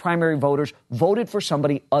Republican primary voters voted for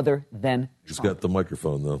somebody other than Trump. He's got the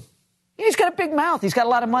microphone, though. He's got a big mouth. He's got a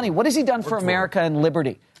lot of money. What has he done for America and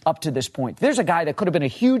liberty up to this point? There's a guy that could have been a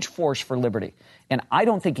huge force for liberty, and I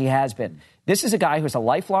don't think he has been. This is a guy who's a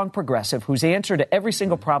lifelong progressive whose answer to every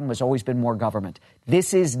single problem has always been more government.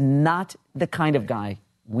 This is not the kind of guy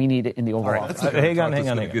we need in the Oval Office. Hang on.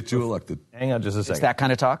 Get you elected. Hang on just a second. It's that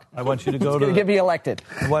kind of talk? I want you to go to get me elected.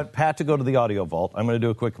 I want Pat to go to the audio vault. I'm going to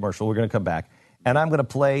do a quick commercial. We're going to come back. And I'm going to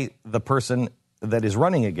play the person that is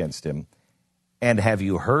running against him. And have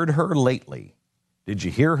you heard her lately? Did you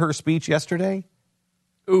hear her speech yesterday?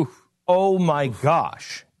 Oof. Oh, my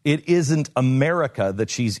gosh. It isn't America that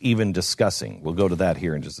she's even discussing. We'll go to that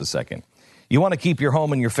here in just a second. You want to keep your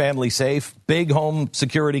home and your family safe? Big home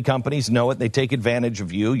security companies know it. They take advantage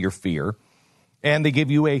of you, your fear, and they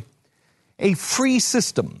give you a free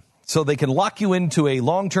system so they can lock you into a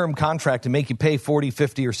long-term contract and make you pay $40,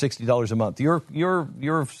 $50, or $60 a month.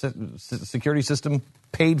 Your security system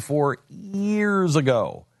paid for years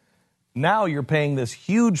ago. Now you're paying this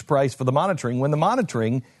huge price for the monitoring when the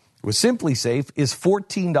monitoring with Simply Safe is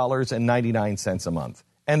 $14.99 a month.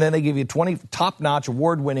 And then they give you top-notch,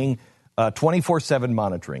 award-winning 24/7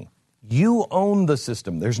 monitoring. You own the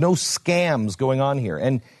system. There's no scams going on here.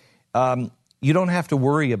 And you don't have to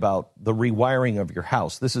worry about the rewiring of your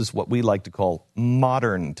house. This is what we like to call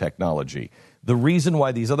modern technology. The reason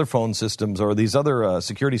why these other phone systems or these other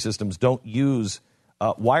security systems don't use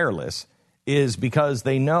wireless is because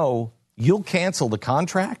they know you'll cancel the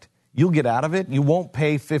contract, you'll get out of it, you won't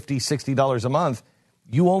pay $50, $60 a month.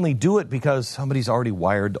 You only do it because somebody's already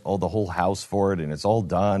wired the whole house for it and it's all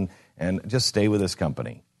done. And just stay with this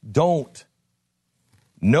company. Don't.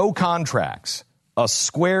 No contracts. A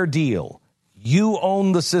square deal. You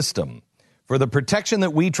own the system. For the protection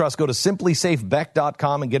that we trust, go to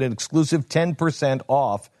simplysafebeck.com and get an exclusive 10%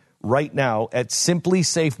 off right now at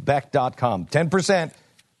simplysafebeck.com. 10%.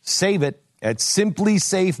 Save it at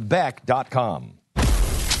simplysafebeck.com.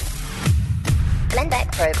 Glenn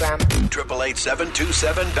Beck program.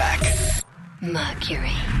 888-727-BECK.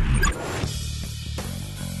 Mercury.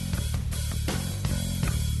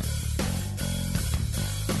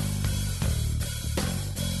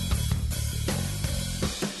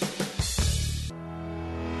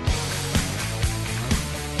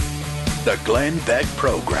 The Glenn Beck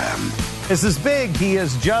program. This is big. He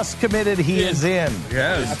has just committed. He is in.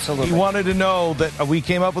 Yes. Absolutely. He wanted to know that we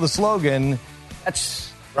came up with a slogan.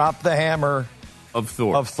 That's Drop the hammer of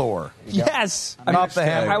Thor. Yes. Drop the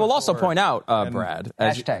hammer. I will also point out, Brad,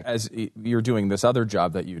 hashtag. as you're doing this other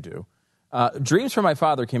job that you do, Dreams from My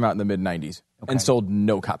Father came out in the mid-'90s and sold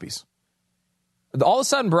no copies. All of a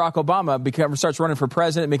sudden, Barack Obama starts running for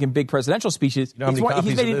president, making big presidential speeches. You know how many copies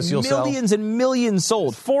he's made of this you'll sell? millions and millions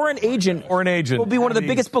sold. Foreign Agent will be one of the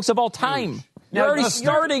biggest books of all time. You're already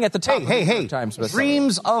starting at the top. Hey,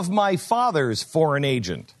 Dreams of My Father's Foreign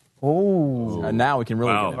Agent. Oh, and now we can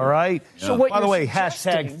really get it. All right. Yeah. So by the way,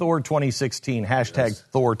 hashtag Thor 2016. Hashtag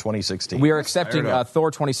Thor 2016. We are accepting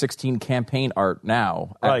Thor 2016 campaign art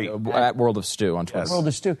now at World of Stew on Twitter. World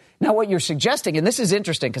of Stew. Now, what you're suggesting, and this is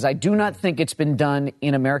interesting because I do not think it's been done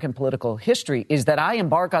in American political history, is that I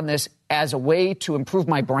embark on this as a way to improve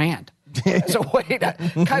my brand. As a way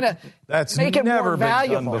to kind of make it more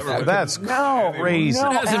valuable. That's crazy.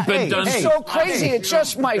 No, it hasn't been done. It's so crazy. It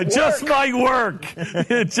just might work. It just might work.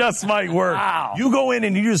 It just might work. Wow. You go in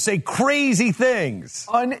and you just say crazy things.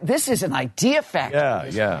 This is an idea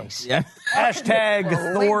factory. Yeah.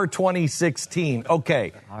 Hashtag Thor 2016.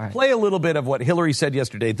 Okay. Right. Play a little bit of what Hillary said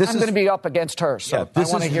yesterday. I'm going to be up against her, so this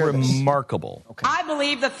I want to hear remarkable. Okay. I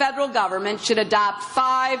believe the federal government should adopt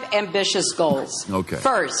 5 ambitious goals. Okay.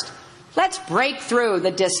 First, let's break through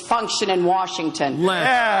the dysfunction in Washington. With a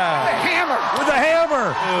hammer.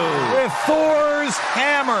 With Thor's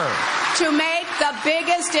hammer. To make the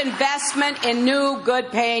biggest investment in new,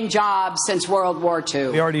 good-paying jobs since World War II.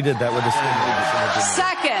 We already did that with the stimulus.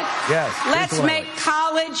 Second, let's make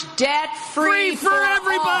college debt-free for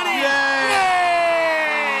everybody. Yay!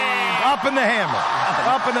 Up in the hammer.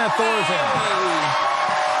 Up in that Thor's hammer.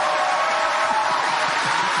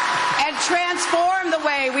 Transform the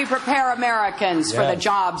way we prepare Americans for the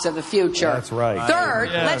jobs of the future. That's right. Third,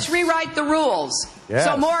 let's rewrite the rules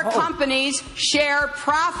so more companies share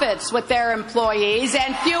profits with their employees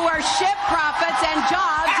and fewer ship profits and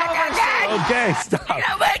jobs overseas. Okay, stop.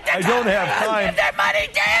 I don't have time. Give their money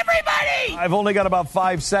to everybody. I've only got about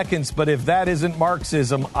 5 seconds, but if that isn't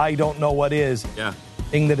Marxism, I don't know what is. Yeah.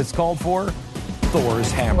 Thing that it's called for?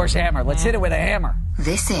 Thor's hammer. Thor's hammer. Let's hit it with a hammer.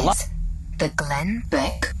 This is the Glenn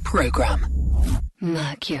Beck Program.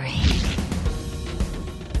 Mercury.